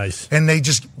weekend. Nice. And they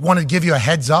just wanted to give you a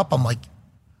heads up. I'm like,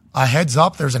 a heads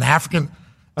up? There's an African.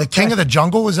 The king of the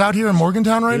jungle is out here in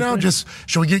Morgantown right now.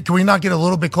 Can we not get a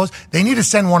little bit close? They need to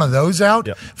send one of those out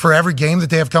for every game that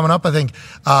they have coming up. I think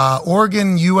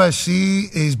Oregon,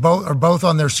 USC are both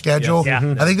on their schedule.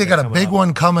 Yeah. I think they got a big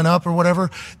one coming up or whatever.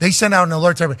 They send out an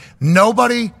alert to everybody.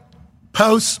 Nobody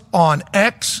posts on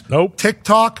X,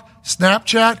 TikTok,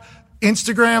 Snapchat,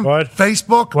 Instagram,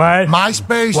 Facebook,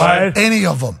 MySpace, any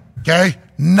of them. Okay?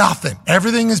 Nothing.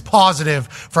 Everything is positive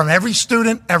from every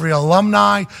student, every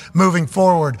alumni moving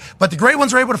forward. But the great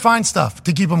ones are able to find stuff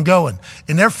to keep them going.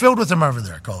 And they're filled with them over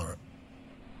there, Colorado.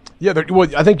 Yeah,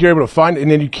 I think you're able to find it,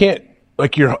 and then you can't,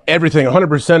 everything,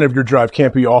 100% of your drive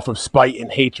can't be off of spite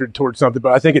and hatred towards something.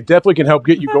 But I think it definitely can help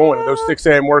get you going in those 6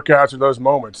 a.m. workouts or those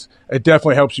moments. It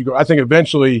definitely helps you go. I think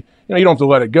eventually, you don't have to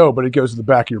let it go, but it goes to the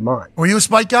back of your mind. Were you a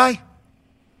spite guy?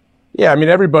 Yeah, I mean,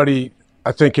 everybody,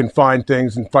 I think, can find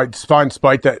things and find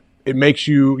spite that it makes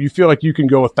you feel like you can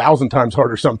go 1,000 times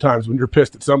harder sometimes when you're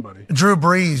pissed at somebody. Drew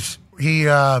Brees, he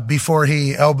before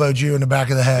he elbowed you in the back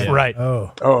of the head. Yeah. Right.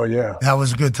 Oh, yeah. That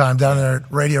was a good time down there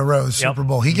at Radio Row, Super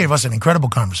Bowl. He gave us an incredible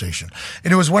conversation.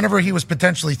 And it was whenever he was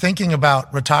potentially thinking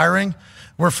about retiring.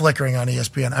 We're flickering on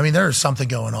ESPN. I mean, there is something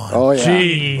going on. Oh, yeah.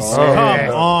 Jeez.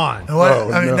 Come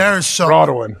on. There's so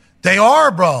throttling. They are,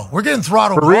 bro. We're getting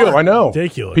throttled. For real, I know.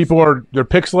 Ridiculous. People they're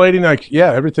pixelating.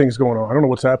 Everything's going on. I don't know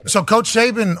what's happening. So Coach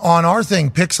Saban on our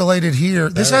thing pixelated here.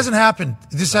 This hasn't happened.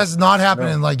 This has not happened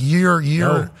in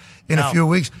a few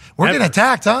weeks. We're getting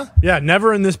attacked, huh? Yeah,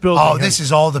 never in this building. Oh, this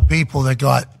is all the people that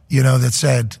got, that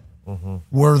said,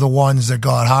 we're the ones that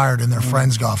got hired and their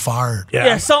friends got fired.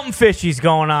 Yeah, something fishy's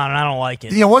going on, and I don't like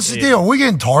it. Yeah, what's the deal? Are we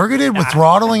getting targeted with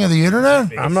throttling of the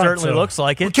internet? It certainly looks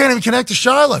like it. We can't even connect to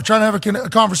Shiloh, trying to have a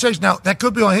conversation. Now, that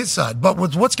could be on his side, but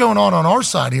with what's going on our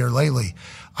side here lately,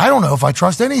 I don't know if I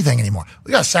trust anything anymore.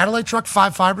 We got a satellite truck,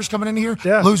 5 fibers coming in here,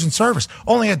 losing service.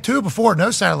 Only had 2 before.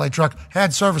 No satellite truck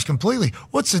had service completely.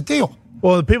 What's the deal?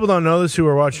 Well, the people don't know this who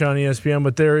are watching on ESPN,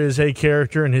 but there is a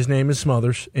character, and his name is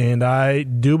Smothers, and I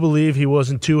do believe he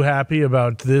wasn't too happy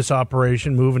about this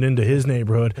operation moving into his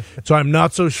neighborhood. So I'm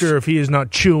not so sure if he is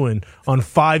not chewing on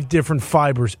 5 different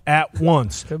fibers at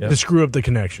once to screw up the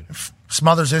connection.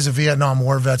 Smothers is a Vietnam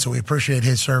War vet, so we appreciate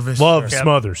his service. Love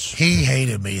Smothers. He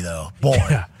hated me, though. Boy.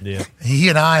 Yeah. He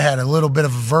and I had a little bit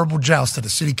of a verbal joust at a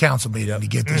city council meeting to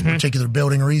get this particular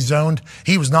building rezoned.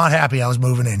 He was not happy I was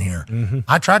moving in here.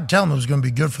 I tried to tell him it was going to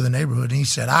be good for the neighborhood, and he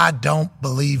said, I don't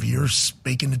believe you're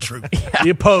speaking the truth.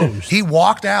 He opposed. He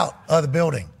walked out of the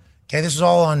building. Okay, this is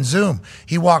all on Zoom.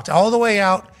 He walked all the way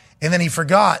out, and then he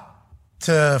forgot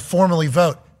to formally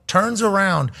vote. Turns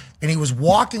around, and he was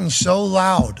walking so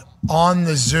loud on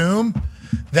the Zoom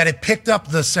that it picked up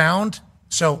the sound.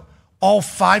 So all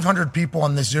 500 people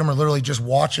on this Zoom are literally just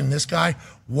watching this guy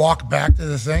walk back to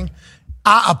the thing.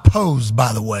 I opposed,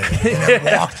 by the way,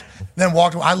 and then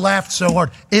walked. I laughed so hard.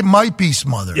 It might be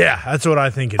smothered. Yeah, that's what I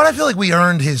think. But I feel like we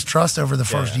earned his trust over the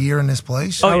first year in this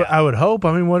place. I would hope.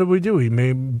 I mean, what did we do?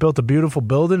 We built a beautiful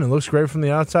building. It looks great from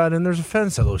the outside, and there's a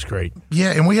fence that looks great.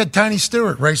 Yeah, and we had Tiny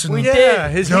Stewart racing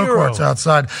his go-karts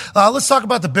outside. Let's talk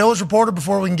about the Bills reporter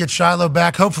before we can get Shiloh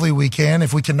back. Hopefully we can.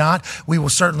 If we cannot, we will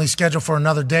certainly schedule for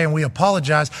another day, and we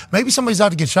apologize. Maybe somebody's out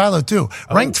to get Shiloh, too.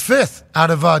 Ranked 5th out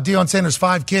of Deion Sanders'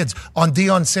 5 kids on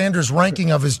Deion Sanders'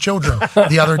 ranking of his children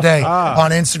the other day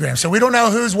on Instagram. So we don't know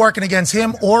who's working against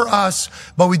him or us,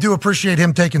 but we do appreciate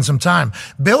him taking some time.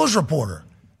 Bills reporter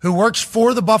who works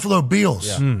for the Buffalo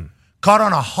Bills caught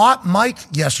on a hot mic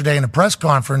yesterday in a press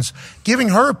conference giving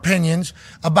her opinions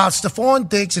about Stephon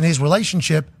Diggs and his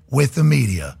relationship with the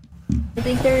media. I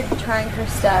think they're trying for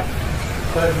Steph.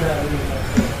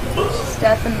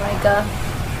 Steph and Micah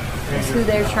is who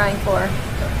they're trying for.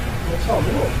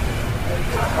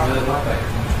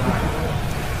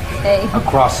 Hey,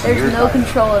 there's no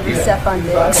control over Stephon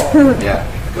Diggs.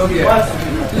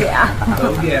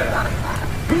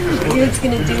 He's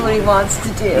going to do what he wants to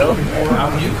do. How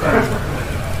you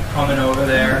coming over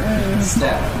there?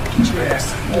 Steph, get your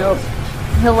ass. Nope.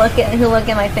 He'll look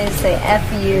at my face and say,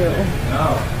 F you.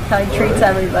 How he treats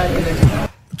everybody.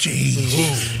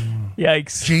 Jeez.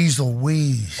 Yikes. Jeez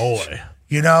Louise. Boy.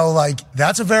 You know, like,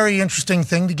 that's a very interesting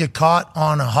thing to get caught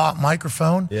on a hot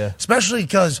microphone. Yeah. Especially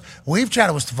because we've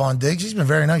chatted with Stephon Diggs. He's been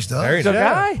very nice to us. Very Good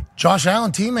guy. Josh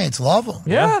Allen teammates love him.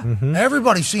 Yeah.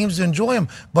 Everybody seems to enjoy him.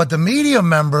 But the media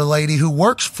member lady who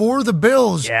works for the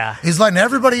Bills is letting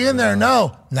everybody in there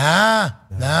know, nah,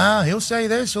 he'll say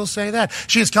this, he'll say that.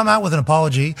 She has come out with an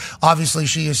apology. Obviously,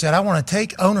 she has said, I want to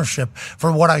take ownership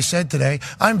for what I said today.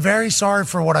 I'm very sorry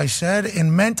for what I said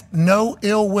and meant no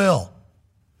ill will.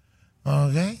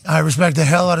 Okay. I respect the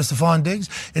hell out of Stephon Diggs,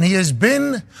 and he has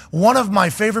been one of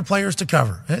my favorite players to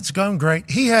cover. It's going great.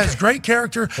 He has great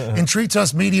character and treats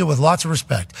us media with lots of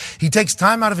respect. He takes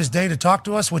time out of his day to talk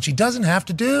to us, which he doesn't have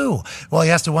to do. Well, he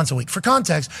has to once a week. For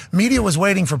context, media was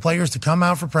waiting for players to come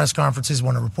out for press conferences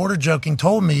when a reporter joking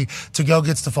told me to go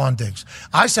get Stephon Diggs.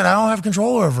 I said, I don't have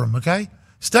control over him, okay?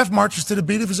 Steph marches to the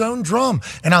beat of his own drum,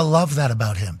 and I love that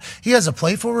about him. He has a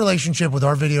playful relationship with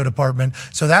our video department,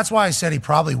 so that's why I said he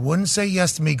probably wouldn't say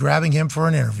yes to me grabbing him for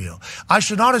an interview. I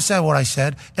should not have said what I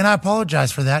said, and I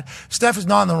apologize for that. Steph is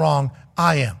not in the wrong.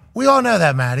 I am. We all know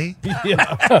that, Maddie.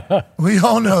 We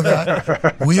all know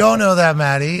that. We all know that,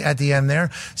 Maddie, at the end there.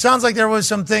 Sounds like there was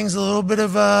some things, a little bit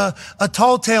of a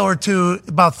tall tale or two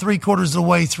about 3/4 of the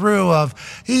way through of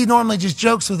he normally just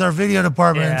jokes with our video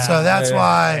department. So that's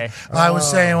why I was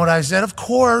saying what I said. Of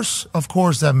course,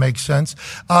 that makes sense.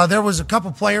 There was a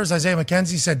couple players. Isaiah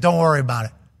McKenzie said, don't worry about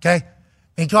it. Okay.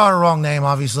 He called her wrong name,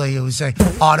 obviously. It would say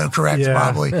autocorrect,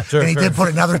 probably. And he did put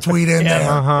another tweet in there.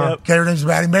 Okay, her name's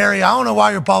Maddie. Mary, I don't know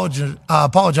why you're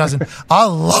apologizing. I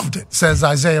loved it, says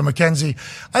Isaiah McKenzie.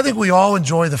 I think we all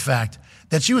enjoy the fact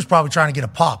that she was probably trying to get a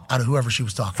pop out of whoever she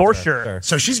was talking to. For sure.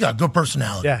 So she's got good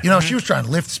personality. Yeah. You know, she was trying to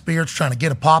lift spirits, trying to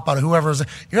get a pop out of whoever was.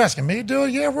 You're asking me to do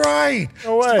it? Yeah, right.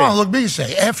 No way. Come on, look at me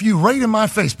say, F you right in my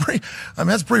face.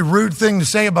 That's a pretty rude thing to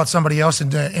say about somebody else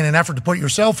in an effort to put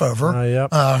yourself over.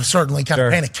 Certainly kind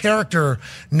of paint a character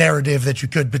narrative that you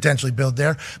could potentially build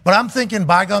there. But I'm thinking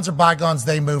bygones are bygones,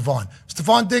 they move on.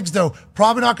 Stephon Diggs, though,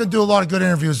 probably not going to do a lot of good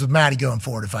interviews with Maddie going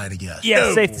forward, if I had to guess. Yeah,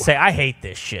 it's safe to say I hate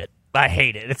this shit. I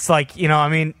hate it. It's like,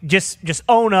 just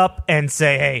own up and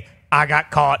say, hey, I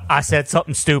got caught. I said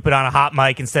something stupid on a hot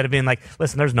mic instead of being like,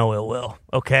 listen, there's no ill will,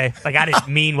 okay? Like, I didn't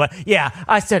mean what. Yeah,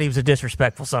 I said he was a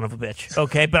disrespectful son of a bitch,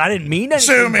 okay? But I didn't mean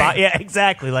anything. Sue me. Yeah,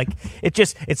 exactly. Like,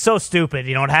 it's so stupid.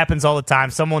 It happens all the time.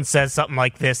 Someone says something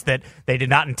like this that they did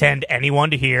not intend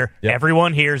anyone to hear. Yep.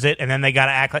 Everyone hears it, and then they got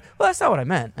to act like, well, that's not what I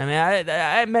meant. I mean,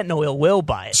 I meant no ill will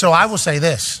by it. So I will say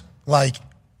this. Like,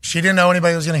 she didn't know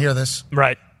anybody was going to hear this.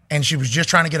 Right. And she was just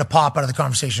trying to get a pop out of the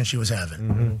conversation she was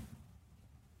having.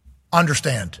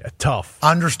 Understand. Tough.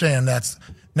 Understand that's...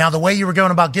 Now, the way you were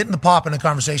going about getting the pop in the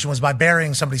conversation was by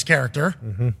burying somebody's character.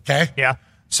 Okay? Yeah.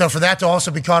 So for that to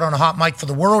also be caught on a hot mic for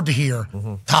the world to hear,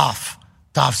 tough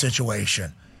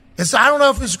situation. I don't know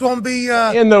if it's going to be...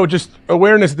 And though, just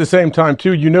awareness at the same time,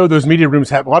 too. Those media rooms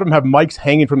have... A lot of them have mics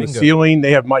hanging from the ceiling.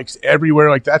 They have mics everywhere.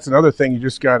 Like, that's another thing you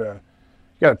just got to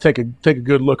take a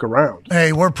good look around.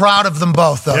 Hey, we're proud of them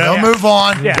both, though. They'll move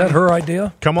on. Yeah. Is that her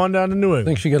idea? Come on down to New England.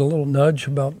 Think she get a little nudge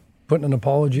about putting an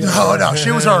apology? No, she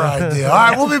was our idea. All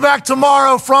right, we'll be back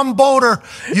tomorrow from Boulder.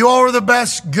 You all are the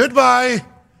best. Goodbye.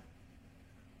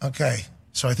 Okay,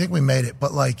 so I think we made it,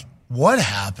 but What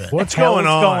happened? What's going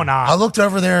on? I looked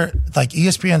over there, like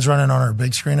ESPN's running on our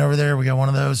big screen over there. We got one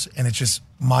of those, and it's just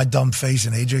my dumb face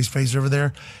and AJ's face over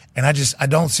there. And I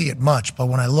don't see it much, but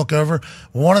when I look over,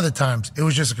 one of the times, it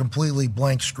was just a completely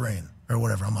blank screen or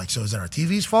whatever. I'm like, so is that our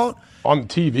TV's fault? On the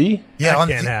TV? Yeah, on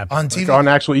TV. Like on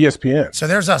actual ESPN. So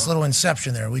there's us, little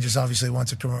inception there. We just obviously want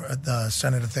to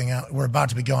send it a thing out. We're about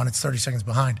to be gone. It's 30 seconds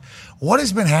behind. What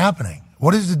has been happening?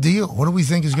 What is the deal? What do we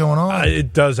think is going on?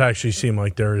 It does actually seem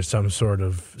like there is some sort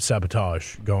of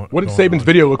sabotage going on. What did Saban's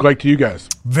video look like to you guys?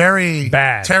 Very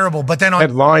bad. Terrible. But then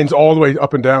had lines all the way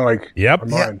up and down like Yep.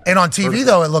 Yeah, and on TV,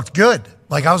 though, it looked good.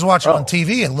 Like I was watching on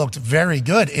TV, it looked very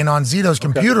good. And on Zito's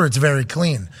computer, it's very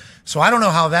clean. So I don't know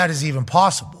how that is even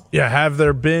possible. Yeah, have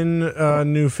there been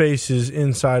new faces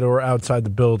inside or outside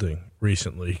the building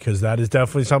recently? Because that is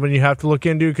definitely something you have to look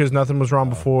into because nothing was wrong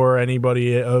before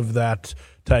anybody of that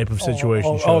type of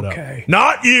situation showed up.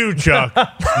 Not you, Chuck.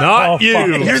 Not you.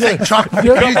 You think Chuck? Come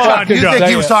You on, think Chuck.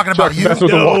 he was talking about you?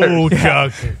 No,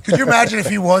 Chuck. Could you imagine if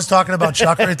he was talking about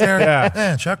Chuck right there? Yeah.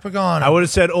 Man, Chuck Pagano. I would have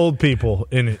said old people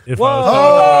in it if I was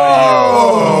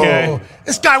Oh, talking about you. Okay.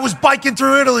 This guy was biking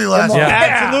through Italy last Yeah, night.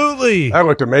 absolutely. That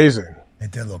looked amazing.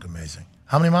 It did look amazing.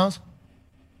 How many miles?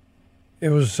 It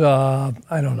was I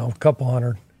don't know, a couple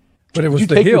hundred, but it was Did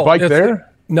you the take hill. your bike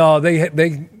there? No,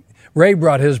 Ray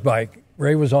brought his bike.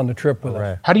 Ray was on the trip with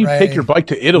us. How do you take your bike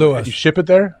to Italy? Lewis. You ship it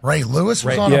there? Ray Lewis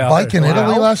was on a bike in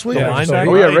Italy last week? Yeah,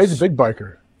 Oh, yeah, Ray's a big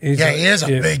biker. He is a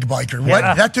big biker. What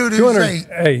that dude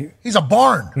is he's a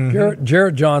barn. Mm-hmm.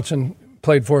 Jarrett Johnson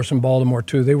played for us in Baltimore,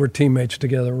 too. They were teammates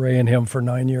together, Ray and him, for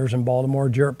 9 years in Baltimore.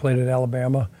 Jarrett played at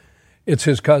Alabama. It's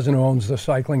his cousin who owns the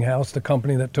cycling house, the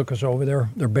company that took us over there.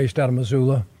 They're based out of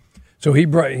Missoula. So he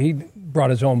brought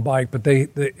his own bike, but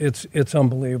it's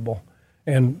unbelievable.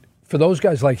 And for those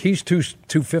guys, like he's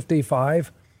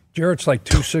 255, Jarrett's like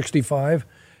 265,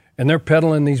 and they're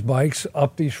pedaling these bikes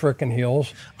up these frickin'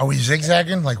 hills. Are we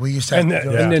zigzagging like we used to? And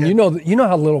then you know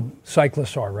how little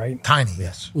cyclists are, right? Tiny,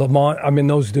 yes. Lamont, I mean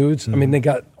those dudes. I mean they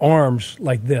got arms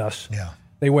like this. Yeah.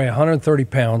 They weigh 130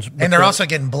 pounds. And they're also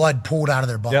getting blood pulled out of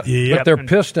their body. But they're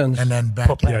pistons. And then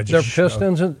back. They're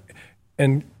pistons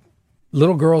and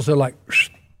little girls are like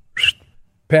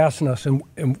passing us, and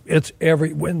it's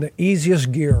when the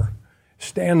easiest gear,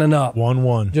 standing up,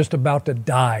 1-1, just about to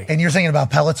die. And you're thinking about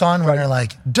Peloton when they're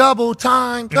like double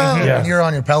time, go, and you're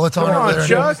on your Peloton over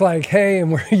there. It's like, hey,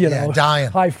 and we're dying,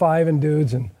 high-fiving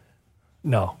dudes, and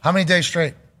no. How many days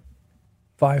straight?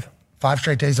 5. 5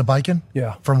 straight days of biking?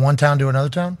 Yeah. From one town to another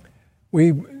town?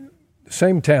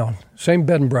 Same town, same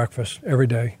bed and breakfast every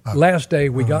day. Last day,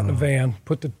 we got in the van,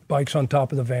 put the bikes on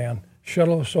top of the van,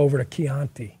 shuttle us over to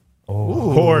Chianti. Oh,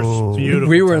 of course. Beautiful.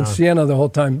 We were in town. Siena the whole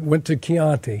time, went to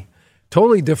Chianti.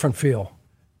 Totally different feel.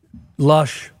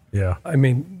 Lush. Yeah. I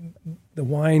mean, the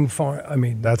wine farm, I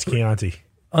mean. That's Chianti.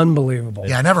 Unbelievable.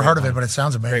 Yeah, I never heard of it, but it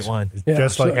sounds amazing. Great wine. Yeah,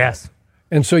 Just like yes.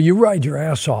 And so you ride your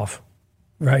ass off,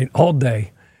 right, all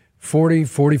day. 40,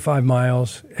 45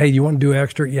 miles. Hey, you want to do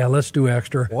extra? Yeah, let's do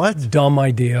extra. What? Dumb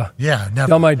idea. Yeah, never.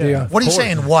 Dumb idea. What are you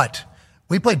saying? What?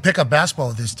 We played pickup basketball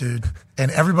with this dude,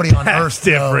 and everybody on earth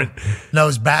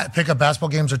knows pickup basketball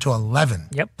games are to 11.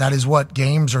 Yep. That is what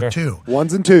games are to.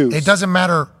 1s and 2s. It doesn't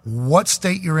matter what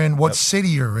state you're in, what city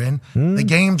you're in. The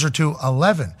games are to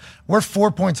 11. We're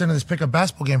 4 points into this pickup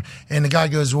basketball game, and the guy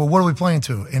goes, well, what are we playing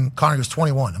to? And Connor goes,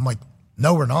 21. I'm like,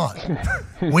 no, we're not.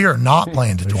 We are not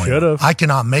playing to 20. Should've. I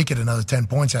cannot make it another 10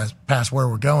 points past where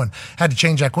we're going. Had to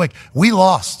change that quick. We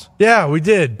lost. Yeah, we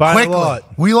did. By Quickly. a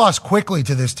lot. We lost quickly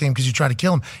to this team because you tried to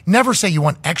kill them. Never say you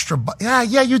want extra. Yeah,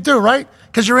 you do, right?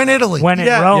 Because you're in Italy. When in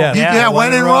Rome. Yeah,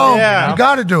 when in Rome. Yeah. You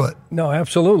got to do it. No,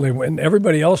 absolutely. When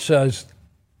everybody else says,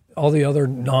 all the other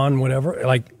non-whatever,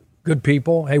 like good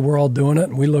people, hey, we're all doing it.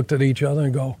 And we looked at each other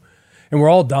and go, and we're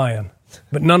all dying.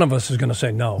 But none of us is going to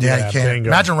say no. Yeah, you can't.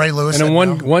 Imagine Ray Lewis. And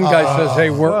then one guy says, hey,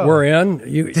 we're in.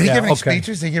 Did he give any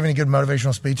speeches? Did he give any good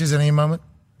motivational speeches at any moment?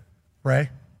 Ray?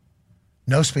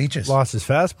 No speeches. Lost his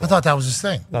fastball. I thought that was his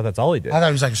thing. No, that's all he did. I thought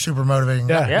he was like a super motivating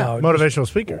guy. No, motivational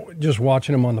speaker. Just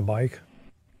watching him on the bike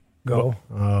go.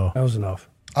 Oh. That was enough.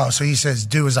 Oh, so he says,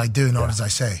 do as I do, not as I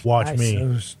say. Watch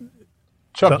me.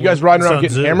 Chuck, you guys riding around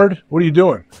getting hammered? What are you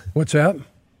doing? What's that?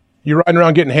 You riding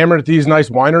around getting hammered at these nice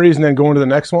wineries and then going to the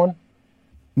next one?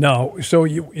 No. So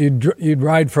you'd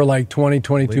ride for like 20,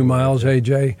 22 miles,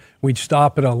 AJ. We'd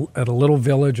stop at a little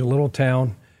village, a little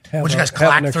town. Would you guys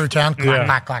clack through town?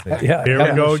 Clack, clack, clack. Yeah. Here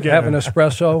we go again. Have an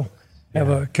espresso, have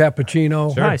a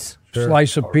cappuccino. Nice.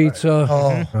 slice of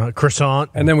pizza,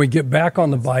 croissant. And then we get back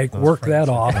on the bike, work that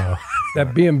off.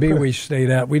 That B&B we stayed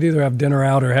at, we'd either have dinner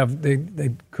out or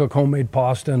they cook homemade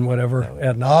pasta and whatever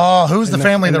at night. Oh, who's the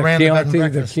family that ran the bed and The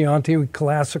breakfast? Chianti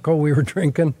Classico we were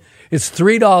drinking. It's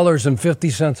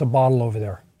 $3.50 a bottle over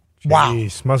there. Wow.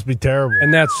 Jeez, must be terrible.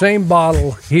 And that same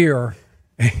bottle here,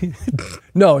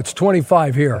 no, it's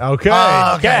 25 here. Okay.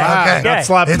 Okay. Not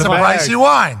slapping It's the a bag. pricey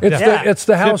wine. It's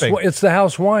the house. Shipping. It's the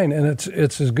house wine, and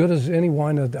it's as good as any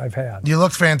wine that I've had. You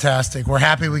look fantastic. We're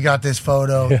happy we got this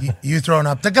photo. You throwing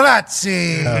up the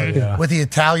grazie with the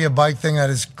Italia bike thing.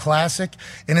 That is classic.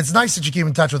 And it's nice that you keep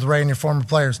in touch with Ray and your former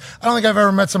players. I don't think I've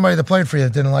ever met somebody that played for you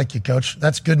that didn't like you, Coach.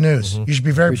 That's good news. You should be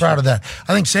very proud of that.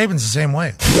 I think Saban's the same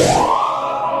way.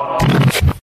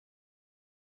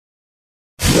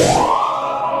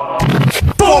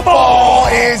 Football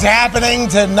is happening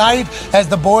tonight as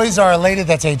the boys are elated.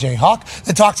 That's AJ Hawk.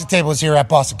 The Toxic Table is here at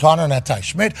Boston Connor and at Ty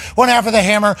Schmidt. One half of the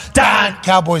Hammer, Don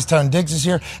Cowboys Tone Diggs is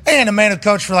here. And a man who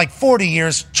coached for like 40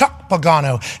 years, Chuck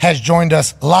Pagano, has joined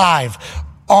us live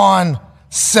on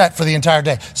set for the entire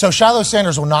day. So Shiloh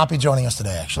Sanders will not be joining us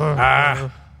today, actually.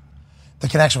 The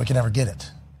connection, we can never get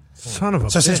it. Son of a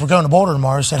So since we're going to Boulder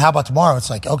tomorrow, I said, how about tomorrow? It's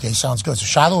like, okay, sounds good. So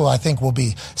Shiloh, I think, will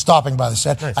be stopping by the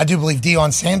set. Nice. I do believe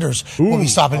Deion Sanders will be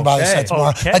stopping by the set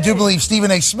tomorrow. I do believe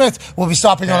Stephen A. Smith will be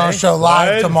stopping on our show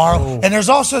live tomorrow. And there's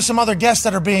also some other guests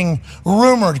that are being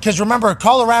rumored. Because remember,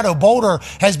 Colorado Boulder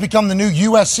has become the new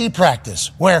USC practice,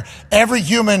 where every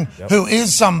human who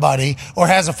is somebody or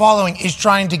has a following is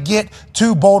trying to get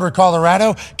to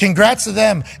Colorado. Congrats to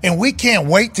them. And we can't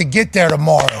wait to get there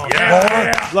tomorrow.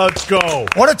 Let's go.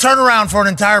 What a turnaround for an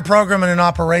entire program and an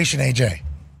operation, AJ.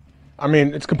 I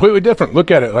mean, it's completely different. Look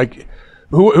at it. Like,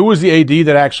 who was the AD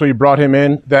that actually brought him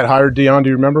in that hired Deion? Do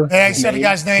you remember? Yeah, I said the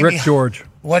guy's name. Rick George.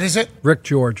 What is it? Rick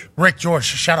George. Rick George.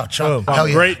 Shout out, Chuck. Boom. Hell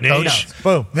yeah, Great name. Coach.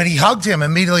 Boom. But he hugged him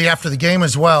immediately after the game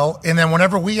as well. And then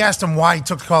whenever we asked him why he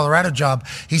took the Colorado job,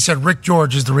 he said Rick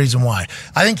George is the reason why.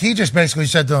 I think he just basically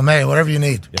said to him, hey, whatever you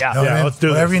need. Yeah, you know what I mean? let's do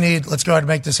whatever this. you need, let's go ahead and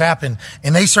make this happen.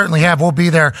 And they certainly have. We'll be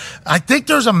there. I think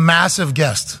there's a massive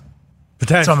guest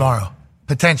tomorrow.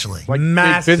 Potentially. Like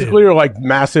massive. Physically or like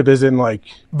massive as in like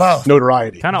both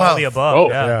notoriety? Kind of all the above. Oh,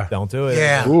 yeah. Don't do it.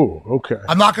 Yeah. Ooh, okay.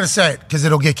 I'm not going to say it because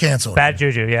it'll get canceled. Bad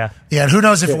juju, yeah. Yeah, and who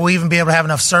knows if we'll even be able to have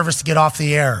enough service to get off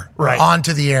the air or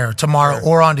onto the air tomorrow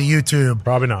or onto YouTube.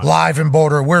 Probably not. Live in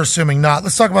Boulder. We're assuming not.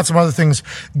 Let's talk about some other things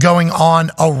going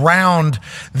on around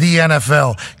the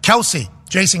NFL.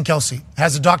 Jason Kelce,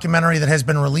 has a documentary that has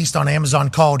been released on Amazon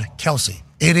called Kelce.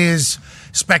 It is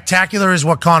spectacular is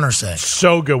what Connor said.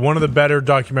 So good. One of the better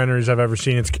documentaries I've ever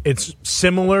seen. It's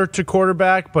similar to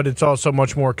Quarterback, but it's also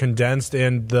much more condensed,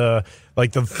 and the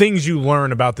things you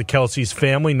learn about the Kelce's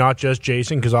family, not just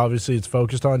Jason, because obviously it's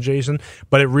focused on Jason,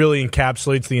 but it really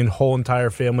encapsulates the whole entire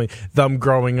family, them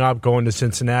growing up, going to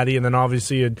Cincinnati, and then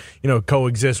obviously it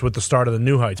coexists with the start of the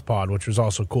New Heights pod, which was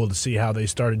also cool to see how they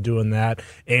started doing that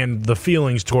and the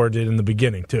feelings toward it in the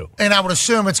beginning too. And I would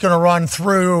assume it's going to run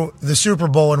through the Super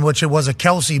Bowl, in which it was a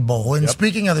Kelce Bowl. And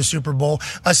speaking of the Super Bowl,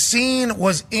 a scene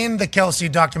was in the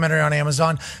Kelce documentary on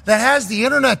Amazon that has the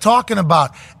internet talking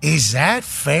about, is that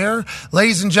fair?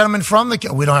 Ladies and gentlemen,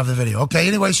 we don't have the video. Okay,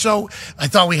 anyway, so I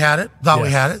thought we had it. Thought we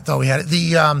had it.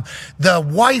 The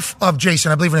wife of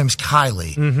Jason, I believe her name is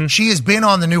Kylie. Mm-hmm. She has been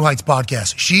on the New Heights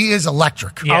podcast. She is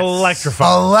electric. Yes.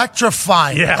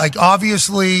 Electrifying. Yeah. Like,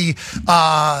 obviously,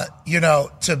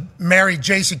 to marry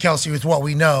Jason Kelce with what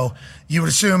we know, you would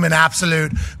assume an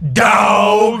absolute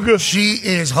dog. She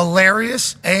is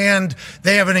hilarious, and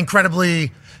they have an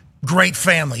incredibly great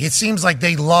family. It seems like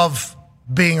they love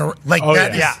being like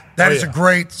that. That is a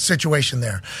great situation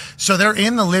there. So they're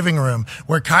in the living room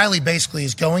where Kylie basically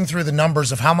is going through the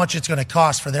numbers of how much it's going to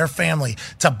cost for their family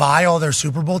to buy all their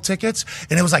Super Bowl tickets.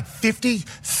 And it was like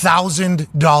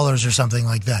 $50,000 or something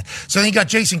like that. So then you got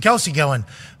Jason Kelce going,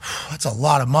 that's a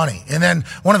lot of money. And then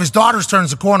one of his daughters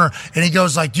turns the corner and he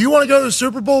goes like, do you want to go to the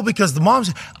Super Bowl? Because the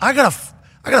mom's, I got a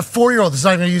 4-year-old that's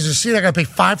not going to use his seat. I got to pay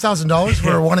 $5,000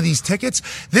 for one of these tickets.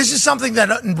 This is something that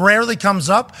rarely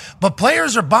comes up, but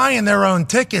players are buying their own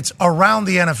tickets around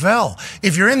the NFL.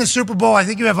 If you're in the Super Bowl, I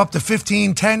think you have up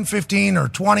to 10, 15, or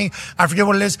 20. I forget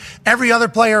what it is. Every other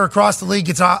player across the league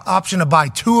gets an option to buy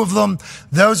 2 of them.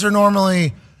 Those are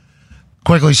normally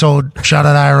quickly sold. Shout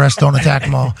out IRS. Don't attack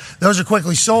them all. Those are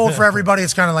quickly sold for everybody.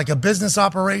 It's kind of like a business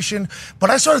operation.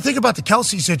 But I started thinking about the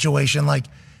Kelce situation. Like,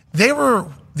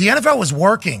 the NFL was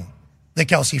working the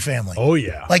Kelsey family. Oh,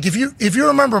 yeah. Like, if you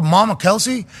remember Mama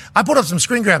Kelsey, I put up some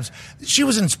screen grabs. She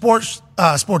was in Sports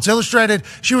Illustrated.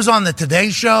 She was on the Today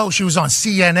Show. She was on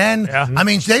CNN. Yeah. I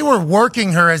mean, they were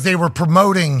working her as they were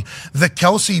promoting the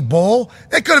Kelsey Bowl.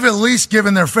 They could have at least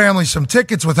given their family some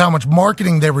tickets with how much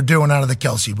marketing they were doing out of the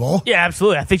Kelsey Bowl. Yeah,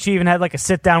 absolutely. I think she even had like a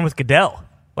sit down with Goodell.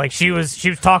 Like she was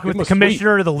talking with the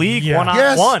commissioner of the league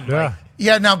one-on-one. Yes.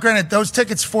 Yeah. Now, granted, those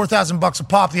tickets $4,000 a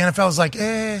pop. The NFL was like,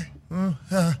 I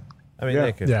mean,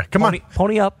 they could. Yeah, come on.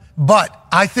 Pony up. But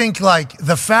I think, like,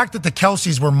 the fact that the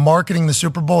Kelseys were marketing the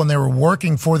Super Bowl and they were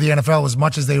working for the NFL as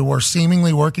much as they were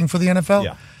seemingly working for the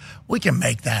NFL, we can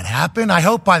make that happen. I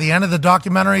hope by the end of the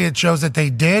documentary it shows that they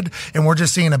did, and we're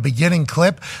just seeing a beginning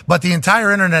clip. But the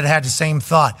entire internet had the same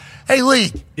thought. Hey,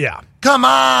 league. Yeah. Come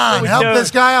on, help this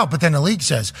guy out. But then the league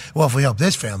says, well, if we help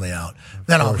this family out,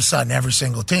 then all of a sudden every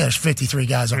single team, there's 53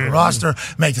 guys on the roster,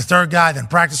 make the third guy, then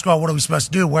practice squad. What are we supposed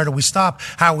to do? Where do we stop?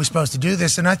 How are we supposed to do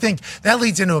this? And I think that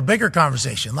leads into a bigger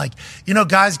conversation. Like,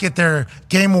 guys get their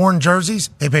game-worn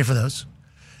jerseys, they pay for those.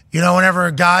 Whenever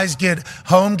guys get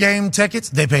home game tickets,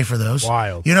 they pay for those.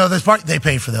 Wild. This part, they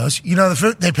pay for those. The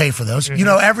food, they pay for those.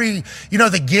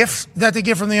 The gifts that they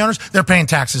get from the owners, they're paying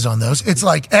taxes on those. It's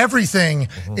like everything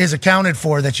is accounted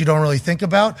for that you don't really think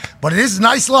about. But it is a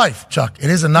nice life, Chuck. It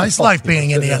is a nice life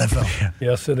being in the NFL.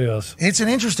 Yes, it is. It's an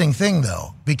interesting thing,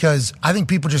 though, because I think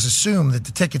people just assume that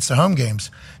the tickets to home games,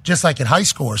 just like at high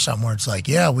school or somewhere, it's like,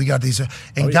 yeah, we got these.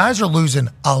 And guys are losing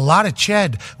a lot of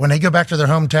ched when they go back to their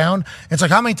hometown. It's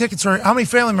like, how many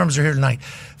family members are here tonight?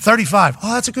 35.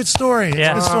 Oh, that's a good story. It's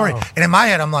a good story. And in my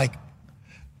head, I'm like,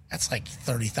 that's like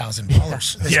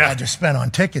 $30,000 this guy just spent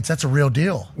on tickets. That's a real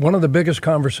deal. One of the biggest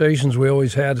conversations we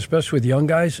always had, especially with young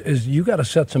guys, is you got to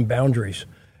set some boundaries.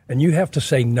 And you have to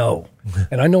say no.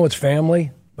 And I know it's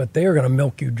family, but they are going to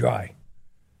milk you dry.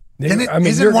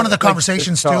 Isn't one of the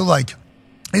conversations, too, like,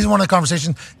 isn't one of the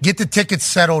conversations, get the tickets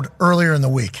settled earlier in the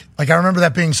week? Like, I remember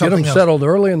that being something Get them settled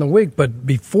early in the week, but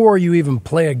before you even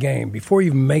play a game, before you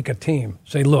even make a team,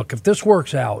 say, look, if this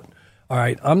works out, all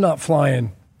right, I'm not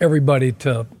flying everybody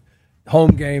to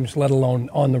home games, let alone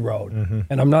on the road.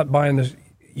 And I'm not buying this.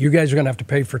 You guys are going to have to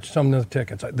pay for some of the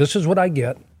tickets. This is what I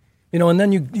get. And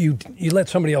then you let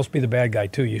somebody else be the bad guy,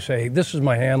 too. You say, hey, this is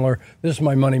my handler. This is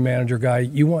my money manager guy.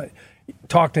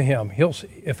 Talk to him.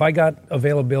 If I got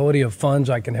availability of funds,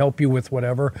 I can help you with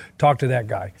whatever. Talk to that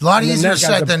guy. A lot easier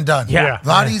said than done. Yeah. A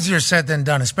lot easier said than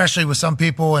done, especially with some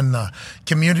people in the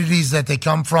communities that they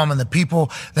come from and the people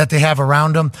that they have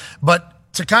around them.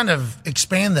 But to kind of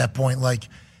expand that point, like,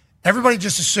 everybody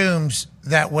just assumes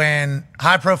that when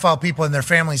high-profile people and their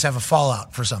families have a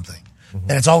fallout for something,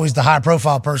 and it's always the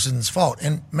high-profile person's fault.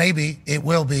 And maybe it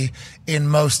will be in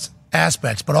most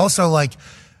aspects. But also, like,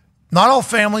 not all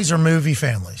families are movie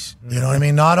families. You know what I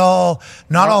mean? Not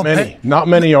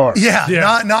many are.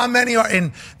 Yeah. Not many are.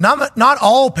 And not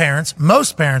all parents,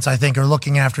 most parents, I think, are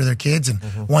looking after their kids and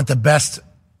want the best,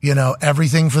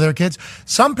 everything for their kids.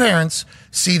 Some parents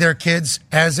see their kids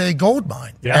as a gold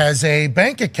mine, as a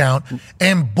bank account.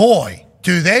 And boy,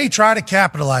 do they try to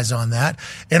capitalize on that.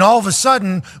 And all of a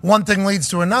sudden, one thing leads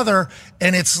to another.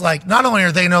 And it's like, not only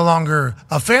are they no longer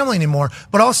a family anymore,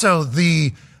 but also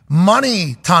the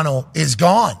money tunnel is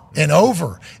gone and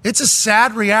over. It's a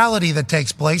sad reality that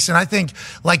takes place. And I think,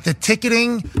 like, the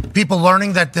ticketing, people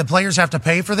learning that the players have to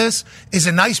pay for this is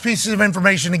a nice piece of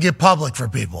information to get public for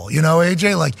people.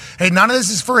 AJ, like, hey, none of this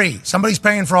is free. Somebody's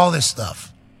paying for all this stuff.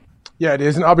 Yeah, it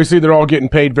is. And obviously they're all getting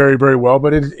paid very, very well.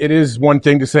 But it is one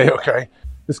thing to say, okay,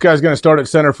 this guy's going to start at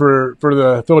center for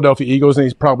the Philadelphia Eagles, and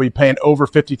he's probably paying over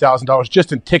 $50,000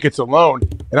 just in tickets alone.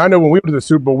 And I know when we went to the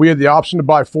Super Bowl, we had the option to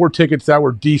buy 4 tickets that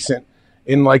were decent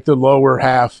in like the lower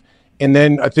half. And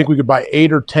then I think we could buy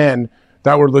 8 or 10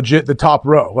 that were legit the top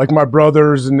row. Like my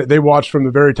brothers, and they watched from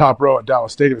the very top row at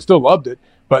Dallas Stadium. Still loved it,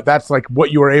 but that's like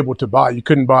what you were able to buy. You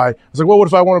couldn't buy. I was like, well, what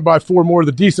if I want to buy 4 more of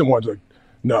the decent ones? Like,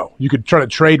 no, you could try to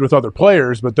trade with other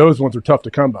players, but those ones are tough to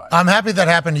come by. I'm happy that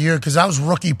happened to you because I was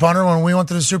rookie punter when we went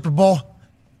to the Super Bowl.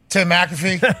 Tim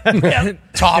McAfee,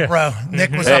 top row.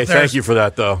 Nick was up there. Thank you for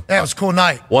that, though. Yeah, it was a cool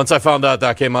night. Once I found out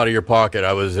that came out of your pocket,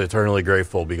 I was eternally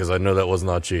grateful because I know that was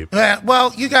not cheap. Yeah,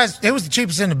 well, you guys, it was the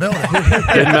cheapest in the building.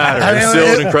 Didn't matter. It was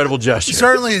still an incredible gesture.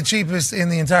 Certainly the cheapest in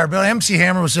the entire building. MC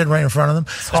Hammer was sitting right in front of them.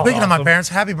 Speaking of my parents,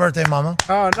 happy birthday, Mama.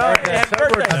 Oh, no. Happy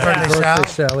birthday,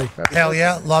 Sally. Hell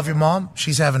yeah. Love your mom.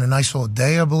 She's having a nice little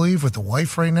day, I believe, with the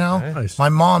wife right now. Nice. My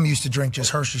mom used to drink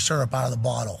just Hershey syrup out of the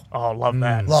bottle. Oh, love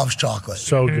that. Loves chocolate.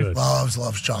 So good.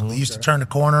 Loves chocolate. Used to turn the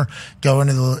corner, go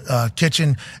into the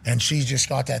kitchen, and she just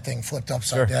got that thing flipped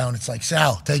upside down. It's like,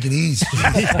 Sal, take it easy.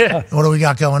 What do we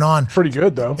got going on? Pretty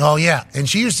good, though. Oh, yeah. And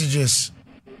she used to just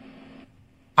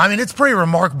I mean, it's pretty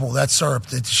remarkable, that syrup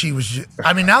that she was.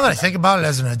 I mean, now that I think about it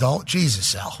as an adult, Jesus,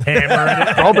 Sal.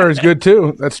 Strawberry's good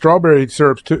too. That strawberry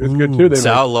syrup's is good too.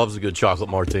 Sal loves a good chocolate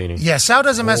martini. Yeah, Sal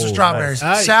doesn't mess with strawberries.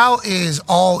 Nice. Sal is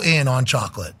all in on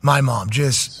chocolate. My mom,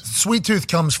 just sweet tooth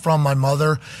comes from my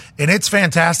mother, and it's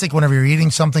fantastic whenever you're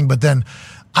eating something. But then,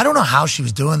 I don't know how she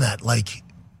was doing that. Like,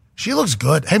 she looks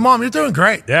good. Hey, Mom, you're doing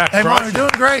great. Yeah, hey, Mom, you're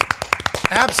doing great.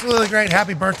 Absolutely great.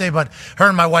 Happy birthday. But her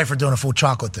and my wife are doing a full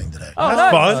chocolate thing today. Oh,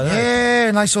 that's fun. Yeah,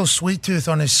 nice little sweet tooth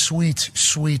on this sweet,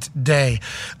 sweet day.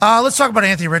 Let's talk about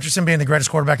Anthony Richardson being the greatest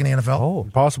quarterback in the NFL. Oh,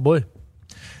 possibly.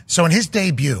 So in his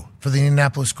debut for the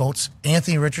Indianapolis Colts,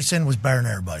 Anthony Richardson was better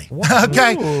than everybody.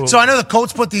 Okay, so I know the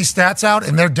Colts put these stats out,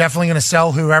 and they're definitely going to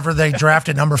sell whoever they draft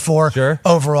at number 4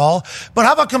 overall. But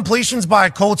how about completions by a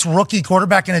Colts rookie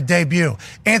quarterback in a debut?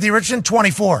 Anthony Richardson,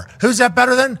 24. Who's that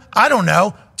better than? I don't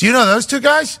know. Do you know those two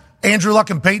guys? Andrew Luck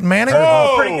and Peyton Manning?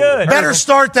 Oh, pretty good. Better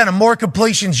start than more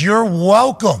completions. You're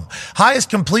welcome.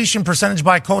 Highest completion percentage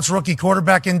by a Colts rookie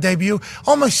quarterback in debut,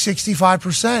 almost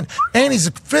 65%. And he's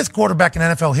the 5th quarterback in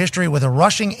NFL history with a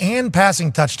rushing and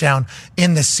passing touchdown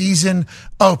in the season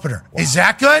opener. Wow. Is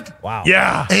that good? Wow.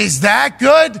 Yeah. Is that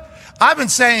good? I've been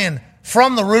saying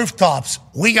from the rooftops,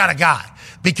 we got a guy.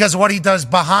 Because of what he does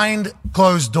behind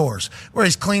closed doors, where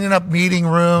he's cleaning up meeting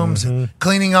rooms and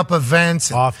cleaning up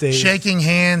events and off days, shaking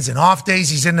hands, and off days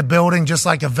he's in the building just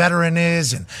like a veteran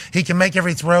is, and he can make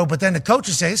every throw. But then the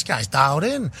coaches say, this guy's dialed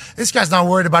in. This guy's not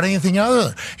worried about anything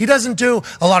other. He doesn't do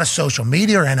a lot of social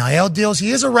media or NIL deals.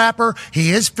 He is a rapper. He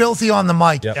is filthy on the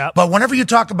mic. Yep. But whenever you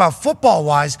talk about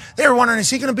football-wise, they were wondering, is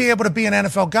he going to be able to be an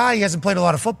NFL guy? He hasn't played a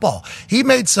lot of football. He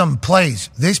made some plays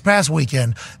this past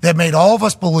weekend that made all of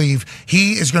us believe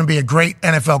he is going to be a great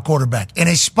NFL quarterback. And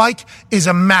his spike is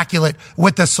immaculate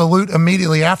with the salute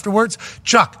immediately afterwards.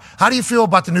 Chuck, how do you feel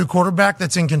about the new quarterback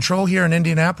that's in control here in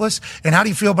Indianapolis? And how do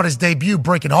you feel about his debut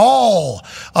breaking all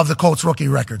of the Colts rookie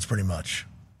records pretty much?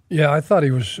 Yeah, I thought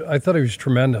he was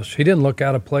tremendous. He didn't look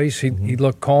out of place. He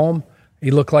looked calm.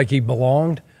 He looked like he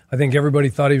belonged. I think everybody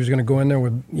thought he was going to go in there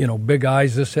with, big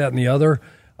eyes, this, that, and the other.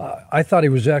 I thought he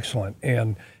was excellent.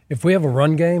 And if we have a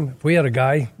run game, if we had a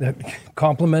guy that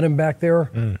complement him back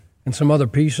there and some other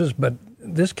pieces, but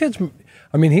this kid's,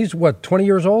 he's 20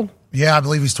 years old? Yeah, I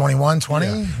believe he's 21,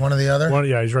 20, one or the other.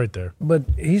 Yeah, he's right there. But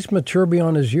he's mature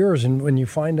beyond his years, and when you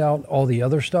find out all the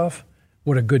other stuff,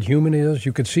 what a good human he is,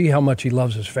 you could see how much he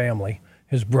loves his family,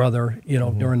 his brother,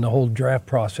 during the whole draft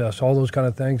process, all those kind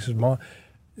of things. His mom.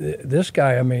 This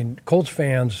guy, Colts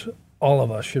fans, all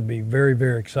of us should be very,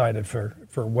 very excited for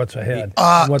what's ahead.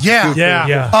 Because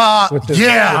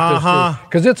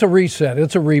it's a reset.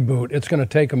 It's a reboot. It's going to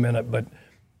take a minute, but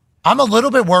I'm a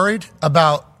little bit worried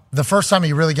about the first time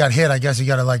he really got hit. I guess he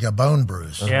got a bone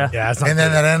bruise. Yeah. That's and not then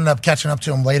good. that ended up catching up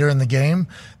to him later in the game.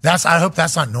 I hope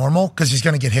that's not normal because he's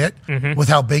going to get hit with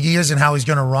how big he is and how he's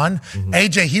going to run.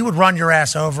 AJ, he would run your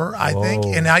ass over, I think,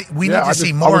 and we need to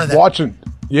see more of that.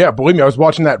 Yeah, believe me, I was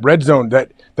watching that red zone,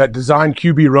 that design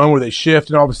QB run where they shift,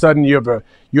 and all of a sudden you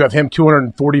have him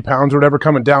 240 pounds or whatever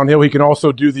coming downhill. He can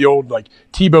also do the old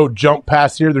Tebow jump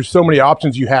pass here. There's so many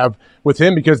options you have with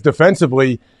him because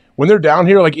defensively, when they're down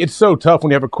here, it's so tough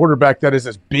when you have a quarterback that is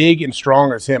as big and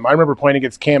strong as him. I remember playing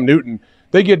against Cam Newton.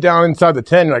 They get down inside the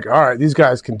 10, you're like, all right, these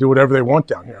guys can do whatever they want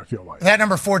down here, I feel like. That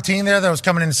number 14 there that was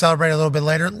coming in to celebrate a little bit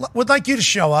later, would like you to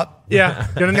show up. Yeah.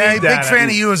 Big fan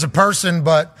of you as a person,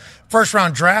 but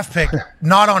first-round draft pick,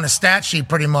 not on a stat sheet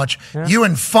pretty much. Yeah. You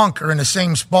and Funk are in the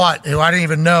same spot, who I didn't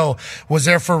even know was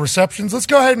there for receptions. Let's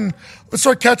go ahead and let's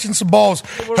start catching some balls.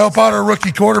 Help out our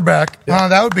rookie quarterback. Yeah.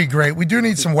 That would be great. We do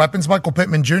need some weapons. Michael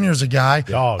Pittman Jr. is a guy.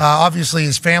 Obviously,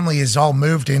 his family is all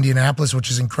moved to Indianapolis, which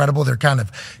is incredible. They're kind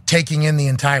of taking in the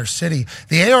entire city.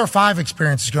 The AR-5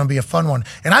 experience is going to be a fun one.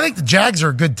 And I think the Jags are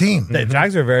a good team. The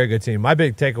Jags are a very good team. My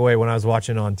big takeaway when I was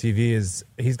watching on TV is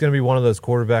he's going to be one of those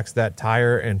quarterbacks that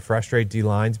tire and frustrate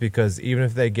D-lines because even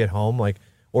if they get home,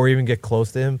 or even get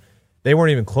close to him, they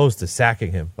weren't even close to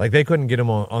sacking him. They couldn't get him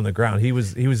on the ground. He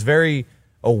was very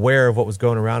aware of what was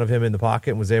going around of him in the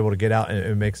pocket and was able to get out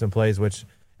and make some plays, which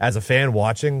as a fan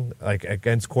watching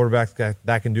against quarterbacks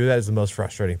that can do that is the most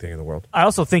frustrating thing in the world. I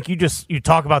also think you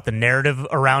talk about the narrative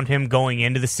around him going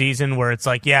into the season where it's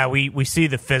we see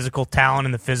the physical talent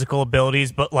and the physical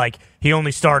abilities, but he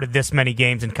only started this many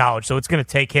games in college, so it's going to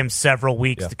take him several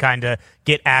weeks to kind of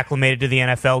get acclimated to the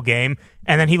NFL game.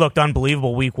 And then he looked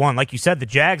unbelievable week one. Like you said, the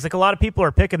Jags, a lot of people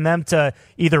are picking them to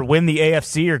either win the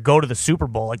AFC or go to the Super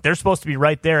Bowl. They're supposed to be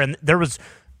right there. And there was,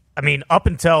 up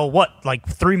until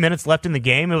 3 minutes left in the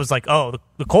game, it was the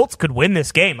Colts could win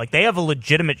this game. They have a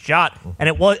legitimate shot. And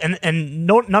it was, and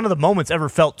none of the moments ever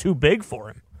felt too big for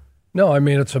him. No,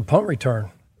 it's a punt return.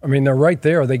 I mean, they're right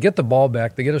there. They get the ball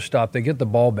back. They get a stop. They get the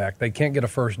ball back. They can't get a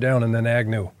first down, and then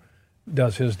Agnew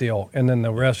does his deal. And then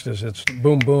the rest is it's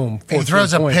boom, boom. He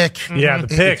throws points. a pick. Yeah, the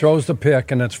pick. He throws the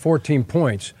pick, and it's 14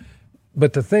 points.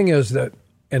 But the thing is that,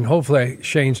 and hopefully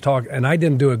Shane's talk, and I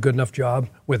didn't do a good enough job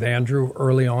with Andrew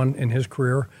early on in his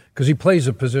career because he plays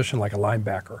a position like a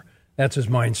linebacker. That's his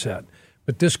mindset.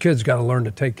 But this kid's got to learn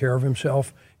to take care of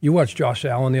himself. You watched Josh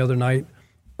Allen the other night.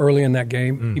 Early in that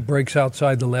game, he breaks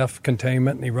outside the left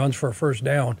containment, and he runs for a first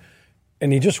down,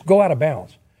 and he just go out of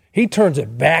bounds. He turns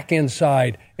it back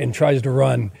inside and tries to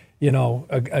run,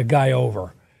 a guy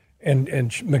over. And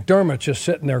McDermott's just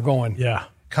sitting there going, yeah,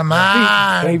 come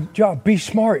on. Be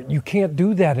smart. You can't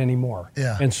do that anymore.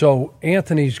 Yeah. And so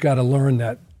Anthony's got to learn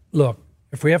that, look,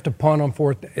 if we have to punt on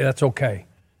fourth, that's okay.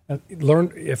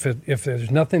 Learn if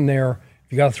there's nothing there,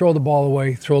 if you got to throw the ball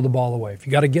away, throw the ball away. If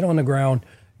you got to get on the ground,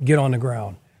 get on the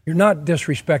ground. You're not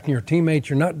disrespecting your teammates.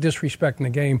 You're not disrespecting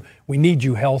the game. We need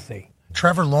you healthy.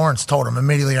 Trevor Lawrence told him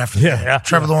immediately after the game.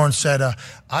 Trevor Lawrence said,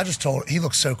 I just told him, he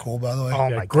looks so cool, by the way. Oh,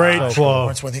 my great flow.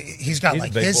 He's got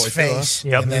his face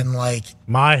and then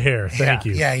my hair. Thank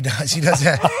you. Yeah, he does. He does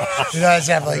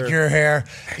have your hair.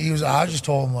 I just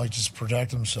told him just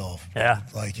protect himself. Yeah.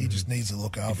 He just needs to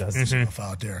look out for himself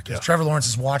out there. Because Trevor Lawrence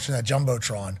is watching that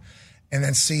Jumbotron and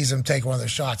then sees him take one of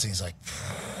those shots and he's like,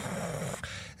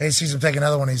 and he sees him take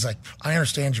another one. And he's like, I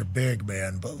understand you're big,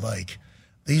 man, but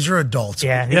these are adults.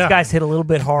 Yeah, these guys hit a little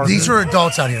bit hard. These are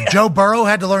adults out here. Joe Burrow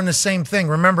had to learn the same thing.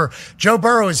 Remember, Joe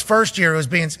Burrow, his first year was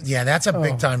that's a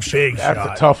big-time shot.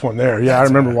 That's a tough one there. Yeah, I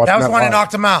remember watching that. That was the one that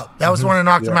knocked him out. That was the one that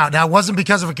knocked him out. Now, it wasn't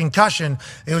because of a concussion.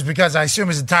 It was because I assume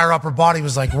his entire upper body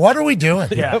was like, what are we doing?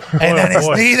 Yeah. And then his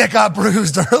knee that got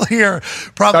bruised earlier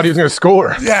probably thought he was going to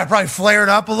score. Yeah, probably flared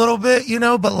up a little bit,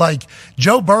 but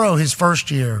Joe Burrow, his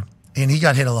first year, and he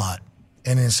got hit a lot.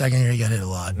 And in his second year, he got hit a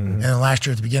lot. And then last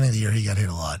year, at the beginning of the year, he got hit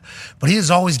a lot. But he is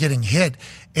always getting hit.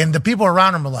 And the people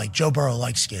around him are like, Joe Burrow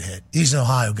likes to get hit. He's an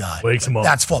Ohio guy. Wakes him up.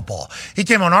 That's football. He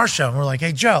came on our show, and we're like,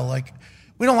 hey, Joe,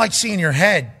 we don't like seeing your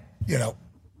head,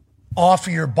 off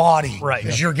of your body. Right.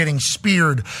 Because you're getting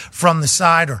speared from the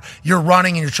side, or you're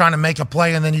running and you're trying to make a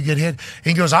play and then you get hit. And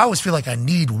he goes, I always feel like I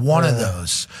need one of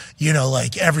those,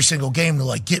 every single game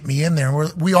to get me in there.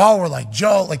 And we all were like,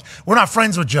 Joe, we're not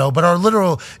friends with Joe, but our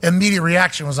literal immediate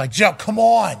reaction was like, Joe, come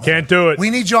on. Can't do it. We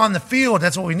need you on the field.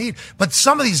 That's what we need. But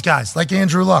some of these guys, like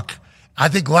Andrew Luck, I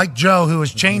think like Joe, who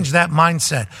has changed that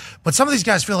mindset. But some of these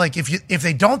guys feel like if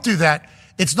they don't do that,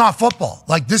 it's not football.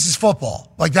 This is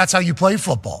football. That's how you play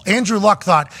football. Andrew Luck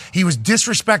thought he was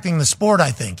disrespecting the sport,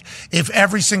 I think, if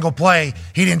every single play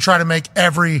he didn't try to make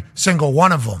every single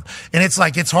one of them. And it's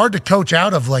it's hard to coach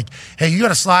out of hey, you got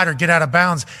to slide or get out of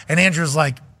bounds. And Andrew's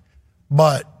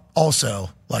but also,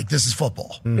 this is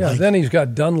football. Yeah, then he's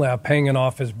got Dunlap hanging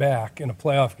off his back in a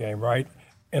playoff game, right?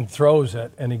 And throws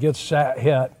it, and he gets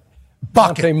hit.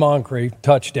 Bucket. Dante Moncrief,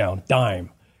 touchdown,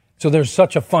 dime. So there's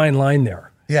such a fine line there.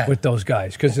 Yeah. With those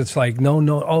guys, because it's no,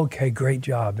 okay, great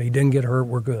job. He didn't get hurt,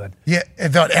 we're good. Yeah,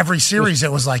 every series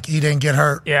it was he didn't get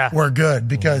hurt, we're good.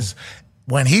 Because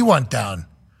when he went down,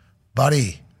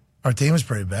 buddy, our team was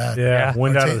pretty bad. Yeah,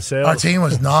 wind out of the sails. Our team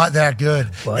was not that good.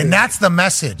 And that's the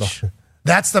message.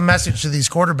 That's the message to these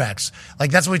quarterbacks.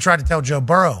 That's what we tried to tell Joe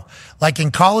Burrow.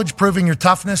 In college, proving your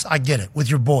toughness, I get it. With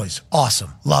your boys,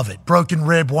 awesome, love it. Broken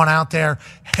rib, one out there,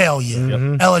 hell yeah.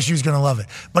 LSU's going to love it.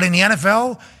 But in the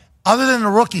NFL, other than the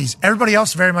rookies, everybody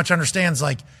else very much understands,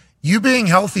 you being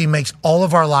healthy makes all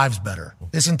of our lives better.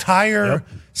 This entire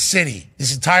city,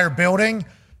 this entire building,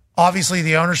 obviously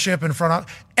the ownership in front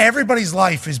of, everybody's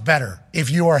life is better if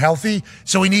you are healthy.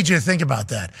 So we need you to think about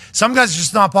that. Some guys, it's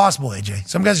just not possible, AJ.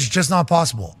 Some guys, it's just not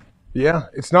possible. Yeah,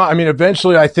 it's not. I mean,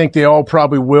 eventually I think they all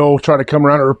probably will try to come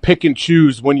around or pick and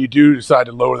choose when you do decide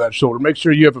to lower that shoulder. Make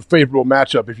sure you have a favorable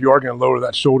matchup if you are going to lower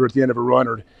that shoulder at the end of a run,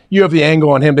 or you have the angle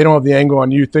on him, they don't have the angle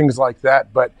on you, things like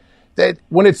that. But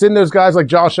when it's in those guys like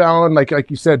Josh Allen, like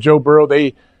you said, Joe Burrow,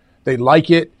 they like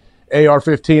it.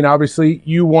 AR-15, obviously,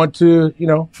 you want to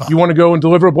go and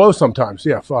deliver a blow sometimes.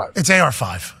 Yeah, 5. It's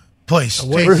AR-5. Please.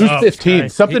 Who's 15?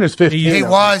 Something is 15. He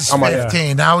was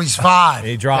 15. Now he's 5.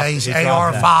 He dropped. He's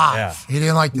AR-5. He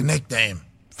didn't like the nickname.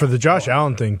 For the Josh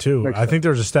Allen thing, too, I think there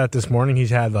was a stat this morning.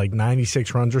 He's had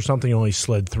 96 runs or something, only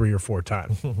slid 3 or 4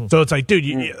 times. So it's dude,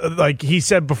 he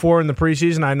said before in the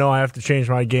preseason, I know I have to change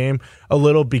my game a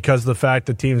little because of the fact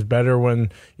the team's better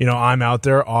when, I'm out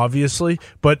there, obviously.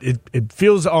 But it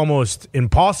feels almost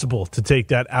impossible to take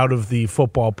that out of the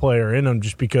football player in them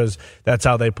just because that's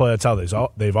how they play. That's how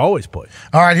they've always played.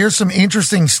 All right, here's some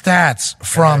interesting stats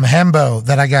from Hembo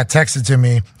that I got texted to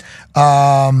me.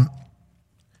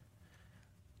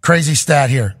 Crazy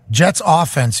stat here. Jets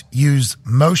offense used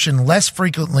motion less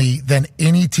frequently than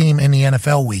any team in the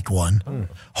NFL week 1.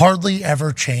 Hardly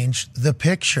ever changed the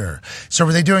picture. So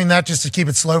were they doing that just to keep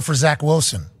it slow for Zach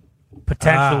Wilson?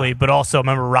 Potentially, but also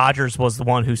remember Rodgers was the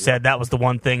one who said that was the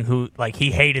one thing he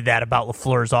hated that about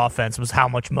LaFleur's offense was how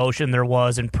much motion there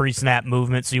was in pre-snap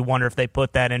movement. So you wonder if they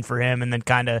put that in for him and then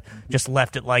kind of just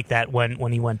left it like that when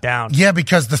he went down. Yeah,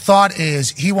 because the thought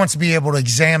is he wants to be able to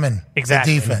examine the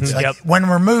defense. Like, when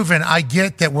we're moving, I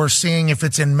get that we're seeing if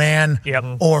it's in man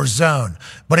or zone.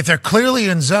 But if they're clearly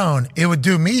in zone, it would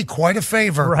do me quite a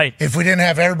favor if we didn't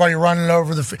have everybody running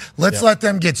over the field. Let's let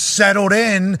them get settled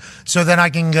in so then I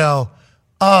can go,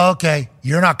 oh, okay,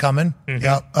 you're not coming.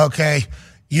 Yep, okay.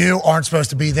 You aren't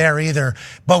supposed to be there either.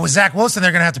 But with Zach Wilson,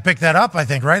 they're going to have to pick that up, I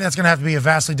think, right? That's going to have to be a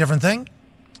vastly different thing.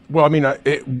 Well, I mean,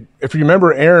 if you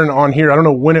remember Aaron on here, I don't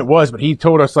know when it was, but he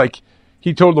told us,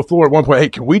 he told LaFleur at one point, hey,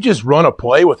 can we just run a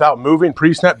play without moving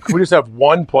pre-snap? Can we just have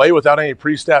one play without any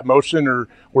pre-snap motion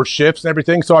or shifts and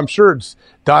everything? So I'm sure it's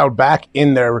dialed back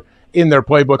in their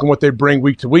playbook and what they bring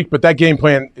week to week. But that game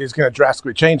plan is going to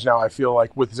drastically change now, I feel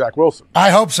like, with Zach Wilson.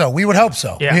 I hope so. We would hope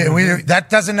so. Yeah. That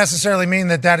doesn't necessarily mean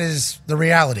that is the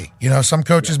reality. You know, some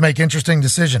coaches make interesting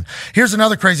decisions. Here's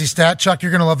another crazy stat. Chuck,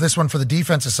 you're going to love this one for the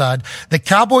defensive side. The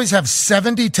Cowboys have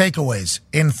 70 takeaways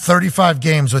in 35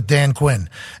 games with Dan Quinn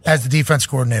as the defense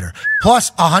coordinator,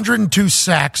 plus 102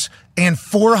 sacks and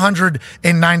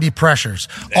 490 pressures.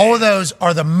 All of those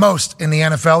are the most in the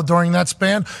NFL during that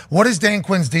span. What is Dan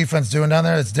Quinn's defense doing down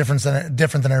there that's different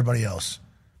than everybody else?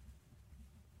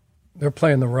 They're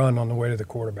playing the run on the way to the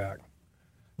quarterback.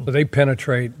 So they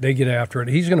penetrate, they get after it.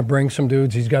 He's going to bring some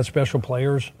dudes. He's got special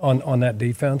players on that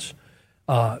defense.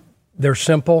 They're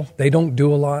simple. They don't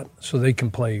do a lot, so they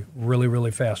can play really,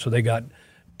 really fast. So they got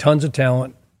tons of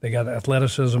talent. They got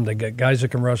athleticism. They got guys that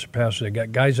can rush the passer. They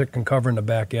got guys that can cover in the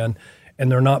back end,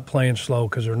 and they're not playing slow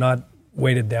because they're not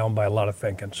weighted down by a lot of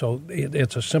thinking. So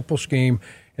it's a simple scheme.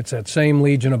 It's that same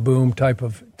Legion of Boom type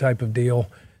of deal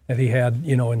that he had,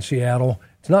 in Seattle.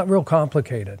 It's not real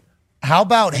complicated. How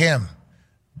about him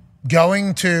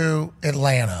going to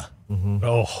Atlanta?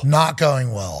 Not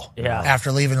going well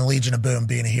after leaving the Legion of Boom,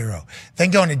 being a hero.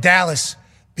 Then going to Dallas,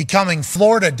 becoming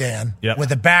Florida Dan with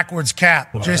a backwards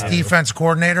cap, just defense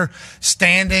coordinator,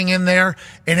 standing in there.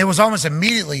 And it was almost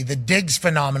immediately the Diggs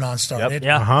phenomenon started,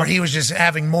 where he was just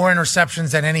having more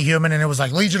interceptions than any human. And it was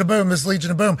like Legion of Boom, this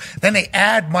Legion of Boom. Then they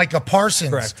add Micah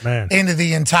Parsons into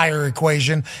the entire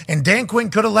equation. And Dan Quinn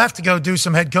could have left to go do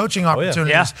some head coaching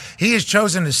opportunities. He has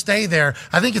chosen to stay there.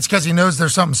 I think it's because he knows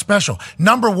there's something special.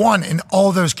 Number one in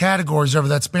all those categories over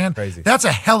that span. Crazy. That's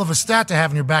a hell of a stat to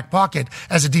have in your back pocket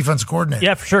as a defensive coordinator.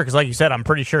 Yeah, for sure, because like you said, I'm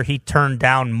pretty sure he turned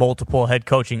down multiple head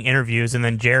coaching interviews, and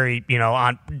then Jerry,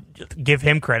 give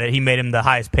him credit. He made him the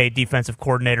highest paid defensive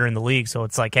coordinator in the league. So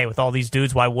it's like, hey, with all these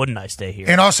dudes, why wouldn't I stay here?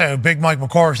 And also, Big Mike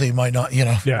McCarthy might not,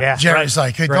 Jerry's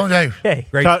like, hey, don't do. Hey,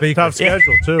 great speaker. Tough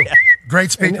schedule, too.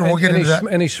 Great speaker. We'll get into that.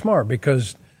 And he's smart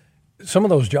because some of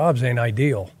those jobs ain't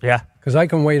ideal. Yeah. Because I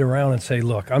can wait around and say,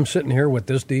 look, I'm sitting here with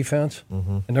this defense,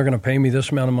 and they're going to pay me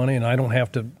this amount of money, and I don't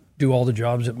have to do all the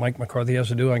jobs that Mike McCarthy has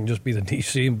to do. I can just be the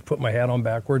DC and put my hat on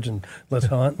backwards and let's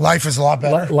hunt. Life is a lot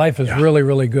better. Life is really,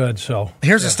 really good. So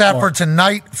here's a stat for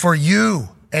tonight for you,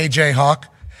 AJ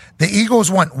Hawk. The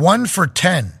Eagles went 1 for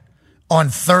 10 on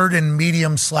 3rd and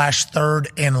medium /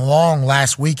 3rd and long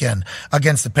last weekend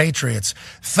against the Patriots.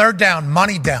 3rd down,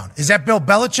 money down. Is that Bill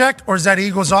Belichick or is that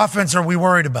Eagles offense? Are we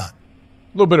worried about?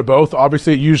 A little bit of both.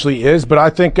 Obviously, it usually is, but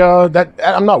I think that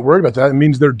I'm not worried about that. It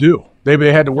means they're due.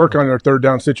 They had to work on their 3rd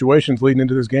down situations leading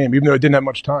into this game, even though it didn't have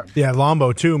much time. Yeah,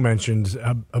 Lombo, too, mentioned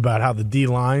about how the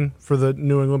D-line for the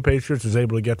New England Patriots was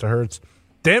able to get to Hurts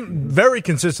very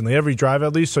consistently, every drive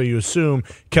at least, so you assume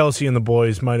Kelsey and the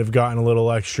boys might have gotten a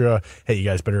little extra, hey, you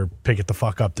guys better pick it the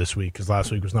fuck up this week, because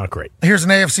last week was not great. Here's an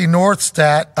AFC North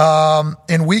stat.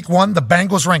 In week 1, the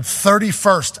Bengals ranked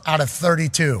 31st out of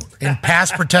 32 in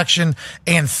pass protection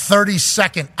and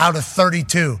 32nd out of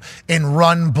 32 in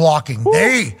run blocking. Woo.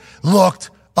 They looked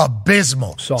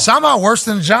abysmal. Somehow worse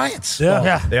than the Giants.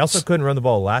 Yeah. They also couldn't run the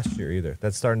ball last year either.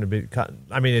 That's starting to be.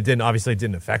 I mean, it didn't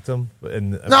affect them.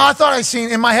 I thought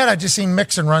in my head, I just seen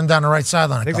Mixon run down the right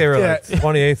sideline. I think they were like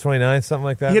 28, 29, something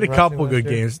like that. He had a couple good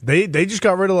games. They just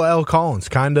got rid of L. Collins,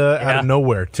 kind of out of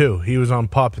nowhere, too. He was on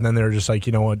PUP, and then they were just like,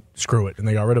 you know what, screw it, and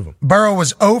they got rid of him. Burrow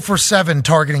was 0 for 7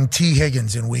 targeting T.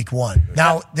 Higgins in week 1.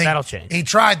 Now that'll change. He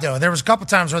tried, though. There was a couple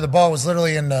times where the ball was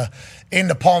literally in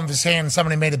the palm of his hand and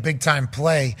somebody made a big-time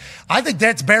play. I think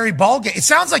that's Barry ball game. It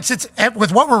sounds like,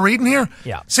 with what we're reading here,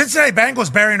 Cincinnati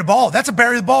Bengals burying the ball. That's a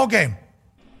bury the ball game.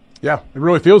 Yeah, it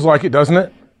really feels like it, doesn't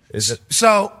it?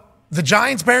 So The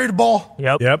Giants buried the ball.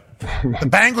 Yep. The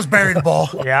Bengals buried the ball.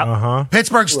 Yep.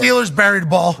 Pittsburgh Steelers buried the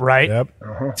ball. Right. Yep.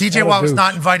 TJ Watt was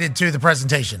not invited to the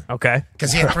presentation. Okay.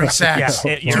 Because he had 3 sacks,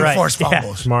 Yeah, 2 you're right. forced fumbles.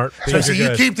 Yeah. Smart. So you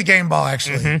keep the game ball,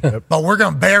 actually. But we're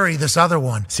going to bury this other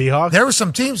one. Seahawks? There were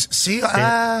some teams.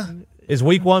 Is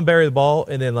week 1 bury the ball,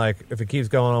 and then, like, if it keeps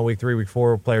going on week 3, week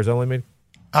 4, players only meeting?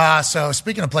 So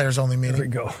speaking of players only meeting. There we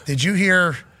go. Did you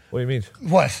hear? What do you mean?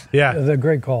 What? Yeah. That's a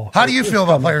great call. How do you feel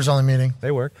about players only meeting?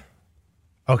 They work.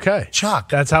 Okay. Chuck.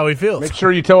 That's how he feels. Make sure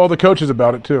you tell all the coaches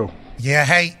about it, too. Yeah,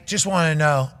 hey, just want to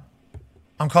know,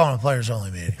 I'm calling a players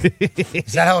only meeting.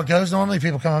 Is that how it goes normally?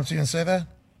 People come up to you and say that?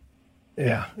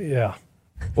 Yeah.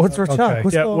 What's for Chuck?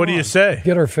 What's What do you say?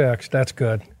 Get her fixed. That's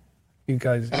good. You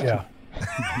guys, yeah.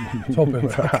 Let's hope it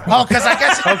Well, because I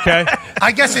guess Okay.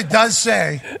 I guess it does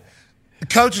say the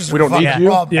coaches are We don't need fucking you?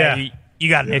 problem. Yeah. You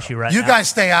got an issue right You now. guys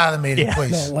stay out of the meeting, Yeah.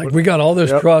 please. like we got all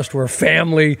this trust. We're a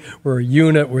family. We're a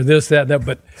unit. We're this, that, that.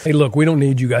 But hey, look, we don't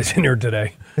need you guys in here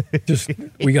today. Just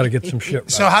we got to get some shit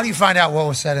right. So how do you find out what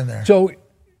was said in there? So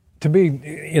to be,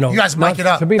 You guys mic it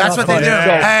up. To be That's not what they funny. do.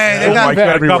 So- Hey, they We'll got, mic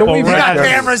everyone. so we've we got got-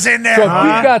 cameras in there. So if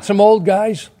we've got some old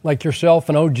guys like yourself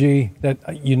and OG that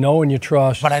you know and you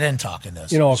trust. But I didn't talk in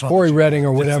this. You know, Just Corey wanted Redding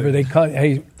or whatever. They cut.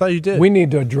 Hey, Thought you did. we need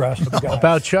to address the guys.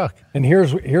 About Chuck. And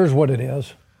here's what it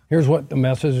is. Here's what the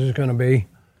message is going to be.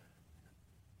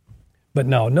 But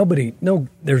no,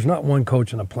 there's not one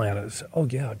coach on the planet that says, oh,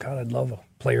 yeah, God, I'd love a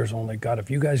players only. God, if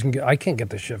you guys can I can't get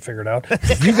this shit figured out.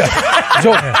 If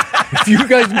you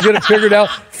guys can get it figured out,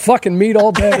 fucking meet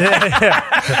all day. You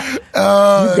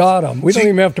got them. We don't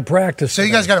even have to practice. So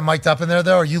you guys got it mic'd up in there,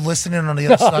 though? Are you listening on the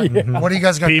other side? Yeah. What do you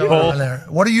guys got People. going on there?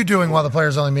 What are you doing while the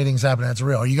players only meeting's happening? That's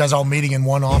real. Are you guys all meeting in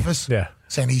one office? Yeah.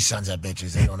 Saying these sons of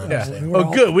bitches, they don't understand.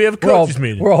 Oh, good. We have a coaches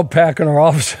meeting. We're all packing our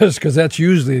offices because that's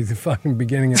usually the fucking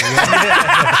beginning of the week.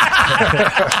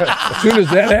 As soon as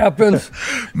that happens,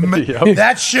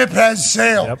 That ship has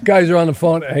sailed. guys are on the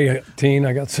phone. Hey, Teen,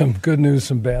 I got some good news,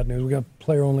 some bad news. We got a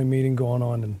player-only meeting going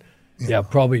on, and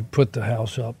probably put the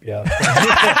house up. Yeah,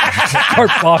 start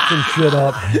boxing shit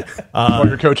up. All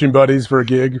your coaching buddies for a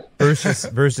gig. Bruce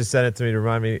just sent it to me to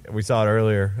remind me. We saw it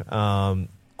earlier.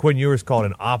 Quinn Ewers called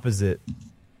an opposite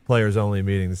players-only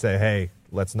meeting to say, hey,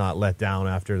 let's not let down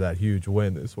after that huge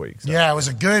win this week. So. Yeah, it was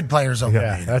a good players only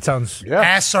meeting. That sounds.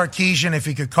 Asked Sarkisian if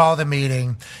he could call the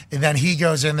meeting, and then he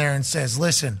goes in there and says,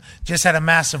 listen, just had a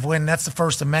massive win. That's the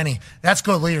first of many. That's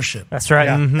good leadership. That's right.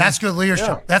 Yeah. Mhm. That's good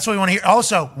leadership. That's what we want to hear.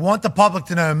 Also, want the public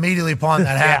to know immediately upon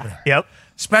that happening. Yep.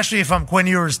 Especially if I'm Quinn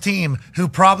Ewers' team, who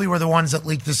probably were the ones that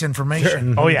leaked this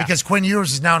information. Oh, yeah. Because Quinn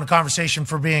Ewers is now in a conversation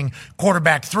for being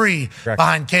quarterback 3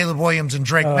 behind Caleb Williams and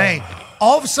Drake May.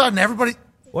 All of a sudden, everybody...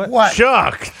 What?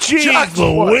 Chuck. Jeez Chuck,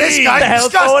 Louise. this guy's the hell's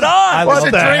disgusting. going on? What's What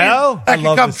a the dream hell? that I can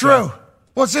love come this true? guy.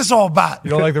 What's this all about?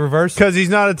 You don't like the reverse? Because he's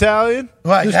not Italian?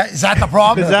 What, is that the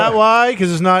problem? Is that why?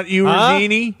 Because it's not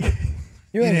Ewers-Zini?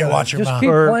 You ain't need to gotta- watch your just mouth. keep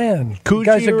Or playing. Coochie You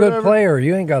guy's a or good whatever. player.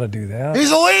 You ain't got to do that.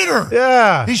 He's a leader.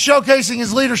 Yeah. He's showcasing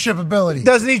his leadership ability.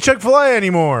 Doesn't eat Chick-fil-A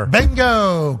anymore.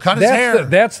 Bingo. Cut his hair.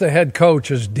 That's the head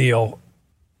coach's deal.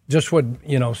 Just what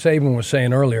Saban was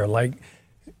saying earlier. Like,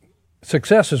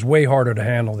 success is way harder to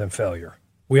handle than failure.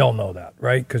 We all know that,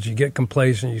 right? Because you get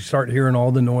complacent, you start hearing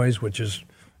all the noise, which is,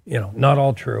 not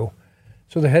all true.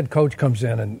 So the head coach comes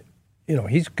in and,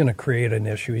 he's going to create an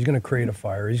issue. He's going to create a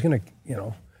fire. He's going to,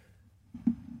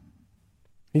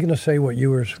 he's going to say what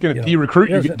Ewers. He's going to de-recruit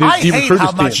you. I hate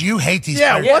how much you hate these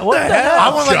players. What the hell?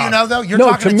 I want to let you know, though, you're No,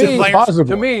 talking to to me, players. Positive.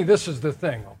 To me, this is the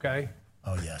thing, okay?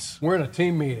 Oh, yes. We're in a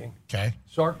team meeting. Okay.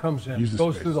 Sark comes in, Use the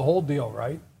goes space. through the whole deal,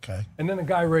 right? Okay. And then the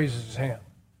guy raises his hand.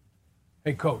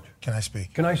 Hey, coach, Can I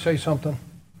speak? can I say something?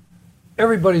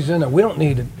 Everybody's in it. We don't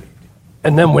need it.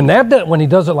 And then when he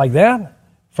does it like that, in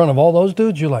front of all those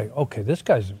dudes, you're like, okay, this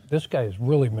guy is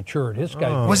really matured. This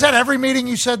guy Was that every meeting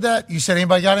you said that? You said,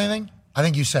 anybody got anything? I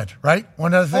think you said, right?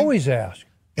 One other thing? always ask.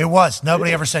 It was.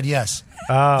 Nobody ever said yes.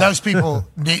 Those people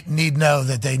need know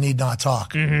that they need not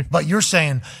talk. But you're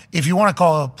saying if you want to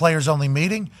call a players-only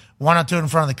meeting, why not do it in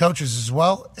front of the coaches as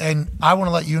well? And I want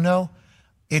to let you know,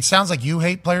 it sounds like you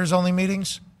hate players-only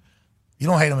meetings. You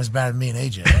don't hate them as bad as me and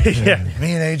AJ. Yeah.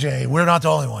 Me and AJ, we're not the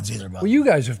only ones either. Well, you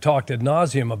guys have talked ad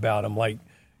nauseum about them. Like,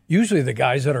 usually the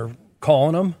guys that are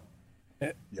calling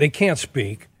them, they can't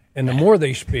speak. And the more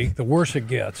they speak, the worse it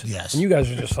gets. Yes. And you guys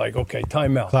are just like, okay,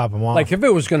 time out. Clap 'em off. Like, if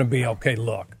it was going to be, okay,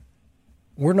 look,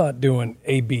 we're not doing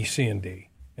A, B, C, and D.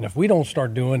 And if we don't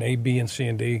start doing A, B, and C,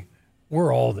 and D,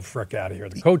 we're all the frick out of here.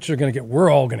 The coaches are we're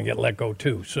all going to get let go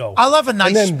too. So I love a nice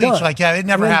and then speech done. like that. It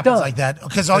never And then happens done. like that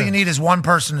because all you need is one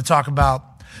person to talk about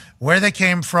where they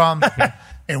came from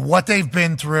and what they've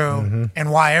been through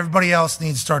and why everybody else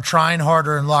needs to start trying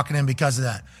harder and locking in because of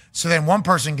that. So then one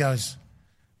person goes,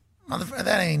 "Motherfucker,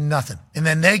 that ain't nothing." And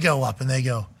then they go up and they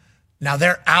go, now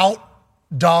they're out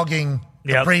dogging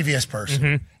the previous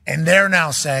person. And they're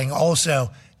now saying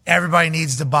also everybody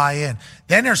needs to buy in.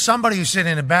 Then there's somebody who's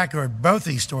sitting in the back who heard both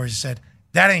these stories and said,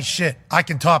 that ain't shit. I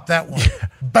can top that one.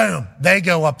 Boom. They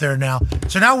go up there now.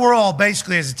 So now we're all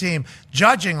basically as a team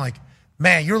judging like,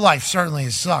 man, your life certainly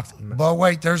has sucked. But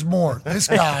wait, there's more. This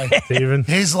guy,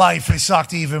 his life has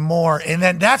sucked even more. And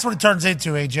then that's what it turns into,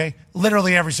 AJ,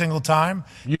 literally every single time.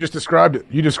 You just described it.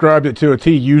 You described it to a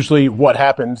T, usually what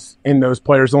happens in those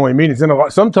players-only meetings. And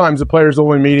sometimes the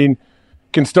players-only meeting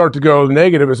can start to go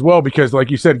negative as well because, like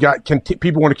you said,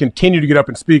 people want to continue to get up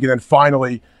and speak, and then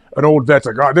finally an old vet's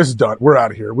like, "Oh, this is done. We're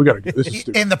out of here. We got to go. This is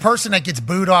stupid." And the person that gets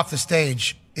booed off the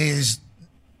stage is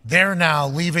they're now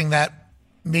leaving that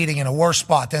meeting in a worse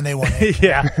spot than they went in.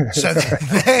 So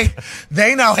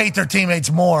they now hate their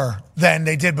teammates more than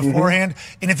they did beforehand.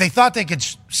 And if they thought they could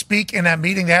speak in that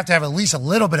meeting, they have to have at least a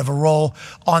little bit of a role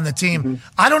on the team.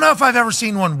 I don't know if I've ever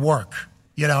seen one work.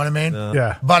 You know what I mean?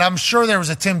 Yeah. But I'm sure there was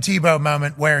a Tim Tebow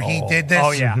moment where he did this.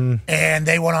 Oh, yeah. And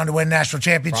they went on to win national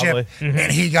championship.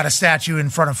 And he got a statue in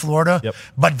front of Florida.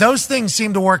 But those things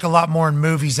seem to work a lot more in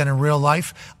movies than in real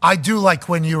life. I do like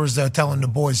Quinn Ewers, though, telling the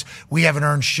boys, we haven't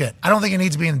earned shit. I don't think it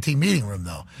needs to be in the team meeting room,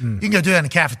 though. You can go do that in the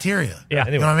cafeteria. Yeah.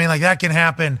 You know what I mean? Like, that can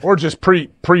happen. Or just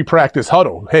pre-practice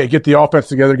huddle. Hey, get the offense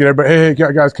together. Get everybody. Hey,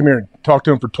 guys, come here and talk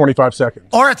to them for 25 seconds.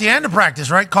 Or at the end of practice,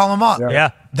 right? Call them up.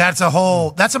 Yeah. That's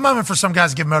a moment for some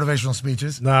guys to give motivational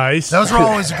speeches. Nice. Those are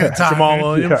always a good time. Jamal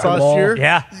Williams last year.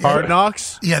 Yeah. Hard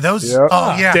Knocks. Yeah, those.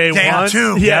 Oh, yeah. Day one.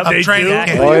 2 Yeah, of day training 2.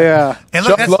 camp. Oh, yeah. And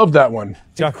look, Chuck loved that one.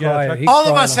 all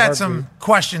of us had some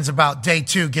questions about day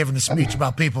 2 giving a speech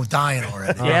about people dying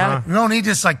already. Yeah. We don't need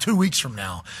this like 2 weeks from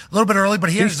now. A little bit early,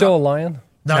 but He's still a Lion?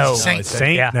 No, he's a Saint.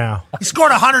 Saint now. He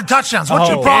scored 100 touchdowns. What's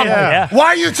your problem? yeah. Why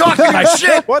are you talking about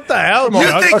shit? What the hell?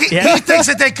 You think he thinks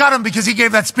that they cut him because he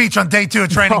gave that speech on day 2 of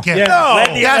training camp?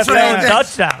 Led the That's NFL what he in did.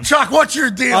 touchdowns. Chuck, what's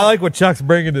your deal? I like what Chuck's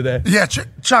bringing today. Yeah,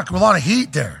 Chuck, a lot of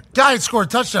heat there. Guy had scored a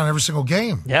touchdown every single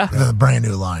game. Yeah. The brand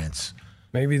new Lions.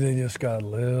 Maybe they just got a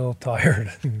little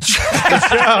tired.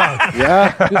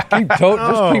 Yeah. Just keep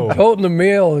toting the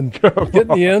meal and get in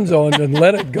the end zone and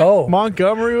let it go.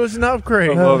 Montgomery was an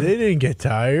upgrade. They didn't get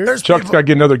tired. Chuck's got to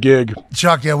get another gig.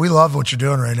 Chuck, yeah, we love what you're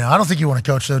doing right now. I don't think you want to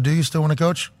coach, though. Do you still want to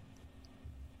coach?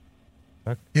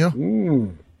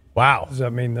 You? Wow. Does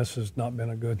that mean this has not been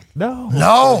a good? No,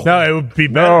 it would be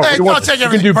better. Hey, don't take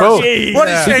everything do both. personally. What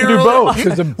did he say You can do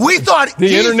earlier? both. We thought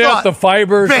The internet, the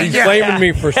fibers, Man, he's yeah. blaming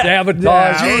me for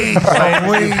sabotage. Jeez,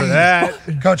 for that.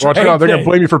 Coach, Watch out. They're going to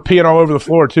blame you for peeing all over the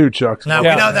floor, too, Chuck. now we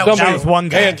know that was one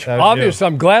guy. Obviously,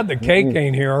 I'm glad the cake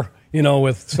ain't here.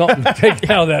 With something to take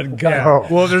out of that guy. Yeah.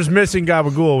 Well, there's missing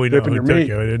gabagool. We know Dipping who your took meat.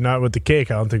 it. Not with the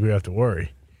cake. I don't think we have to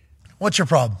worry. What's your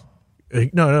problem?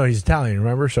 No, he's Italian,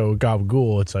 remember? So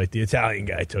gabagool, it's like the Italian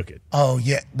guy took it. Oh,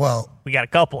 yeah. Well, We got a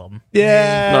couple of them.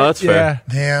 Yeah. No, that's fair.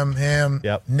 him.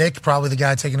 Yep. Nick, probably the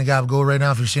guy taking the gabagool right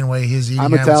now if you're seeing the way he's eating.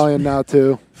 I'm Italian now,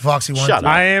 too. Foxy one. Shut up.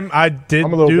 I did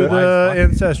I'm a little do bit. the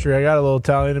ancestry. I got a little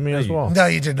Italian in me as well. No,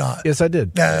 you did not. Yes, I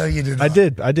did. No, you did not.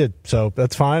 I did. So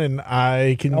that's fine, and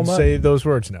I can How much? say those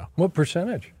words now. What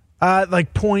percentage?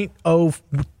 Like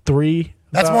 0.03.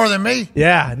 That's more than me.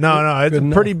 Yeah, no, it's Good a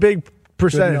enough. pretty big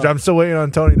percentage. enough. I'm still waiting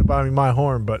on Tony to buy me my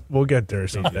horn, but we'll get there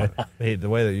someday. Hey, the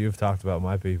way that you've talked about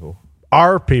my people.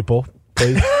 Our people,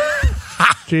 please.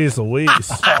 Jeez Louise.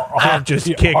 Can't just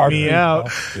kick our me people. out.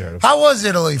 How was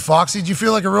Italy, Foxy? Did you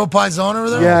feel like a real Paisano over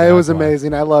there? Yeah, it was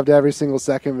amazing. I loved every single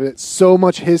second of it. So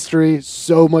much history,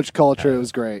 so much culture. It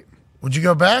was great. Would you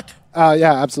go back?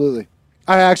 Yeah, absolutely.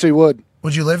 I actually would.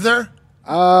 Would you live there?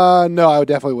 No, I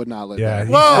definitely would not live Yeah.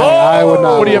 there. I would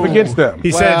not. What do you have against them?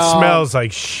 He said it smells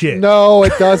like shit. No,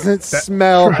 it doesn't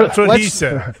smell. That's what he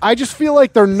said. I just feel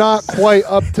like they're not quite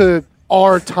up to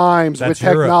our times with That's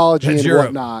Europe. technology That's and Europe.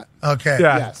 whatnot. Okay.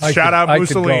 Yeah. Yes. Shout out I could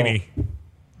Mussolini.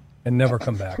 And never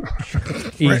come back.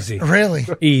 Easy. Really?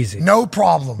 Easy. No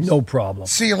problems. No problem.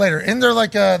 See you later. Isn't there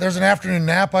like there's an afternoon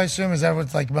nap, I assume? Is that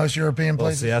what like most European Little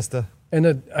places? siesta. And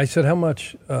then I said, how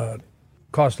much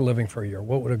cost of living for a year?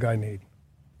 What would a guy need?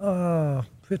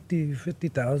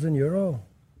 50,000 euro.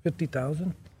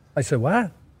 50,000. I said,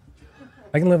 what?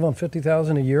 I can live on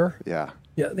 50,000 a year? Yeah.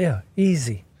 Yeah,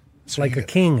 easy. So Like you a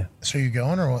king. So you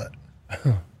going or what?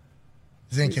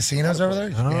 Is there any casinos over there?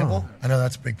 You gamble? I know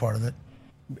that's a big part of it.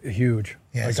 Huge.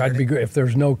 Yeah, Like it's I'd be pretty- good if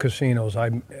there's no casinos.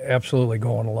 I'm absolutely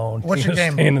going alone. What's your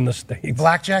game? Staying in the States.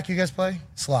 Blackjack you guys play?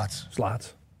 Slots.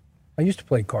 Slots. I used to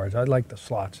play cards. I like the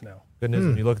slots now. Goodness,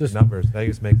 when you look at the numbers,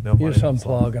 Vegas makes no You money. just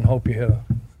unplug and hope you hit a.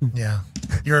 Yeah.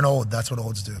 You're an old. That's what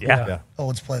olds do. Yeah.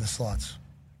 Olds play the slots.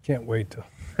 Can't wait to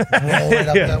roll right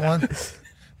up that one.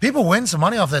 People win some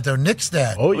money off that, though. Nick's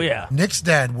dad. Oh, yeah. Nick's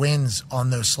dad wins on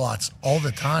those slots all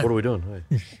the time. What are we doing?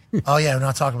 Oh, yeah, we're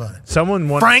not talking about it. Someone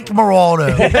won. Frank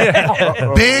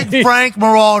Moraldo. Big Frank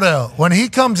Moraldo. When he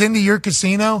comes into your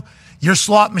casino, your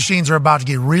slot machines are about to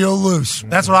get real loose.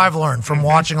 That's what I've learned from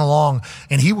watching along.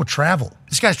 And he will travel.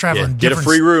 This guy's traveling Get a different.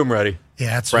 free room ready.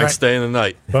 Yeah, that's Frank's right. staying the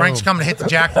night. Frank's coming to hit the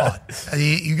jackpot.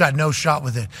 You got no shot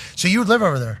with it. So you would live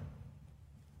over there.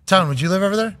 Tone, would you live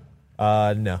over there?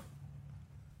 No.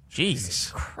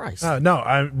 Jesus Christ.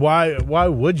 No, why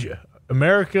would you?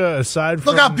 America, aside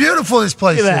from... Look how beautiful this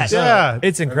place is. Yeah.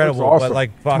 It's incredible, awesome. but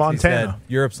like Foxy Montana. said,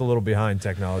 Europe's a little behind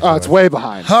technology. Oh, it's way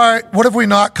behind. All right, what have we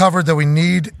not covered that we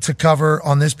need to cover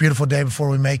on this beautiful day before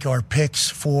we make our picks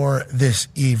for this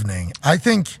evening? I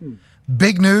think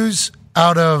big news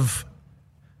out of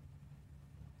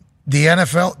the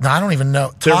NFL. No, I don't even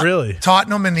know. Really?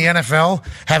 Tottenham and the NFL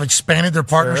have expanded their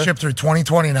partnership through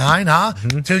 2029, huh?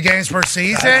 2 games per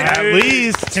season. At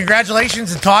least.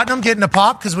 Congratulations to Tottenham getting a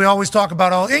pop, because we always talk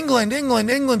about,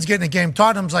 England's getting a game.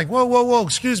 Tottenham's like, whoa,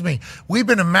 excuse me. We've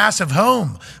been a massive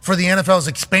home for the NFL's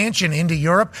expansion into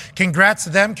Europe. Congrats to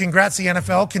them. Congrats to the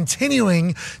NFL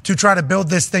continuing to try to build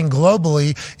this thing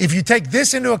globally. If you take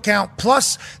this into account,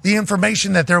 plus the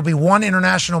information that there will be one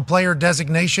international player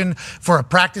designation for a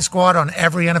practice squad on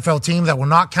every NFL team that will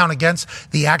not count against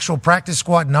the actual practice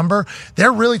squad number,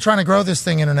 they're really trying to grow this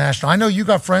thing international. I know you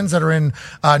got friends that are in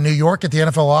New York at the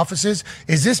NFL offices.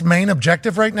 Is this main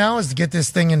objective right now is to get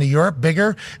this thing into Europe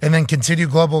bigger and then continue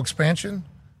global expansion?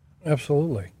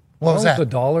 Absolutely. What was that? The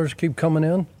dollars keep coming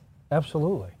in?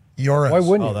 Absolutely. Euros. Why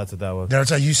wouldn't you? Oh, that's what that was. That's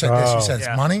how you said this. You said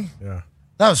it's money? Yeah.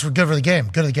 That was good for the game.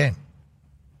 Good for the game.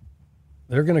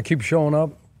 They're going to keep showing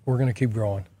up. We're going to keep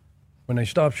growing. When they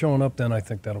stop showing up, then I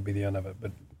think that'll be the end of it.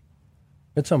 But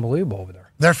it's unbelievable over there.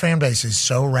 Their fan base is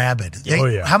so rabid.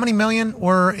 Yeah. How many million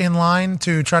were in line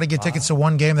to try to get tickets to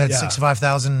one game that had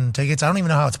 65,000 tickets? I don't even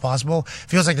know how it's possible.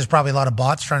 Feels like there's probably a lot of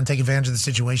bots trying to take advantage of the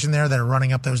situation there that are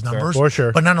running up those numbers. For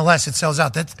sure. But nonetheless, it sells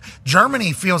out.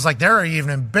 Germany feels like they're even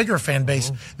a bigger fan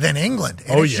base than England.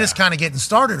 And it's just kind of getting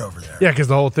started over there. Yeah, because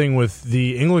the whole thing with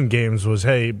the England games was,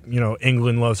 hey,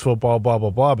 England loves football, blah, blah,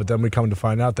 blah. But then we come to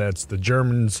find out that it's the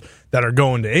Germans that are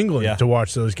going to England to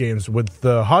watch those games. With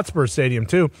the Hotspur Stadium,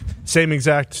 too, same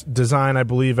exact design, I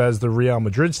believe, as the Real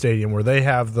Madrid Stadium, where they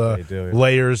have the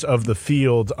layers of the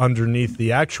field underneath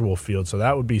the actual field. So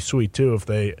that would be sweet, too, if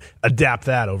they adapt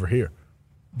that over here.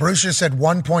 Bruce just said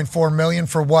 1.4 million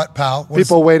for what, pal?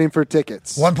 People waiting for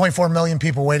tickets. 1.4 million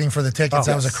people waiting for the tickets.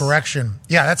 That was a correction.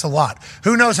 Yeah, that's a lot.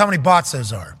 Who knows how many bots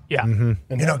those are? Yeah. And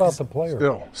how about the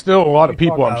player? Still a lot of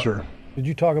people, I'm sure. Did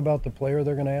you talk about the player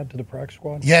they're going to add to the practice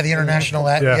squad? Yeah, the international.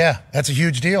 That's a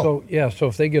huge deal. So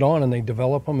if they get on and they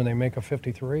develop them and they make a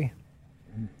 53,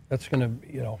 that's going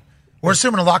to, We're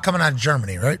assuming a lot coming out of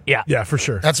Germany, right? Yeah. Yeah, for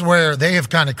sure. That's where they have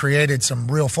kind of created some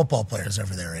real football players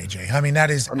over there, AJ. I mean, that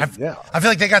is, I feel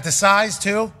like they got the size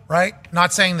too, right?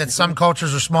 Not saying that some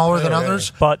cultures are smaller than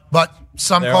others, but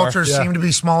some cultures seem to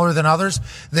be smaller than others.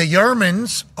 The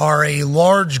Germans are a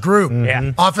large group.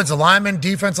 Mm-hmm. Offensive linemen,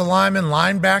 defensive linemen,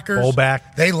 linebackers.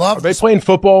 Fullback. They love Are they playing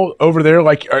football over there?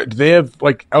 Like, do they have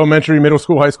like elementary, middle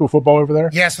school, high school football over there?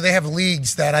 Yeah, so they have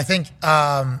leagues that I think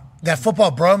that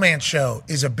Football Bromance show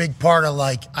is a big part of,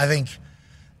 like, I think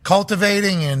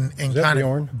cultivating and kind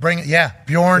Bjorn? of bringing. Yeah,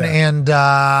 Bjorn and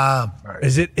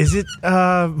Is it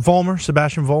Vollmer,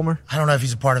 Sebastian Vollmer? I don't know if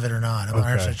he's a part of it or not. I'm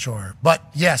not 100% sure. But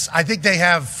yes, I think they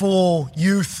have full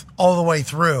youth all the way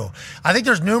through. I think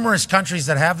there's numerous countries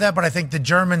that have that, but I think the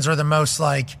Germans are the most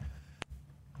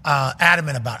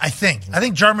adamant about it. I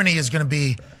think Germany is going to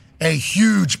be a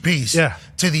huge piece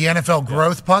to the NFL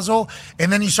growth puzzle.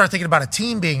 And then you start thinking about a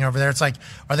team being over there. It's like,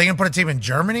 are they going to put a team in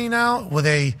Germany now? Will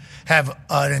they have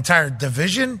an entire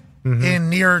division in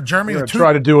near Germany? They're going to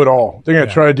try to do it all. They're going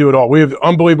to try to do it all. We have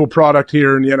unbelievable product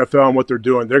here in the NFL and what they're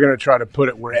doing. They're going to try to put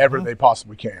it wherever they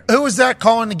possibly can. Who was that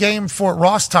calling the game for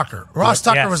Ross Tucker? Ross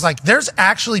Tucker was like, there's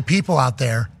actually people out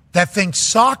there that think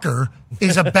soccer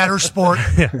is a better sport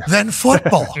than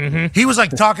football. He was like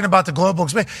talking about the global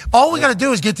expansion. All we got to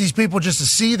do is get these people just to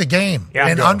see the game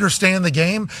and understand the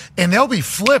game, and they'll be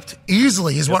flipped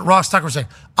easily, is what Ross Tucker was saying.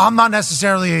 I'm not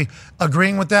necessarily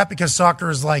agreeing with that because soccer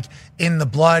is like in the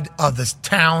blood of the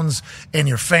towns and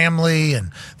your family,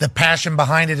 and the passion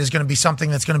behind it is going to be something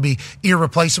that's going to be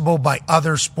irreplaceable by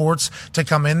other sports to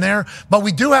come in there. But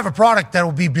we do have a product that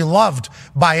will be beloved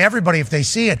by everybody if they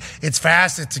see it. It's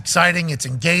fast, it's exciting, it's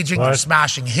engaging, there's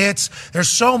smashing hits. There's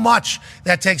so much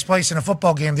that takes place in a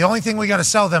football game. The only thing we got to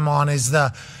sell them on is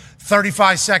the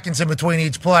 35 seconds in between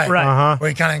each play. Right. Where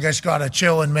you kind of just got to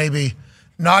chill and maybe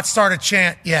not start a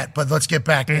chant yet, but let's get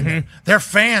back in there. Their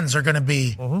fans are going to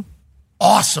be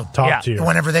awesome Top tier.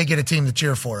 whenever they get a team to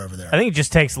cheer for over there. I think it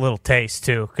just takes a little taste,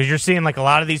 too, because you're seeing like a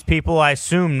lot of these people, I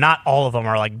assume not all of them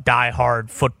are like diehard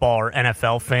football or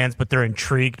NFL fans, but they're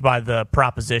intrigued by the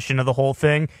proposition of the whole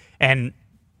thing. And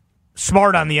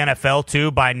smart on the NFL, too,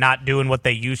 by not doing what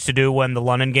they used to do when the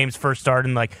London games first started.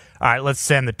 And like, all right, let's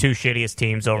send the two shittiest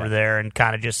teams over there and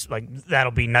kind of just like,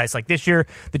 that'll be nice. Like this year,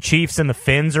 the Chiefs and the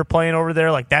Finns are playing over there.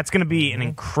 Like that's going to be an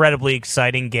incredibly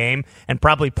exciting game and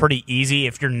probably pretty easy.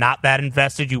 If you're not that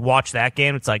invested, you watch that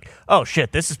game, it's like, oh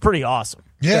shit, this is pretty awesome.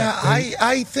 Yeah,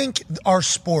 I think our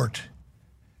sport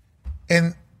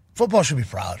and football should be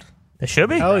proud. It should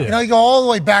be. Hell yeah. You know, you go all the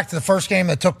way back to the first game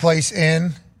that took place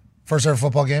in first ever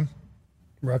football game.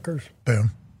 Rutgers.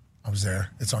 Boom. I was there.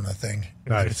 It's on the thing.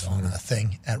 Nice. It's on a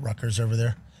thing at Rutgers over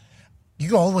there. You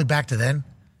go all the way back to then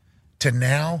to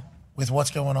now with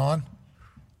what's going on.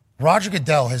 Roger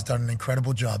Goodell has done an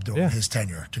incredible job during his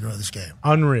tenure to grow this game.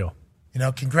 Unreal. You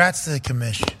know, congrats to the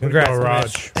commission. Congrats,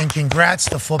 Raj. And congrats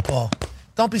to football.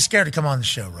 Don't be scared to come on the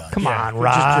show, Raj. Come on,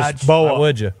 Raj. Just Boa. Why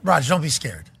would you? Raj, don't be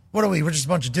scared. What are we? We're just a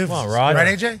bunch of doofuses. Come on, Raj.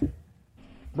 Right, AJ?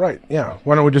 Right, yeah.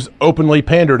 Why don't we just openly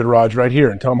pander to Raj right here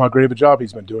and tell him how great of a job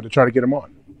he's been doing to try to get him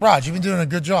on? Raj, you've been doing a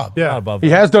good job. Yeah. Not above He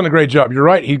has done a great job. You're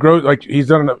right. He's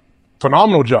done a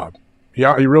phenomenal job.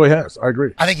 Yeah, he really has. I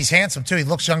agree. I think he's handsome, too. He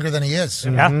looks younger than he is.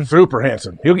 Yeah. Super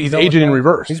handsome. He's aging in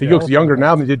reverse. He looks younger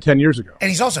now than he did 10 years ago. And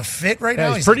he's also fit right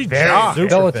now. He's pretty jacked.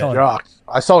 Peloton. Jocked.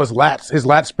 I saw his lats. His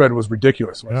lat spread was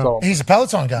ridiculous. When I saw him. He's a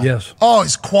Peloton guy. Yes. Oh,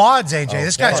 his quads, AJ.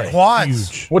 This guy's quads.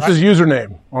 Huge. What's his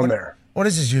username on there? What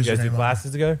is his You guys do username?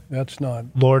 classes together? That's not.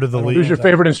 Lord of the Who's League. your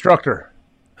favorite instructor?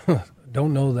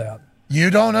 Don't know that. You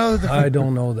don't know? I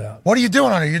don't know that. What are you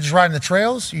doing on it? You're just riding the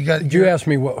trails? Did you ask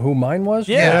me who mine was?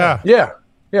 Yeah.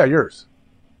 Yeah, yours.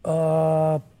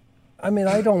 I mean,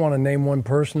 I don't want to name one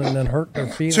person and then hurt their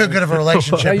feelings. Too good of a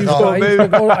relationship. I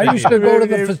used to go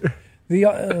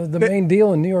to the main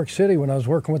deal in New York City when I was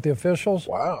working with the officials.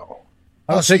 Wow.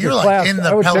 I would so take you're a like class. in the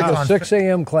I would take Peloton. a 6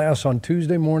 a.m. class on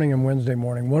Tuesday morning and Wednesday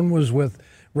morning. One was with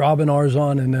Robin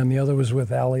Arzon, and then the other was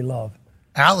with Allie Love.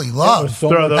 Allie It Love. was so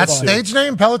Throw much those That's fun. stage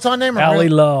name? Peloton name? Or Allie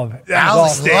real? Love. Allie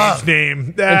Stage Love.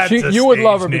 name. That's And a you would stage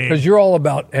love her name. because you're all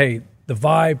about, hey, the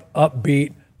vibe,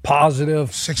 upbeat,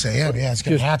 positive. 6 a.m. Yeah, it's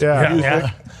going to Just- happen.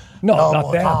 Yeah. No, Oh,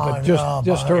 not that, oh, but no,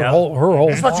 just my- her whole.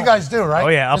 That's what you guys do, right? Oh,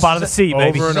 yeah, up This out is of the seat,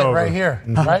 baby. Over and Sit over. right here,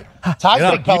 right? Ty did Do you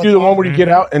do the Peloton. one where you get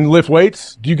out and lift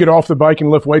weights? Do you get off the bike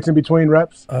and lift weights in between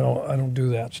reps? I don't do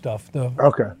that stuff. The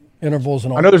Okay. intervals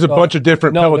and all. I know there's a that bunch of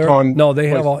different stuff. Peloton No, they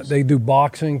have. places. They do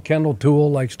boxing. Kendall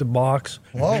Toole likes to box.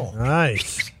 Whoa.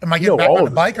 Nice. Am I getting know back all on of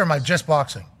the it. bike or am I just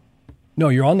boxing? No,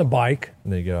 you're on the bike,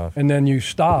 And then you get off. and then you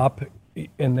stop,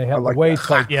 and they have like the weights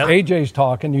that. like AJ's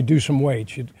talking. You do some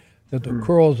weights. You do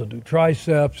curls, you do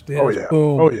triceps, this, Oh, yeah.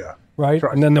 boom. Oh, yeah. Right?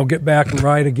 Triceps. And then they'll get back and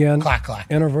ride again. Clack, clack.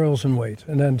 Intervals and weights.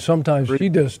 And then sometimes she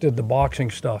just did the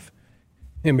boxing stuff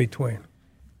in between.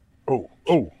 Oh.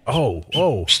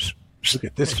 Look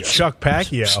at this guy. Chuck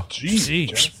Pacquiao.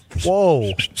 Jeez.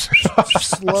 Whoa.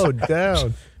 Slow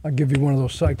down. I'll give you one of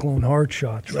those cyclone heart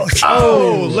shots. Right?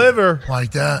 Oh, liver.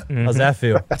 Like that. How's that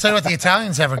feel? I'll tell you what, the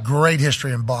Italians have a great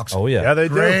history in boxing. Oh, yeah. Yeah, they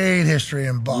do. Great history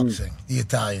in boxing, the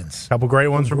Italians. Couple great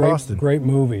ones from Boston. Great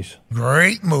movies.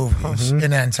 Great movies in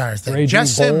that entire thing. Raging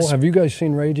Jess Bull. Sims. Have you guys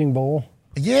seen Raging Bull?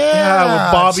 Yeah.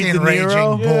 with Bobby I've seen De Niro.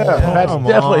 Raging Bull. That's Come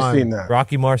definitely on. seen that.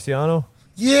 Rocky Marciano?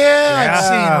 Yeah, I've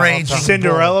seen Raging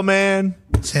Cinderella Man.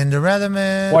 Bull. Cinderella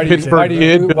Man. Why do Pittsburgh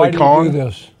Kid, Billy why do you Kong. do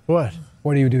this? What?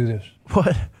 Why do you do this?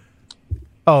 What?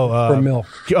 Oh, For milk.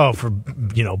 Oh, for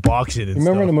boxing and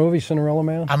Remember stuff. the movie Cinderella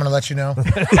Man? I'm going to let you know.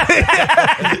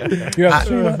 You haven't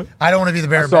seen it? I don't want to be the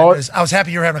bearer of saw bad it. news. I was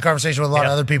happy you were having a conversation with a lot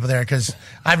of other people there because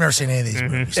I've never seen any of these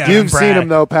movies. Yeah, You've Brad. seen him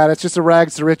though, Pat. It's just a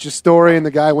rags to riches story, and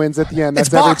the guy wins at the end. That's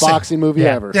It's every boxing. boxing movie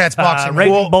ever. Yeah, it's boxing.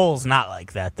 Raging Bull's not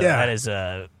like that, though. Yeah. That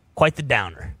is quite the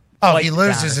downer. Oh, Quite he the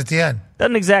loses downer. at the end.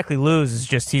 Doesn't exactly lose. It's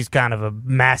just he's kind of a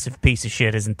massive piece of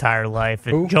shit his entire life.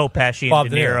 And Joe Pesci and Bob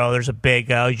De De Niro. Niro. There's a big,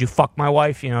 did you fuck my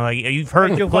wife? You know, like, you've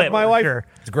heard the you clip. fuck my I'm wife? Sure.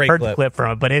 It's a great heard clip. the clip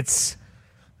from it, but it's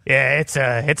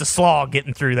a slog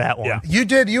getting through that one.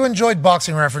 Yeah. You enjoyed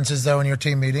boxing references, though, in your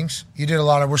team meetings. You did a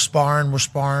lot of we're sparring,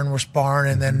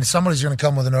 and then somebody's going to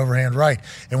come with an overhand right.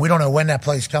 And we don't know when that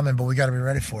play's coming, but we got to be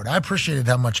ready for it. I appreciated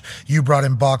how much you brought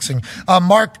in boxing.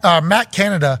 Matt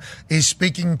Canada is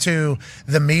speaking to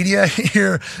the media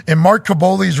here, and Mark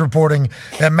Caboli's reporting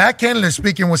that Matt Canada is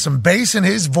speaking with some bass in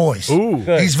his voice. Ooh.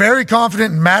 He's very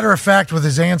confident and matter-of-fact with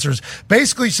his answers.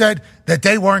 Basically said that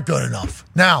they weren't good enough.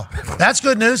 Now, that's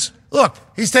good news. Look,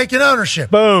 he's taking ownership.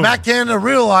 Boom. Matt Canada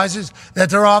realizes that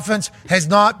their offense has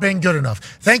not been good enough.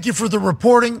 Thank you for the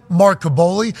reporting, Mark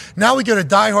Caboli. Now we go to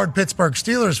diehard Pittsburgh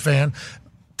Steelers fan.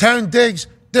 Tone Diggs,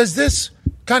 does this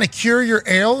kind of cure your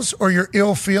ails or your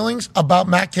ill feelings about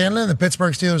Matt Canada and the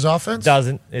Pittsburgh Steelers offense?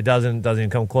 It doesn't even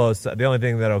come close. The only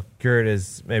thing that'll cure it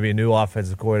is maybe a new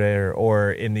offensive coordinator,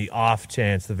 or in the off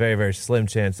chance, the very, very slim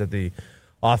chance that the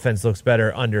offense looks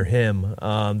better under him.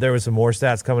 There was some more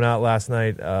stats coming out last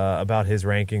night about his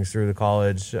rankings through the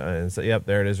college. And so, yep,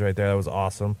 there it is right there. That was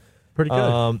awesome. Pretty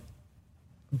good.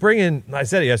 I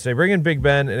said it yesterday, bring in Big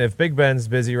Ben, and if Big Ben's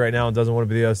busy right now and doesn't want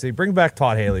to be the OC, bring back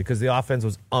Todd Haley, because the offense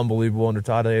was unbelievable under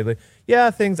Todd Haley. Yeah,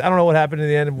 I don't know what happened in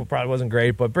the end, it probably wasn't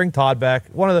great, but bring Todd back.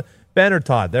 Ben or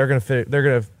Todd, they're gonna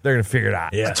figure it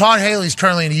out. Yeah. Todd Haley's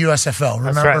currently in the USFL,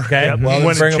 remember? That's right. Okay. Yep. Well,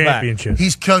 He bring won him a back. championship.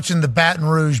 He's coaching the Baton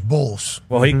Rouge Bulls.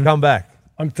 Well, he can come back.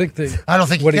 I don't think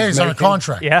he cares. He's on a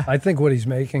contract. Yeah. I think what he's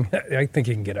making, I think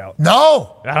he can get out.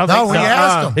 No. I don't think we so.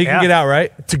 asked him. He can get out,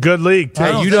 right? It's a good league, too.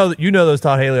 Hey, you know those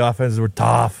Todd Haley offenses were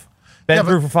tough. Ben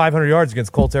threw for 500 yards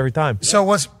against Colts every time. So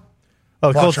what's...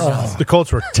 Oh, Watch your mouth. the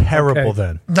Colts were terrible Okay.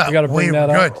 then. No, You gotta bring we that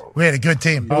were up. good. We had a good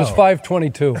team. It was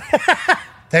 522.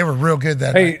 They were real good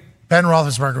that Hey. night. Ben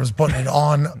Roethlisberger was putting it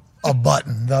on a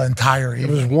button the entire It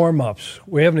evening. was warm-ups.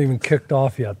 We haven't even kicked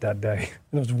off yet that day.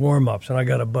 It was warm-ups, and I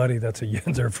got a buddy that's a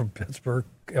Yinzer from Pittsburgh,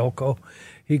 Elko.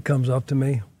 He comes up to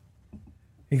me.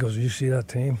 He goes, "You see that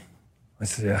team?" I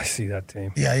said, "Yeah, I see that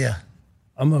team." Yeah.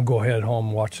 I'm going to go ahead home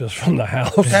and watch this from the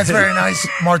house. That's very nice.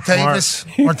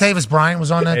 Martavis Bryant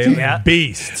was on that team. Yeah.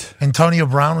 Beast. Antonio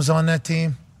Brown was on that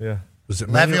team. Yeah. Was it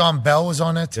Le'Veon Bell was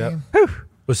on that team.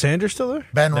 Was Sanders still there?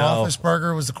 Ben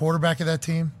Roethlisberger was the quarterback of that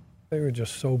team. They were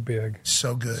just so big.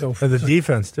 So good. So And the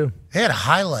defense, too. They had a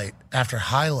highlight after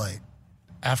highlight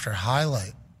after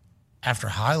highlight after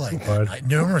highlight that night,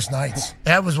 numerous nights.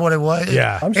 That was what it was.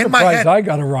 Yeah. I'm In my surprised head- I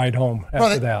got a ride home after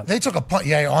Well, that. they took a punt.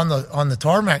 Yeah, on the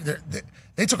tarmac.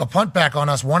 They took a punt back on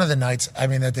us one of the nights. I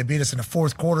mean, that they beat us in the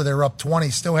fourth quarter. They were up 20,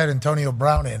 still had Antonio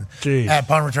Brown in Jeez. at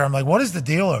punt return. I'm like, what is the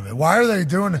deal of it? Why are they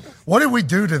doing it? What did we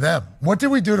do to them? What did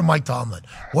we do to Mike Tomlin?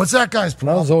 What's that guy's And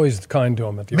I was problem? always kind to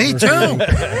him at the Me too.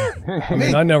 I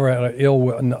mean, I never had an ill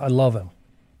will. and I love him.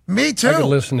 Me I could too.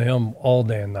 listen to him all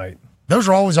day and night. Those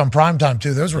were always on primetime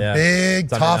too. Those were Yeah. big,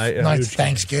 Sunday tough night, yeah. nights. Huge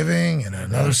Thanksgiving and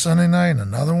another Sunday night and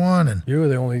another one. And You were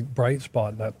the only bright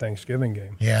spot in that Thanksgiving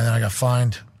game. yeah, and then I got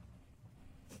fined.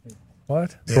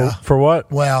 What? Yeah. For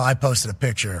what? Well, I posted a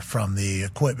picture from the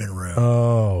equipment room.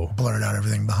 Oh. Blurred out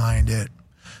everything behind it.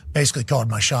 Basically called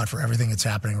my shot for everything that's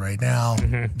happening right now.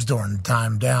 It was during the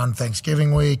time down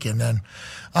Thanksgiving week. And then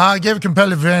I gave a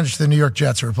competitive advantage to the New York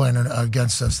Jets who were playing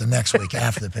against us the next week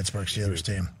after the Pittsburgh Steelers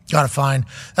team. Got a fine.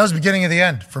 That was the beginning of the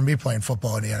end for me playing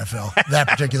football in the NFL. That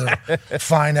particular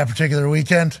fine, that particular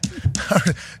weekend.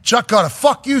 Chuck got a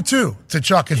fuck you too to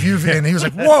Chuck if you've and he was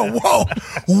like, whoa.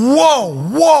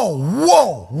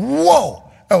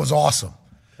 That was awesome.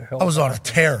 I was on a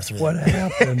tear through What that.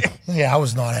 happened? Yeah, I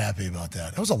was not happy about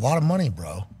that. That was a lot of money,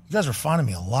 bro. You guys were finding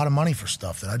me a lot of money for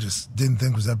stuff that I just didn't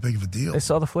think was that big of a deal. They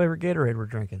saw the flavored Gatorade we're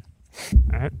drinking.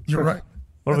 All right. You're right.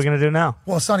 What are we going to do now?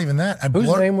 Well, it's not even that.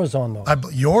 Whose name was on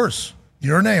those? Yours.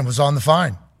 Your name was on the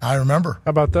fine. I remember. How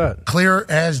about that? Clear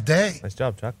as day. Nice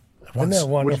job, Chuck. Isn't that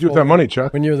wonderful? What'd you do with that money,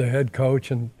 Chuck? When you're the head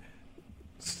coach and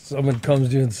someone comes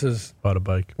to you and says, Bought a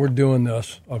bike. "We're doing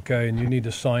this, okay, and you need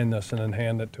to sign this," and then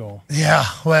hand it to them. Yeah,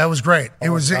 well, it was great. It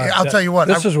was. I'll tell you what.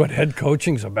 This is what head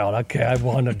coaching's about. Okay, I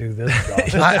want to do this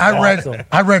job.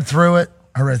 I read through it.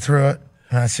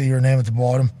 And I see your name at the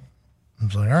bottom. I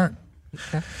was like, all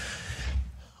right.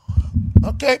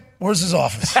 Okay, where's his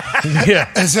office? Yeah.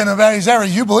 Is that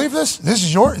you believe this? This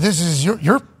is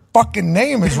your fucking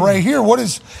name is right here. What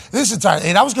is this entire?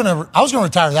 And I was gonna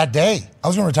retire that day.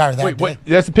 Wait,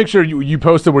 that's the picture you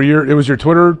posted where it was your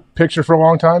Twitter picture for a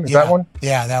long time? Is that one?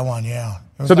 Yeah, that one, yeah.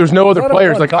 So there's no other Is that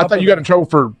players. on Like, I top thought of you got in trouble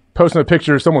for posting a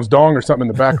picture of someone's dong or something in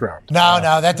the background. No,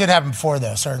 that did happen before,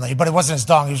 though, certainly. But it wasn't his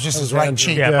dong. It was just his right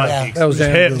cheek. Yeah, butt cheeks. That was It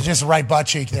Andrew. was just right butt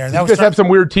cheek there. That You was guys have some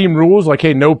weird team rules, like,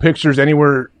 hey, no pictures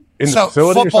anywhere in the so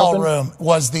facility or football something? room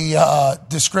was the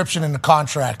description in the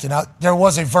contract, and there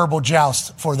was a verbal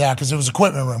joust for that because it was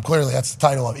equipment room. Clearly, that's the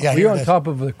title of it. Yeah, Were here you it on is. top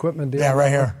of the equipment deal? Yeah, right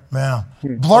here. Yeah,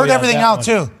 blurred yeah, everything that out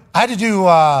one. too. I had to do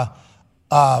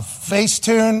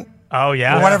Facetune. Oh,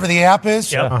 yeah. Or whatever the app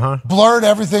is. Yep. Blurred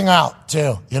everything out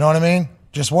too. You know what I mean?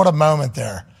 Just what a moment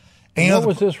there. And you know What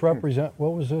was this represent?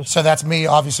 What was this? So that's me,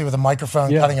 obviously, with a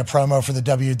microphone, Yeah. cutting a promo for the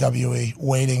WWE,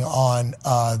 waiting on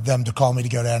them to call me to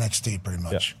go to NXT, pretty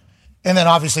much. And then,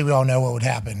 obviously, we all know what would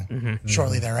happen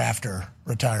shortly thereafter,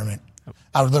 retirement.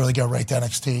 I would literally go right to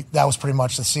NXT. That was pretty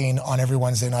much the scene on every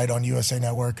Wednesday night on USA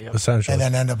Network. Essentially. And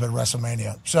then end up at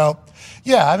WrestleMania. So,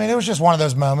 yeah, I mean, it was just one of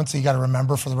those moments that you got to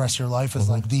remember for the rest of your life as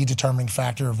like the determining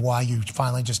factor of why you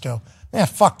finally just go, yeah,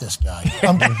 fuck this guy.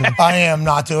 I am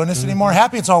not doing this anymore.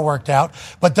 Happy it's all worked out.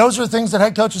 But those are things that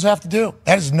head coaches have to do.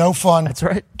 That is no fun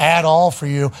at all for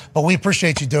you. But we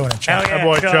appreciate you doing it, Chuck. Hell yeah,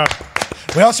 boy, Chuck.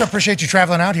 We also appreciate you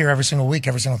traveling out here every single week,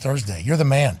 every single Thursday. You're the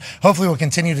man. Hopefully we'll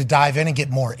continue to dive in and get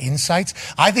more insights.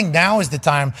 I think now is the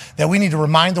time that we need to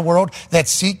remind the world that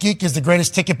SeatGeek is the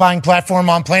greatest ticket buying platform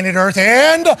on planet Earth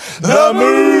and the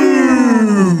moon.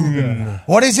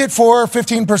 What is it for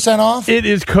 15% off? It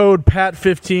is code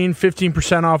PAT15,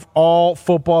 15% off all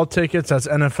football tickets. That's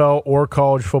NFL or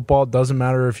college football. It doesn't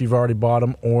matter if you've already bought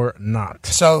them or not.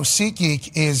 So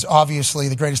SeatGeek is obviously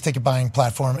the greatest ticket buying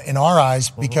platform in our eyes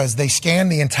because they scan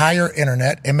the entire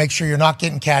internet and make sure you're not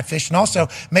getting catfished and also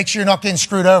make sure you're not getting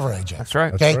screwed over, AJ. That's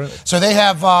right. Okay? That's right. So they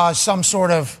have some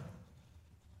sort of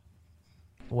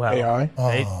AI?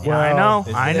 I know.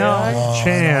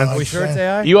 Chance. Are we sure it's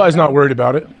AI? Eli's not worried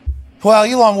about it. Well,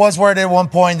 Elon was worried at one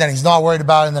point, then he's not worried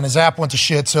about it, and then his app went to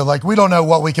shit. So, like, we don't know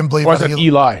what we can believe. Well, I said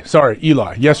Eli. Sorry,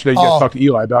 Eli. Yesterday, you guys talked to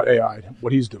Eli about AI,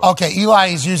 what he's doing. Okay, Eli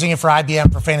is using it for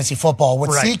IBM for fantasy football. What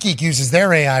SeatGeek uses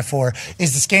their AI for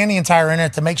is to scan the entire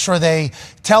internet to make sure they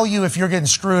tell you if you're getting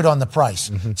screwed on the price.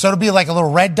 So it'll be like a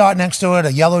little red dot next to it,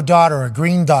 a yellow dot, or a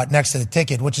green dot next to the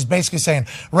ticket, which is basically saying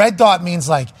red dot means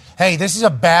like, hey, this is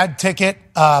a bad ticket,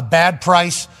 bad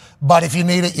price. But if you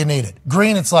need it, you need it.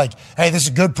 Green, it's like, hey, this is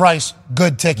a good price,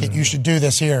 good ticket. You should do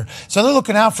this here. So they're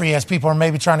looking out for you as people are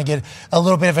maybe trying to get a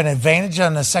little bit of an advantage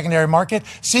on the secondary market.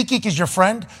 SeatGeek is your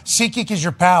friend. SeatGeek is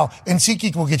your pal. And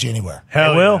SeatGeek will get you anywhere.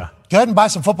 Hell will. Go ahead and buy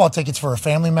some football tickets for a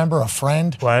family member, a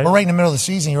friend. Right. We're right in the middle of the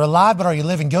season. You're alive, but are you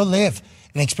living? Go live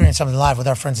and experience something live with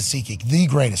our friends at SeatGeek. The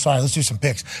greatest. All right, let's do some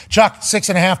picks. Chuck,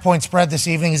 6.5 point spread this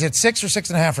evening. Is it 6 or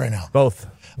 6.5 right now? Both.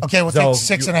 Okay, we'll take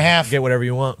 6.5. Get whatever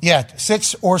you want. Yeah,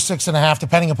 6 or 6.5,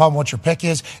 depending upon what your pick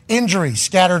is. Injuries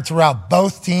scattered throughout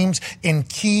both teams in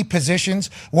key positions.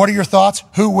 What are your thoughts?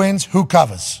 Who wins? Who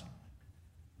covers?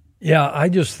 Yeah, I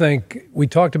just think we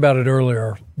talked about it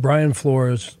earlier. Brian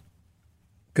Flores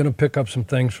going to pick up some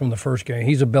things from the first game.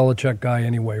 He's a Belichick guy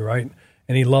anyway, right?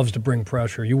 And he loves to bring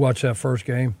pressure. You watch that first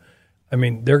game. I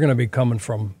mean, they're going to be coming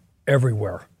from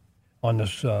everywhere on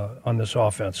this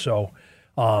offense. So.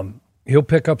 He'll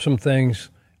pick up some things.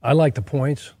 I like the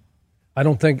points. I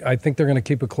think they're going to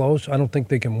keep it close. I don't think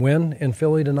they can win in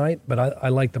Philly tonight, but I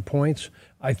like the points.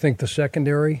 I think the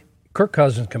secondary, Kirk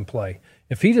Cousins can play.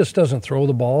 If he just doesn't throw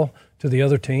the ball to the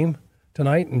other team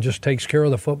tonight and just takes care of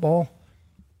the football,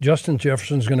 Justin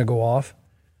Jefferson's going to go off.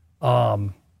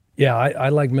 Yeah, I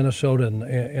like Minnesota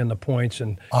and the points.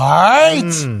 And all right.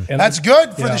 That's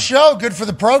good for the show, good for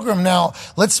the program. Now,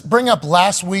 let's bring up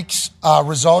last week's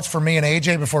results for me and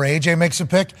AJ before AJ makes a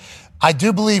pick. I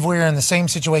do believe we are in the same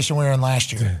situation we were in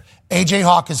last year. AJ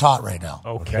Hawk is hot right now.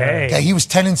 Okay. He was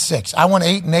 10-6. I went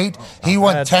 8-8. He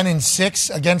went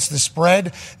 10-6 against the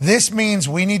spread. This means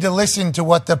we need to listen to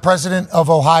what the president of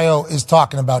Ohio is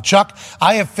talking about. Chuck,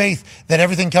 I have faith that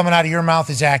everything coming out of your mouth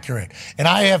is accurate. And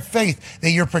I have faith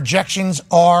that your projections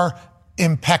are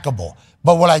impeccable.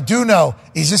 But what I do know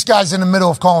is this guy's in the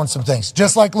middle of calling some things,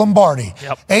 just like Lombardi.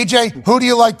 Yep. AJ, who do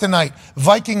you like tonight?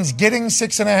 Vikings getting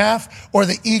 6.5 or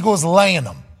the Eagles laying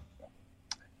them?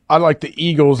 I like the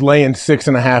Eagles laying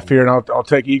 6.5 here, and I'll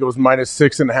take Eagles minus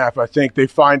 6.5. I think they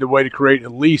find a way to create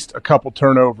at least a couple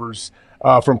turnovers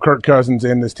from Kirk Cousins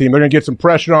and this team. They're going to get some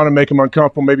pressure on him, make him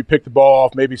uncomfortable, maybe pick the ball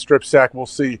off, maybe strip sack. We'll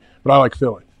see. But I like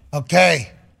Philly.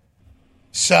 Okay.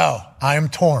 So I am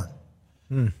torn.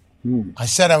 I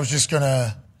said I was just going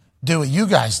to do what you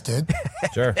guys did.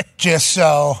 Sure. Just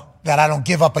so that I don't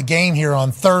give up a game here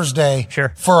on Thursday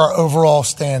for our overall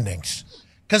standings.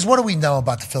 Because what do we know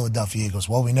about the Philadelphia Eagles?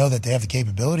 Well, we know that they have the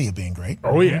capability of being great.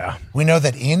 Oh, yeah. We know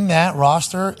that in that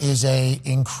roster is a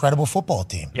incredible football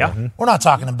team. Yeah. We're not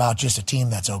talking about just a team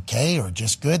that's okay or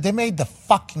just good. They made the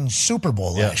fucking Super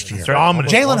Bowl last year.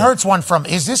 Jalen Hurts went from,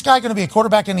 is this guy going to be a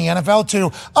quarterback in the NFL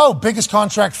to, biggest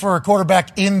contract for a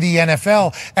quarterback in the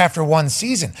NFL after one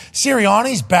season.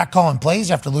 Sirianni's back calling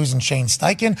plays after losing Shane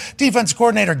Steichen. Defensive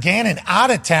coordinator Gannon out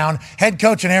of town. Head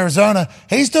coach in Arizona.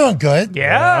 He's doing good.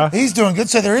 Yeah. He's doing good.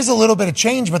 So there is a little bit of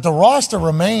change, but the roster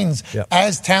remains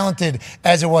as talented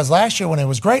as it was last year when it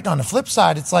was great. And on the flip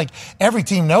side, it's like every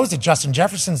team knows that Justin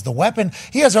Jefferson's the weapon.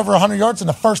 He has over 100 yards in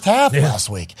the first half last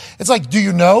week. It's like, do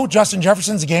you know Justin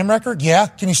Jefferson's a game record? Yeah.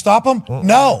 Can you stop him?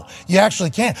 No, you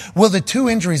actually can't. Will the two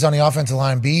injuries on the offensive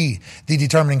line be the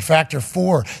determining factor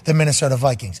for the Minnesota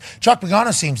Vikings? Chuck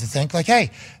Pagano seems to think like, hey,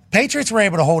 Patriots were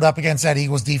able to hold up against that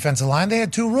Eagles defensive line. They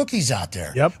had 2 rookies out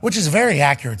there, which is a very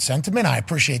accurate sentiment. I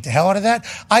appreciate the hell out of that.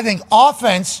 I think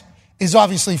offense is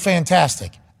obviously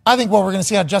fantastic. I think what we're going to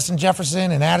see out of Justin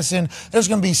Jefferson and Addison, there's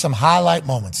going to be some highlight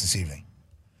moments this evening.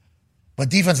 But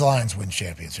defensive lines win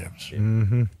championships.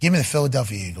 Mm-hmm. Give me the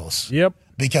Philadelphia Eagles. Yep.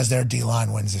 Because their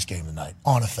D-line wins this game tonight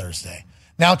on a Thursday.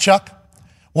 Now, Chuck,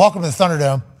 welcome to the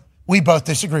Thunderdome. We both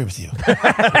disagree with you.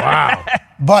 Wow.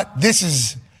 But this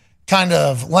is kind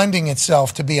of lending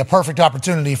itself to be a perfect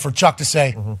opportunity for Chuck to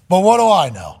say, but what do I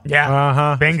know?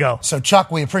 Yeah. Bingo. So,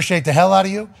 Chuck, we appreciate the hell out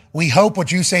of you. We hope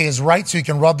what you say is right so you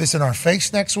can rub this in our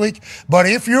face next week. But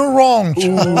if you're wrong,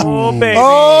 Chuck, baby.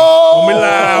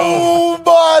 Oh,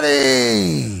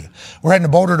 buddy. We're heading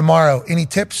to Boulder tomorrow. Any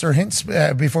tips or hints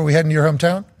before we head into your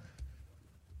hometown?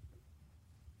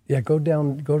 Yeah, go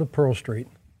to Pearl Street.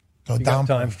 Go down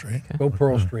Pearl Street. Go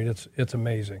Pearl Street. It's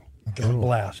amazing. It's a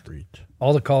blast.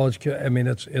 All the college kids. I mean,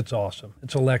 it's awesome.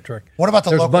 It's electric. What about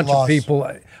the There's local a bunch laws? of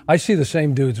people. I see the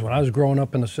same dudes when I was growing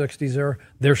up in the '60s.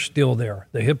 They're still there.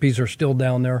 The hippies are still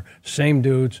down there. Same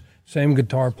dudes. Same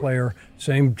guitar player.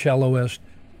 Same celloist.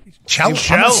 Cello.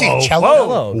 I'm gonna see a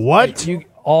cello. What?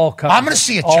 All kinds. I'm going to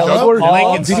see a cello.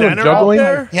 Lincoln Center out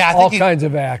there? Yeah, I think all kinds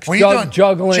of acts. Were you doing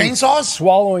juggling, chainsaws?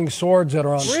 swallowing swords that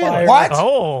are on fire. What?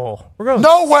 Oh. We're going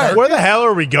No way. Where the hell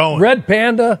are we going? Red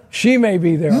Panda, she may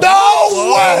be there. No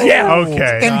way. Yeah.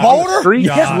 Okay. In Boulder?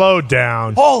 Yeah. Slow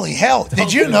down. Holy hell.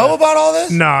 Did you know about all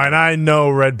this? No, and I know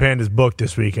Red Panda's booked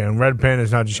this weekend. Red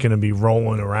Panda's not just going to be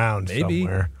rolling around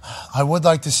somewhere. I would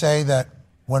like to say that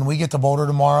when we get to Boulder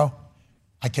tomorrow,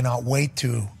 I cannot wait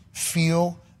to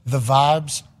feel the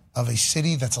vibes of a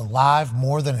city that's alive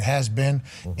more than it has been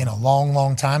in a long,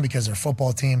 long time because their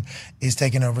football team is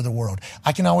taking over the world.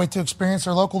 I cannot wait to experience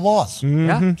their local laws.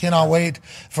 Mm-hmm. Cannot wait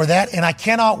for that. And I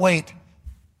cannot wait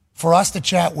for us to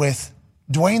chat with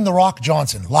Dwayne "The Rock"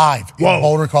 Johnson live in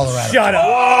Boulder, Colorado. Shut up.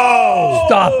 Whoa.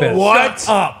 Stop it. What? Shut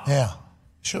up. Yeah.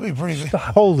 Should be pretty good.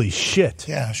 Holy shit.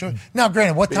 Yeah, sure. Now,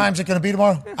 granted, what time is it going to be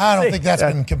tomorrow? I don't think that's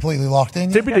been completely locked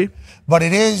in yet. TBD. But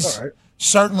it is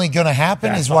certainly going to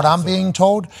happen, is what I'm being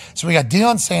told. So we got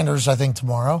Deion Sanders, I think,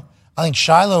 tomorrow. I think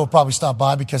Shiloh will probably stop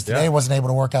by because today wasn't able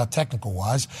to work out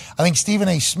technical-wise. I think Stephen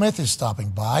A. Smith is stopping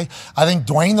by. I think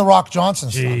Dwayne "The Rock"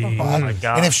 Johnson's stopping by. Oh my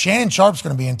God. And if Shannon Sharp's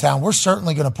going to be in town, we're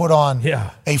certainly going to put on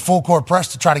a full-court press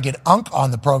to try to get Unk on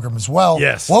the program as well.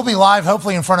 Yes. We'll be live,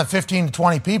 hopefully, in front of 15 to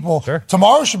 20 people. Sure.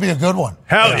 Tomorrow should be a good one.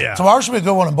 Hell yeah. Tomorrow should be a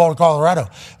good one in Boulder, Colorado.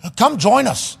 Come join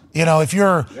us. You know, if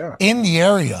you're in the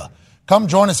area, come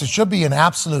join us. It should be an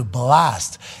absolute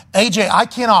blast. AJ, I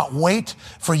cannot wait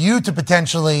for you to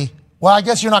potentially, well, I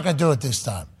guess you're not going to do it this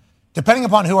time. Depending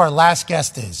upon who our last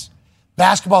guest is,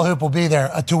 Basketball Hoop will be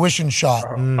there. A tuition shot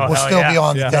will still be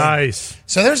on the day. Nice.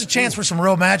 So there's a chance for some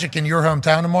real magic in your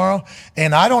hometown tomorrow.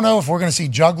 And I don't know if we're going to see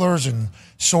jugglers and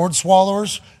sword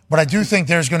swallowers, but I do think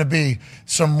there's going to be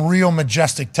some real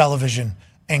majestic television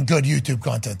and good YouTube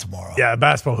content tomorrow. Yeah,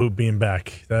 Basketball Hoop being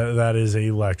back. That is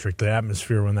electric. The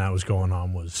atmosphere when that was going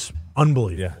on was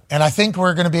unbelievable. Yeah. And I think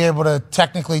we're going to be able to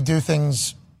technically do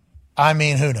things. I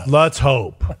mean, who knows? Let's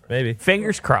hope. Maybe.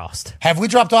 Fingers crossed. Have we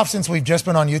dropped off since we've just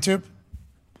been on YouTube?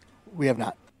 We have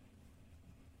not.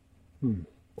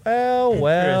 Well.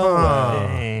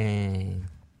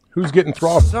 Who's getting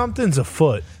throttled? Something's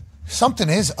afoot. Something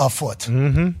is afoot.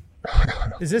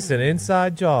 Mm-hmm. Is this an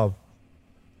inside job?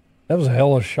 That was a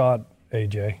hell of a shot,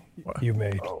 AJ, you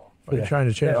made. Are you trying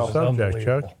to change the subject,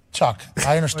 Chuck? Chuck,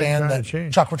 I understand that.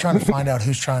 Chuck, we're trying to find out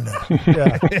who's trying to, who's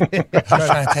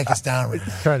trying to take us down right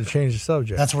now. Trying to change the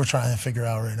subject. That's what we're trying to figure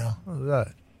out right now. What was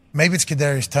that? Maybe it's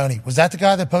Kadarius Toney. Was that the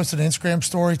guy that posted an Instagram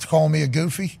story to call me a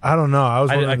goofy? I don't know. I was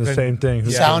wondering the same thing.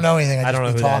 I don't know anything. I don't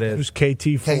know who that is. Who's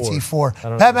KT4?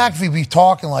 KT4. Pat McAfee be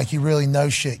talking like he really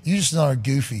knows shit. You just another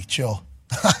goofy. Chill.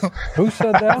 Who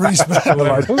said that? Respect.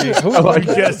 I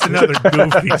guess another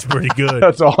goofy's pretty good.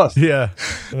 That's awesome. Yeah.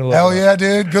 Hell yeah,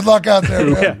 dude. Good luck out there,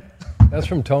 man. Yeah. That's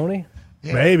from Tony?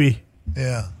 Yeah. Maybe.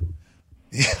 Yeah.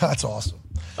 Yeah, that's awesome.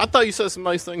 I thought you said some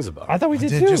nice things about it. I thought we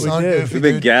did Did too. just another goofy, We've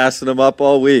been dude. gassing him up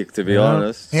all week, to be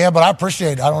honest. Yeah, but I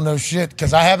appreciate it. I don't know shit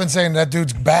because I haven't saying that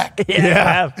dude's back.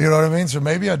 Yeah. You know what I mean? So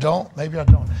maybe I don't. Maybe I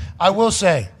don't. I will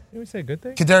say, Did we say a good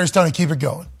thing? Kadarius Toney, keep it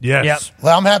going. Yes. Yep.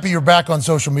 Well, I'm happy you're back on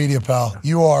social media, pal.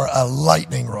 You are a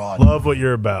lightning rod. Love what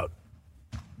you're about.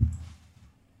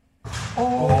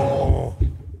 Oh.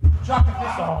 Chuck it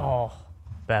this Oh,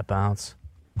 that bounce.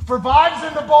 for vibes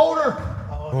in the Boulder.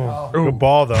 Oh, no. Good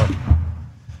ball, though.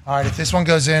 All right, if this one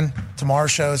goes in,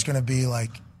 tomorrow's show is going to be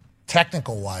like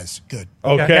technical-wise good.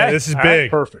 Okay, this is big.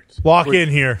 Perfect. Lock in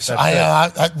here. So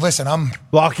listen, I'm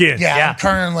Lock in. I'm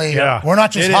currently Yeah. we're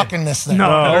not just It is. hucking this thing.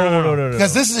 No.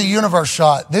 Because this is a universe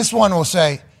shot. This one will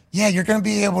say, yeah, you're going to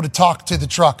be able to talk to the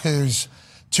truck who's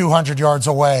 200 yards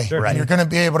away. Sure. And you're going to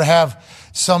be able to have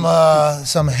some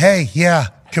hey, yeah,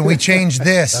 can we change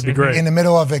this That'd be great. in the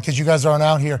middle of it because you guys aren't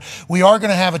out here. We are going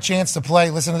to have a chance to play,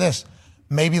 listen to this,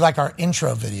 maybe like our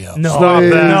intro video. No. Stop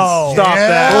that. No. Stop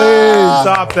that. Please.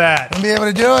 Stop that. We'll be able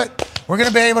to do it. We're going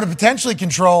to be able to potentially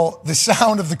control the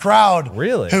sound of the crowd.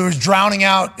 Really? Who's drowning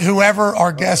out whoever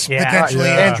our guests potentially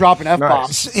And dropping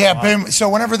F-bombs. Nice. Yeah, boom. So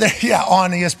whenever they're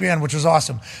on ESPN, which was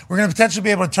awesome, we're going to potentially be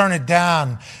able to turn it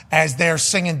down as they're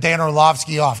singing Dan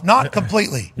Orlovsky off. Not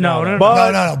completely. No.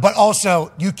 But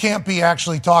also, you can't be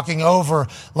actually talking over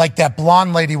like that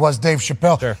blonde lady was, Dave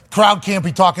Chappelle. Sure. Crowd can't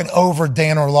be talking over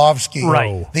Dan Orlovsky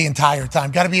Right. the entire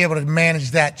time. Got to be able to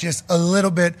manage that just a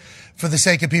little bit for the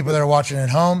sake of people that are watching at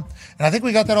home. And I think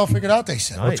we got that all figured out, they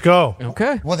said. Let's go.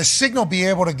 Okay. Will the signal be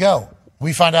able to go?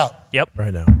 We find out. Yep.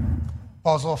 Right now.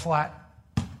 Ball's a little flat.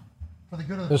 For the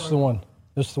good of the This is the one.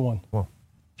 This is the one.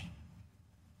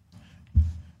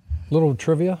 Little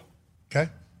trivia. Okay.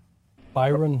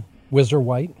 Byron Whizzer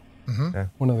White, Mm-hmm.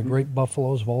 one of the great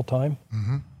Buffaloes of all time.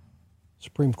 Mm-hmm.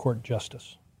 Supreme Court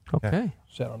Justice. Okay.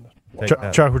 Sat on this.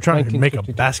 Chuck, we're trying to make a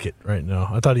 1952. basket right now.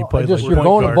 I thought he played Just, like you're point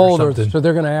going to guard or Boulder, something. so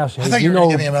they're going to ask I you. thought you were going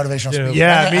to give me a motivational speech.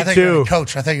 Yeah, me I thought too. You were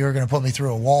coach. I thought you were going to put me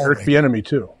through a wall. Eric Bieniemy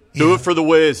too. Do it for the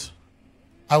Wiz.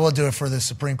 I will do it for the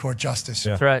Supreme Court Justice,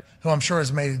 That's right. who I'm sure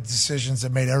has made decisions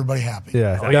that made everybody happy.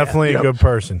 Yeah, definitely a good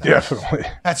person. Definitely.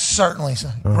 That's certainly so.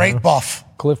 Great buff.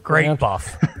 Cliff Great Grant,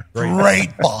 buff. Great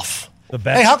buff. The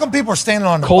best. Hey, how come people are standing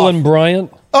on the Colin buff?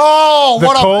 Bryant. Oh,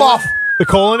 what a buff. The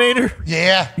colinator?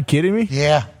 Yeah. You kidding me?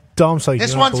 Yeah. Dom's like, This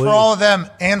you don't one's for believe. all of them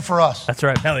and for us. That's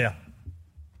right. Hell yeah.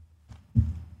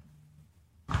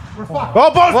 We're fucked.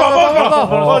 Oh,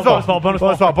 bonus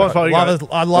ball. You got it.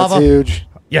 On lava. That's huge.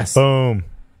 Yes. Boom.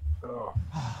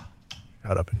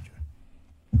 Got up.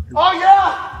 Oh,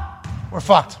 yeah. We're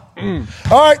fucked.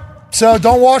 All right. So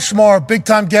don't watch tomorrow. Big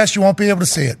time guest. You won't be able to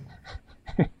see it.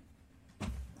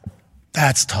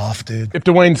 That's tough, dude. If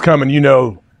Dwayne's coming, you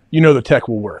know the tech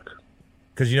will work.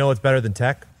 Because you know what's better than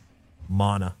tech?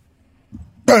 Mana.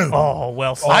 Boom. Oh,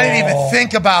 well said. I didn't even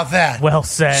think about that. Well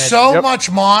said. So much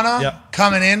mana Yep.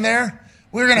 coming in there.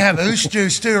 We're going to have oos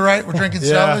juice too, right? We're drinking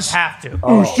sodas. Have to.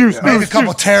 Ooze juice. Maybe a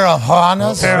couple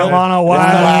Terrahanas. Carolina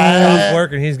It's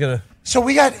working. He's going to. So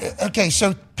we got, okay,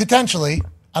 so potentially,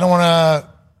 I don't want to,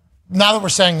 now that we're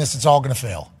saying this, it's all going to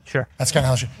fail. Sure. That's kind of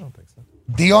how it should. I don't think so.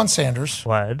 Deion Sanders,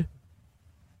 Wed.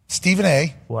 Stephen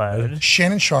A., Wed.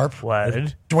 Shannon Sharp,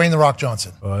 Wed. Dwayne The Rock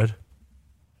Johnson. Bud.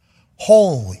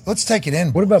 Holy, let's take it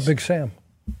in. What about Big Sam?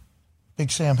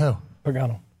 Big Sam who?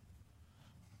 Pagano.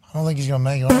 I don't think he's going to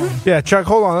make it. Yeah, Chuck,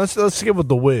 hold on. Let's get with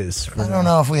the Wiz. I don't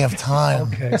know if we have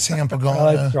time. Okay. Sam I'd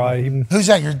Pagano. try. Who's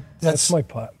that? That's my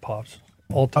pops.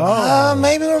 All time.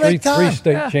 Maybe we'll make time. Three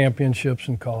state championships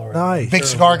in Colorado. Nice. Big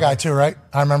cigar guy too, right?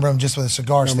 I remember him just with a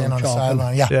cigar standing on the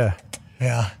sideline. Yeah. Yeah.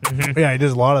 Yeah. Yeah, he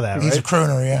does a lot of that, He's a right?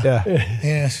 crooner, yeah. Yeah.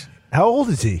 Yes. How old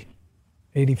is he?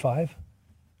 85.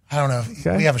 I don't know.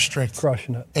 Okay. We have a strict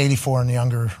Crushing it. 84 and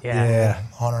younger Yeah.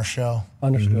 on our show.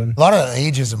 Understood. A lot of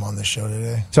ageism on this show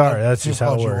today. Sorry, that's People just how it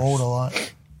called you works. old a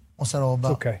lot. What's that all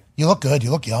about? Okay. You look good.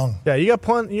 You look young. Yeah, you got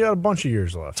plenty. You got a bunch of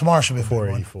years left. Tomorrow should be a Before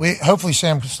big one. 84. Hopefully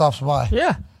Sam stops by.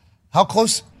 Yeah. How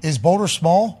close is Boulder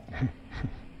small?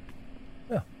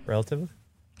 Relatively?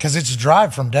 Because it's a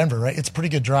drive from Denver, right? It's a pretty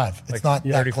good drive. It's not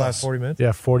that 35, close. 40 minutes?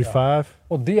 Yeah, 45.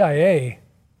 Well, DIA,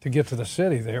 to get to the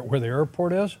city, there where the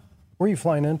airport is, where are you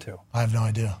flying into? I have no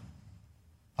idea.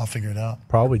 I'll figure it out.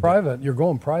 Probably. Private. You're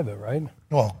going private, right?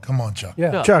 Well, come on, Chuck.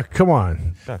 Yeah. Chuck, come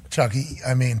on. Chuck,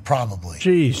 I mean, probably.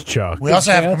 Jeez, Chuck. We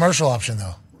also have a chance. commercial option,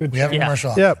 though. We have a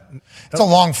commercial option. Yep. It's a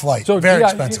long flight. So Very DIA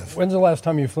expensive. When's the last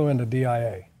time you flew into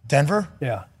DIA? Denver?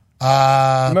 Yeah.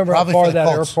 Probably Remember how for far the that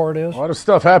Colts. airport is? A lot of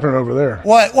stuff happening over there.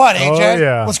 What, AJ?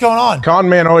 yeah. What's going on? Con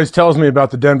man always tells me about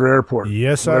the Denver airport.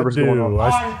 Yes, I Whatever's going do. on. All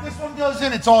right, if this one goes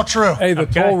in, it's all true. Hey, the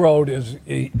toll road is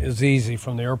easy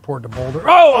from the airport to Boulder.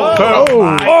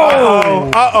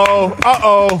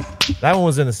 That one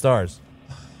was in the stars.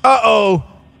 All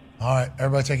right,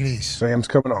 everybody take it easy. Sam's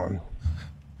coming on.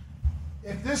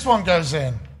 If this one goes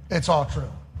in, it's all true.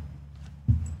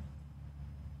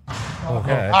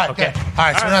 Okay. All right, good. All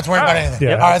right, so we don't have to worry about anything.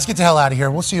 Yeah. All right, let's get the hell out of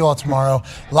here. We'll see you all tomorrow,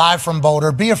 live from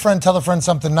Boulder. Be a friend, tell a friend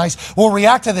something nice. We'll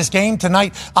react to this game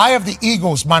tonight. I have the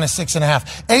Eagles -6.5.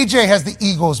 AJ has the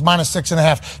Eagles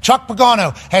 -6.5. Chuck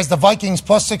Pagano has the Vikings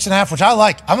 +6.5, which I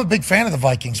like. I'm a big fan of the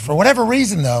Vikings. For whatever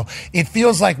reason, though, it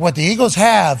feels like what the Eagles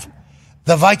have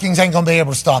the Vikings ain't going to be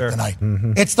able to stop tonight.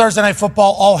 Mm-hmm. It's Thursday Night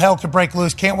Football. All hell could break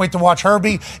loose. Can't wait to watch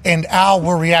Herbie and Al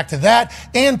will react to that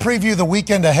and preview the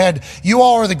weekend ahead. You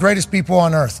all are the greatest people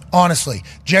on earth, honestly.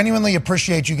 Genuinely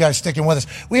appreciate you guys sticking with us.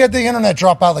 We had the internet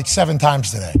drop out like 7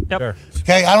 times today. Yep. Sure.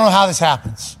 Okay, I don't know how this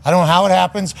happens. I don't know how it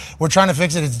happens. We're trying to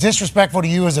fix it. It's disrespectful to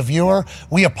you as a viewer.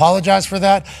 We apologize for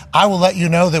that. I will let you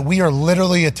know that we are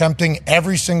literally attempting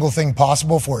every single thing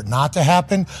possible for it not to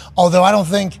happen, although I don't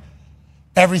think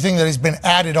everything that has been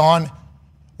added on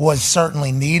was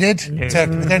certainly needed to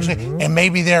potentially, and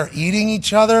maybe they're eating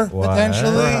each other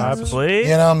potentially. Absolutely.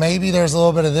 You know, maybe there's a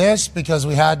little bit of this because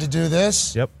we had to do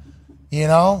this. Yep. You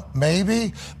know,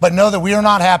 maybe. But know that we are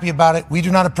not happy about it. We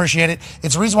do not appreciate it.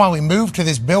 It's the reason why we moved to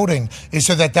this building is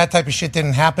so that type of shit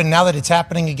didn't happen. Now that it's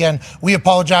happening again, we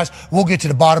apologize. We'll get to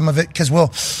the bottom of it because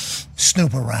we'll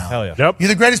snoop around. Hell yeah. Yep. You're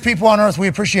the greatest people on earth. We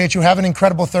appreciate you. Have an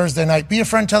incredible Thursday night. Be a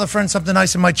friend, tell a friend something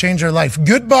nice that might change their life.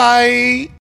 Goodbye.